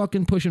keep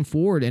fucking pushing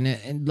forward.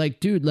 And like,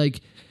 dude, like,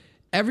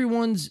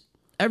 everyone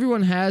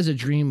has a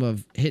dream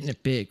of hitting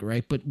it big,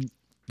 right? But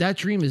that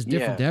dream is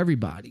different to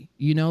everybody,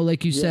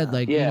 like you said,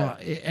 like,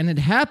 and it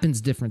happens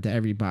different to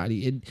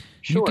everybody.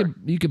 You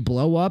could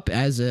blow up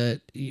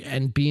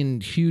and be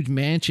in huge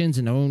mansions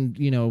and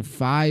own,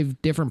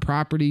 5 different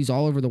properties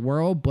all over the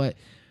world. But,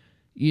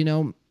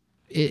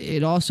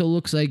 it also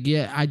looks like,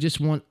 I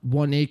just want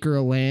 1 acre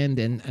of land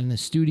and a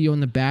studio in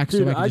the back.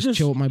 Dude, so I can just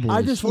chill with my boys.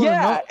 I just want go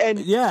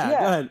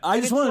ahead.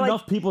 I just want like,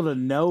 enough people to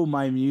know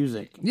my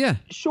music. Yeah.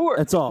 Sure.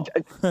 That's all.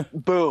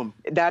 Boom.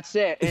 That's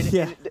it.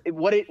 And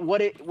what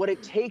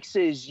it takes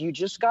is you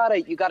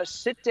gotta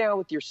sit down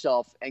with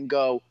yourself and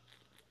go,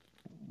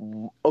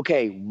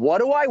 okay, what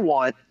do I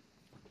want?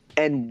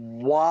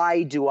 And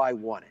why do I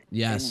want it?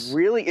 Yes.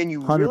 And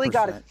you really 100%.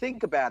 got to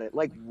think about it.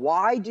 Like,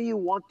 why do you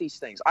want these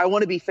things? I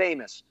want to be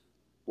famous.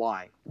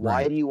 Why?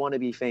 Why do you want to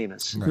be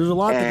famous? There's a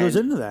lot that goes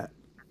into that.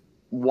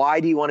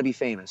 Why do you want to be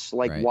famous?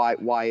 Like, Right.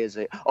 why is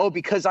it? Oh,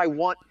 because I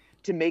want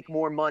to make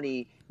more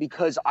money,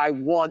 because I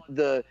want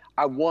the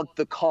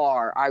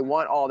car, I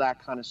want all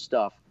that kind of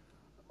stuff.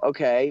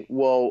 Okay,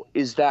 well,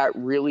 is that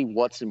really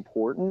what's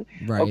important?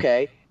 Right.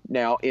 Okay,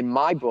 now in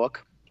my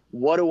book,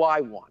 what do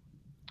I want?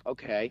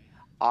 Okay,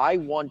 I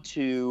want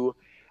to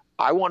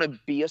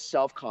be a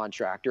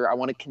self-contractor. I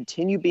want to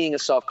continue being a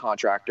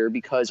self-contractor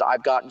because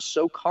I've gotten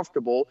so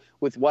comfortable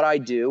with what I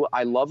do.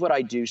 I love what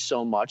I do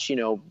so much,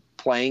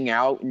 playing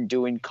out and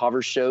doing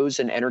cover shows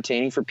and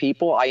entertaining for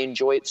people. I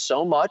enjoy it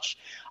so much.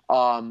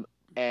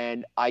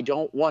 And I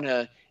don't want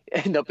to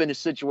end up in a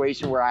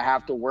situation where I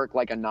have to work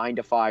like a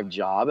 9-to-5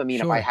 job. I mean,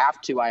 Sure. if I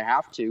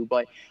have to,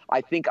 but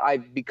I think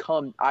I've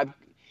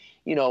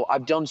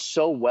done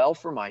so well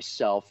for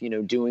myself,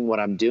 doing what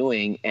I'm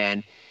doing.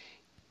 And,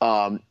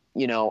 and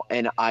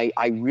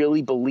I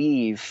really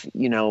believe,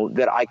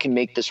 that I can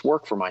make this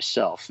work for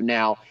myself.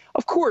 Now,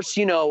 of course,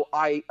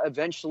 I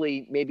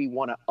eventually maybe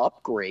want to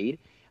upgrade,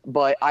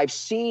 but I've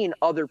seen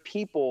other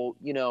people,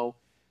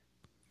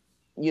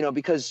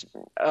 because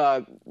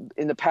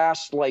in the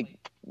past,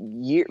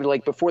 year,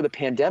 before the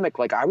pandemic,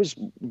 I was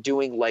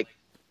doing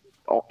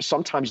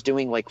sometimes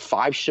doing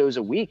 5 shows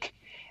a week.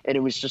 And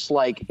it was just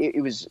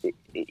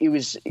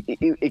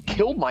it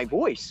killed my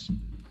voice.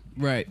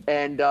 Right.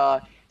 And,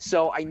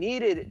 so I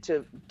needed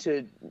to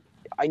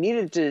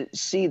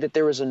see that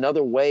there was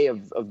another way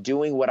of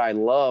doing what I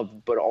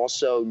love, but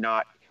also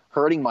not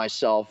hurting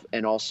myself,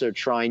 and also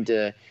trying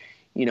to,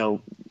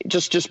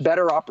 just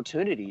better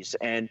opportunities.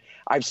 And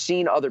I've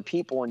seen other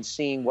people and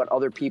seeing what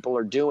other people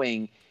are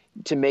doing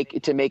to make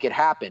it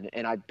happen.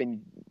 And I've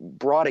been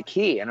brought a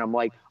key, and I'm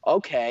like,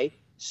 okay,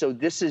 so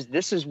this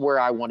is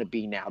where I want to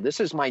be now. This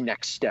is my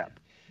next step.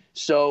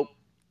 So.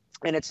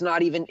 And it's not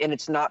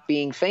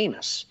being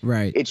famous.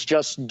 Right. It's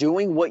just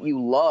doing what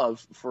you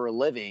love for a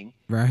living.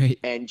 Right.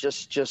 And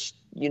just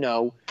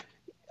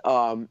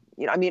and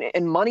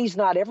money's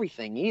not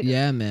everything either.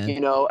 Yeah, man.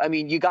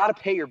 You got to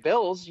pay your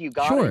bills. You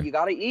got to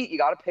eat. You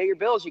got to pay your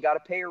bills. You got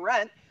to pay your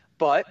rent.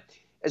 But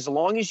as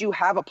long as you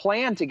have a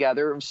plan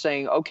together of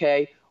saying,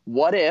 okay,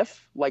 what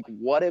if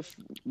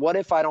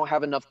I don't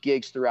have enough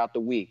gigs throughout the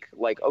week?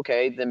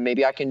 Okay, then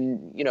maybe I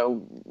can,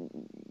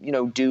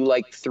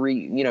 do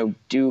 3,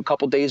 do a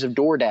couple days of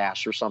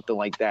DoorDash or something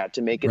like that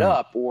to make it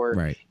up.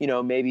 Or,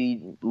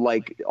 maybe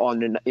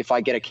if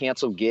I get a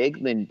canceled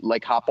gig, then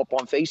hop up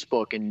on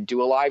Facebook and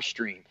do a live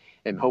stream.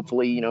 And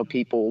hopefully,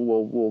 people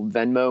will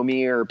Venmo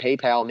me or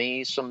PayPal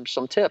me some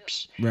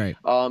tips. Right.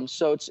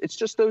 So it's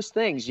just those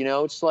things,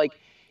 it's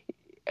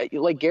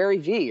like Gary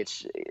Vee,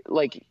 it's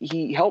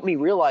he helped me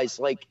realize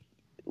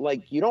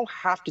you don't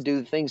have to do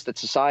the things that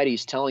society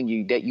is telling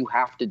you that you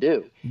have to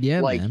do.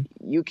 Yeah, man.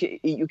 You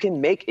can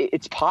make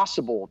it's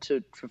possible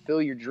to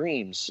fulfill your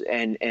dreams,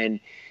 and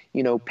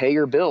pay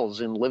your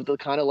bills and live the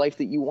kind of life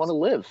that you want to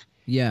live.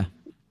 Yeah.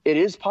 It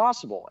is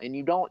possible, and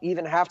you don't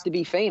even have to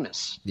be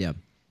famous. Yeah.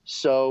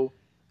 So,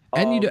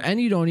 and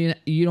you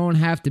don't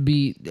have to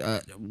be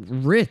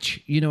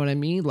rich. You know what I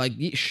mean? Like,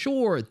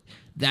 sure,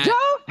 that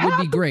would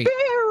be great. Be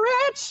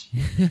rich.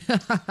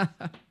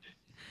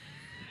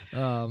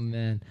 Oh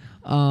man.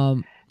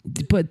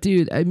 But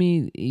dude, I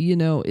mean,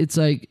 it's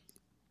like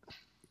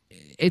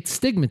it's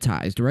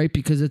stigmatized, right?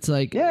 Because it's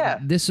like,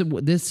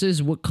 this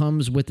is what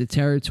comes with the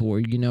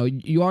territory.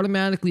 You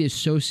automatically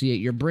associate,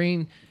 your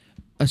brain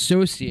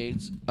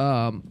associates,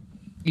 all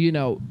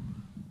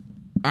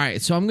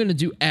right, so I'm gonna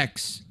do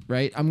X,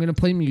 right? I'm gonna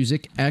play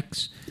music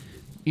X,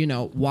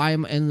 why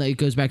and it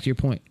goes back to your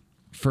point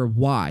for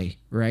why,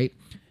 right?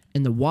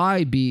 And the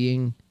why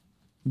being,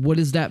 what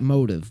is that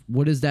motive?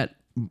 What is that?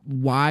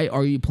 Why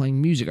are you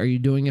playing music? Are you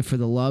doing it for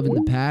the love and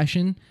the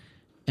passion?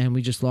 And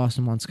we just lost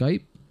him on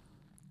Skype.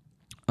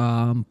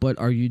 But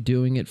are you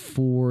doing it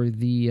for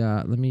the?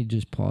 Let me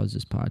just pause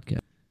this podcast.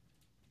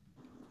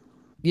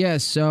 Yeah.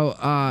 So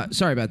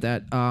sorry about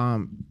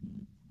that.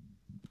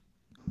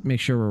 Make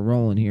sure we're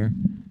rolling here.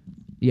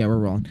 Yeah, we're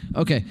rolling.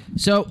 Okay.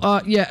 So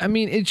yeah, I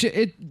mean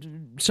it.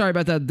 Sorry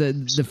about that.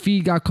 The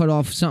feed got cut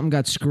off. Something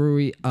got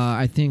screwy.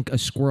 I think a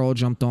squirrel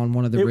jumped on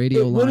one of the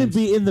radio lines. It wouldn't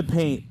be in the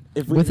paint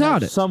if we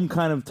without had some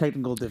kind of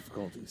technical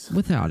difficulties.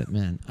 Without it,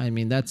 man. I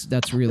mean, that's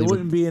really. It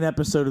wouldn't be an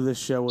episode of this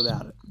show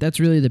without it. That's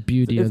really the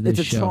beauty of this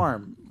show. It's a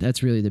charm.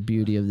 That's really the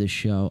beauty of this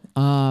show.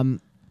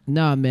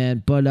 Nah,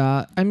 man. But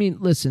I mean,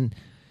 listen.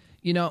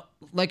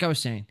 Like I was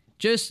saying,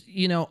 just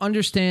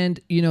understand.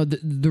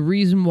 The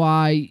reason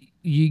why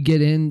you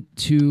get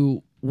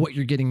into what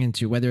you're getting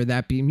into, whether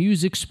that be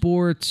music,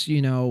 sports,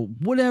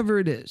 whatever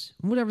it is,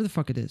 whatever the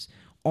fuck it is,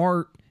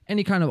 art,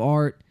 any kind of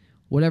art,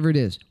 whatever it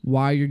is,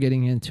 why you're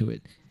getting into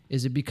it.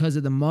 Is it because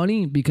of the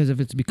money? Because if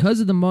it's because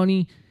of the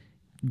money,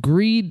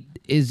 greed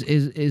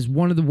is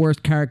one of the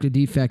worst character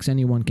defects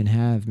anyone can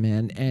have,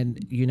 man.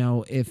 And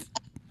if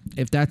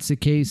that's the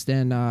case,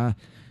 then I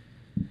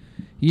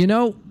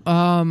don't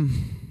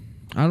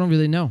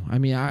really know. I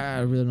mean, I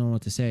really don't know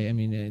what to say. I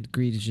mean,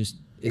 greed is just.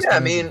 Yeah,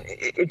 I mean,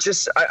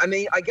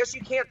 I guess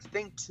you can't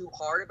think too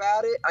hard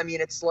about it. I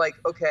mean, it's like,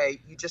 okay,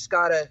 you just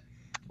gotta,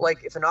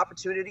 like, if an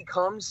opportunity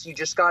comes, you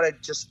just gotta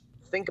just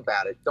think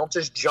about it. Don't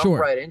just jump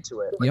right into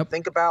it. Like,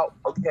 think about,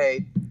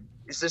 okay,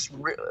 is this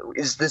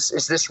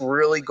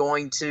really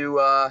going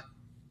to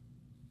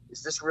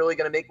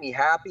make me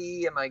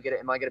happy? Am I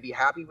gonna be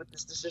happy with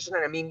this decision?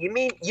 And I mean, you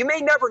may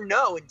never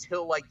know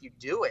until like you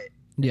do it.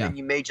 Yeah. And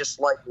you may just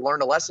like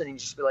learn a lesson and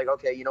just be like,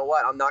 okay, you know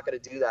what? I'm not going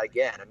to do that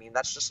again. I mean,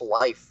 that's just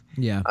life.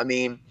 Yeah. I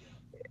mean,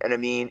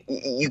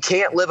 you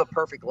can't live a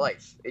perfect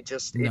life.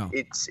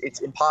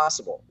 It's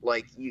impossible.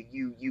 Like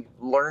you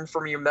learn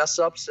from your mess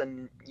ups,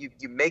 and you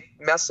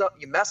mess up,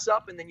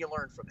 and then you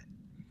learn from it.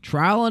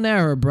 Trial and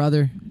error,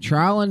 brother.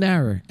 Trial and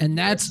error. And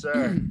that's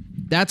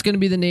that's going to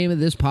be the name of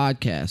this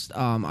podcast.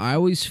 I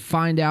always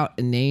find out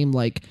a name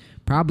like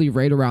probably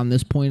right around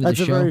this point of the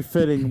show. That's a very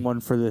fitting one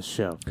for this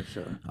show, for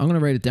sure. I'm going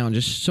to write it down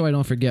just so I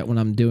don't forget when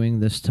I'm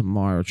doing this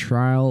tomorrow.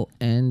 Trial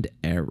and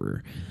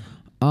error.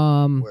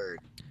 Word.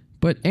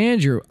 But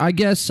Andrew, I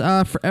guess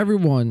for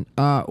everyone,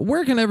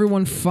 where can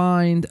everyone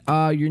find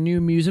your new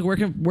music? Where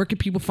can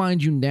people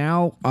find you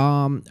now?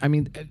 I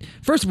mean,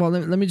 first of all,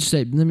 let me just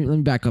say, let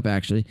me back up.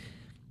 Actually,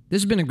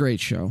 this has been a great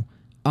show.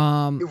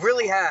 It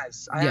really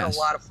has. I had a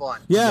lot of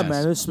fun. Yeah,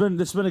 man, it's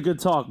been a good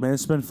talk, man.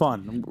 It's been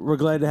fun. We're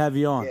glad to have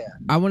you on. Yeah.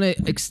 I want to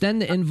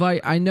extend the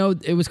invite. I know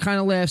it was kind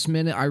of last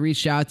minute. I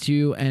reached out to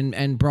you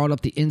and brought up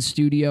the In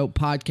Studio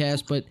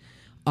podcast, but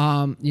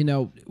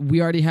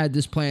we already had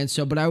this plan.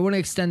 So, but I want to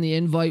extend the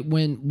invite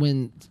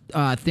when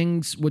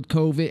things with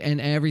COVID and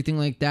everything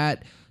like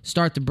that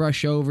start to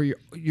brush over.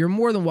 You're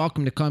more than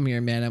welcome to come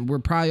here, man. And we're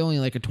probably only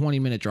like a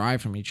 20-minute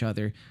drive from each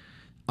other.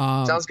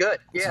 Sounds good.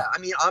 Yeah, I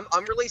mean,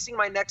 I'm releasing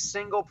my next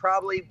single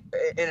probably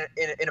in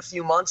a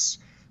few months.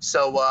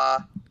 So,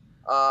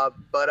 yeah, I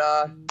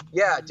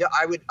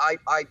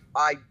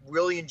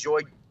really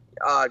enjoyed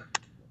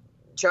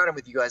chatting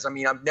with you guys. I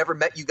mean, I've never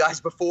met you guys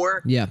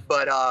before. Yeah.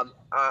 But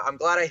I'm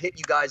glad I hit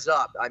you guys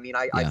up. I mean,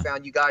 I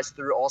found you guys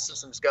through All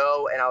Systems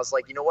Go, and I was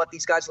like, you know what,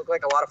 these guys look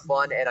like a lot of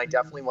fun, and I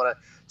definitely want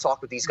to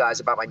talk with these guys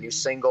about my new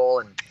single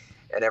and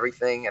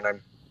everything. And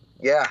I'm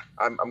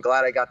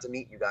glad I got to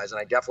meet you guys,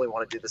 and I definitely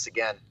want to do this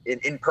again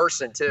in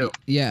person too.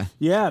 Yeah.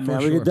 Yeah,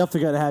 man. Sure. We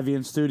definitely got to have you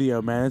in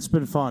studio, man. It's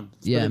been fun.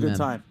 It's been a good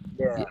time.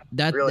 Yeah,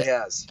 it really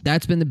has.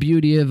 That's been the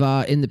beauty of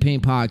In the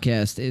Paint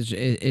podcast is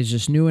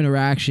just new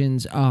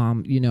interactions.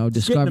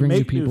 Discovering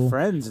new people, new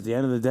friends. At the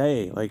end of the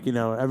day, like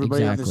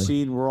everybody on the Exactly.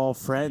 scene, we're all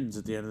friends.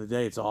 At the end of the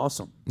day, it's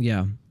awesome.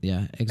 Yeah,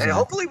 exactly. And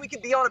hopefully we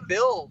could be on a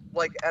bill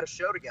like at a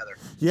show together.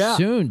 Yeah,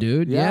 soon,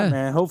 dude. Yeah,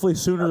 man. Hopefully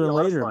sooner That'd be than a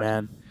lot of later, fun.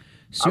 man.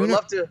 I would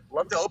love to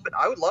open.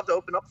 I would love to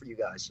open up for you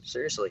guys.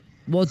 Seriously.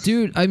 Well,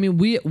 dude, I mean,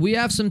 we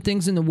have some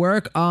things in the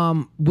work.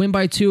 Win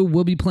by Two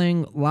will be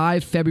playing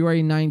live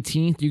February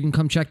 19th. You can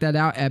come check that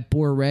out at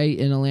Bourrée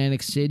in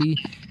Atlantic City.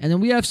 And then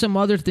we have some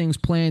other things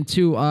planned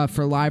too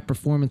for live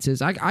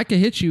performances. I could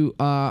hit you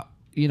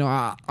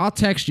I'll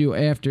text you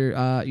after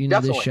this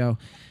Definitely. show,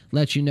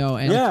 let you know,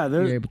 and Yeah, if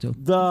you're able to.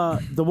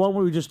 the one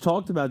we just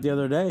talked about the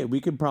other day. We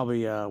could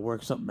probably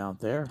work something out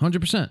there.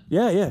 100%.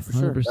 Yeah, for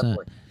sure. 100%.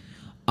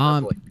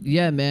 Definitely.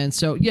 Yeah, man.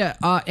 So yeah,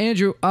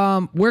 Andrew,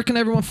 where can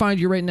everyone find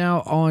you right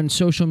now on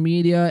social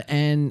media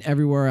and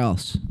everywhere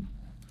else?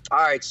 All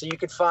right, so you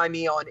can find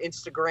me on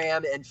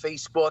Instagram and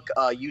Facebook.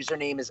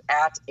 Username is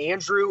at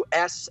Andrew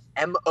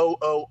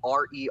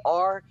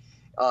SMOORER.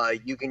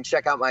 You can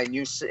check out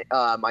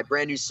my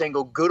brand new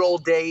single "Good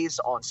Old Days"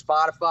 on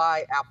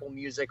Spotify, Apple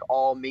Music,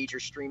 all major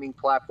streaming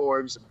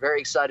platforms. I'm very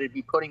excited to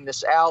be putting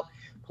this out.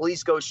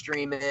 Please go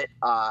stream it.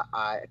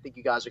 I think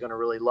you guys are going to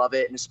really love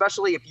it, and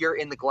especially if you're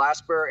in the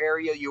Glassboro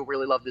area, you'll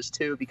really love this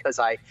too because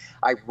I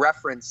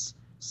reference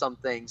some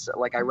things,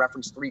 like I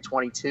referenced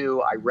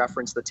 322. I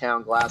referenced the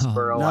town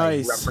Glassboro.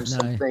 Nice. I referenced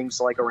some things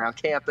like around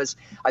campus.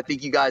 I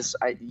think you guys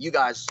I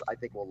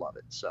think will love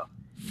it. So.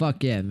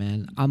 Fuck yeah,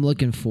 man. I'm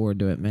looking forward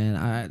to it, man.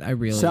 I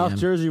really South am.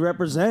 Jersey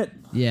represent.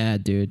 Yeah,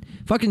 dude.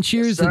 Fucking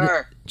cheers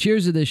Yes,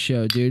 cheers to this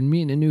show, dude.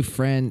 Meeting a new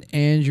friend,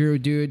 Andrew,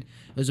 dude.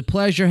 It was a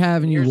pleasure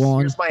having you on.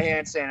 Here's my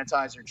hand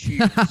sanitizer.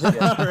 Cheers.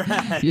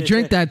 Yeah. You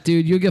drink that,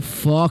 dude, you'll get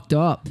fucked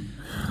up.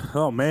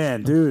 Oh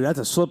man, dude, that's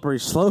a slippery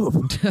slope.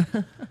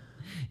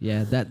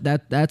 Yeah,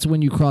 that's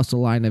when you cross the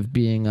line of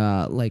being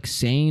like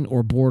sane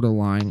or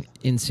borderline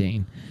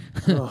insane.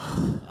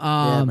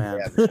 Yeah, man.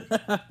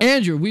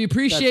 Andrew, we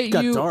appreciate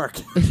Got you. dark.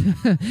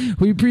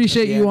 We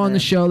appreciate you on man. the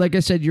show. Like I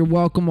said, you're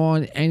welcome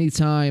on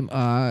anytime.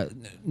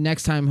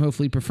 Next time,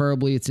 hopefully,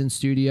 preferably, it's in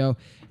studio,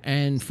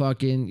 and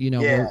fucking,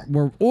 Yeah.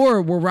 we're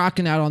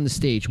rocking out on the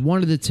stage.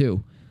 One of the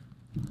two.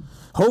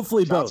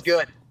 Hopefully Sounds both.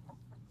 good.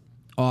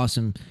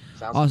 Awesome.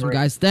 Sounds Awesome, great.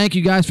 guys. Thank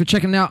you guys for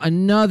checking out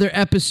another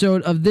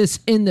episode of this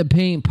In the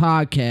Paint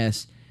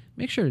podcast.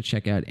 Make sure to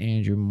check out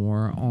Andrew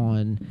Moore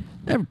on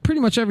pretty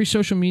much every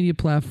social media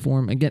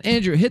platform. Again,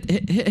 Andrew,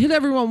 hit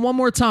everyone one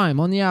more time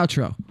on the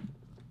outro.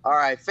 All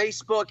right,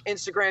 Facebook,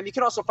 Instagram. You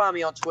can also find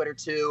me on Twitter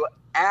too,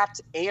 at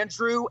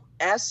Andrew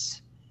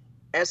S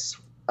as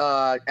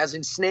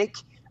in snake,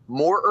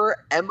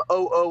 Moorer,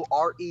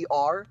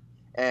 MOORER,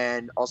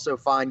 and also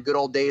find Good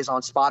Old Days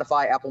on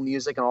Spotify, Apple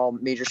Music, and all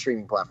major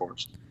streaming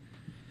platforms.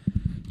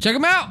 Check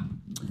them out.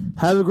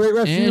 Have a great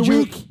rest of Andrew-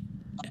 your week.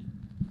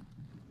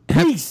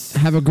 Peace.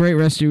 Have a great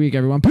rest of your week,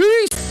 everyone.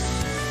 Peace.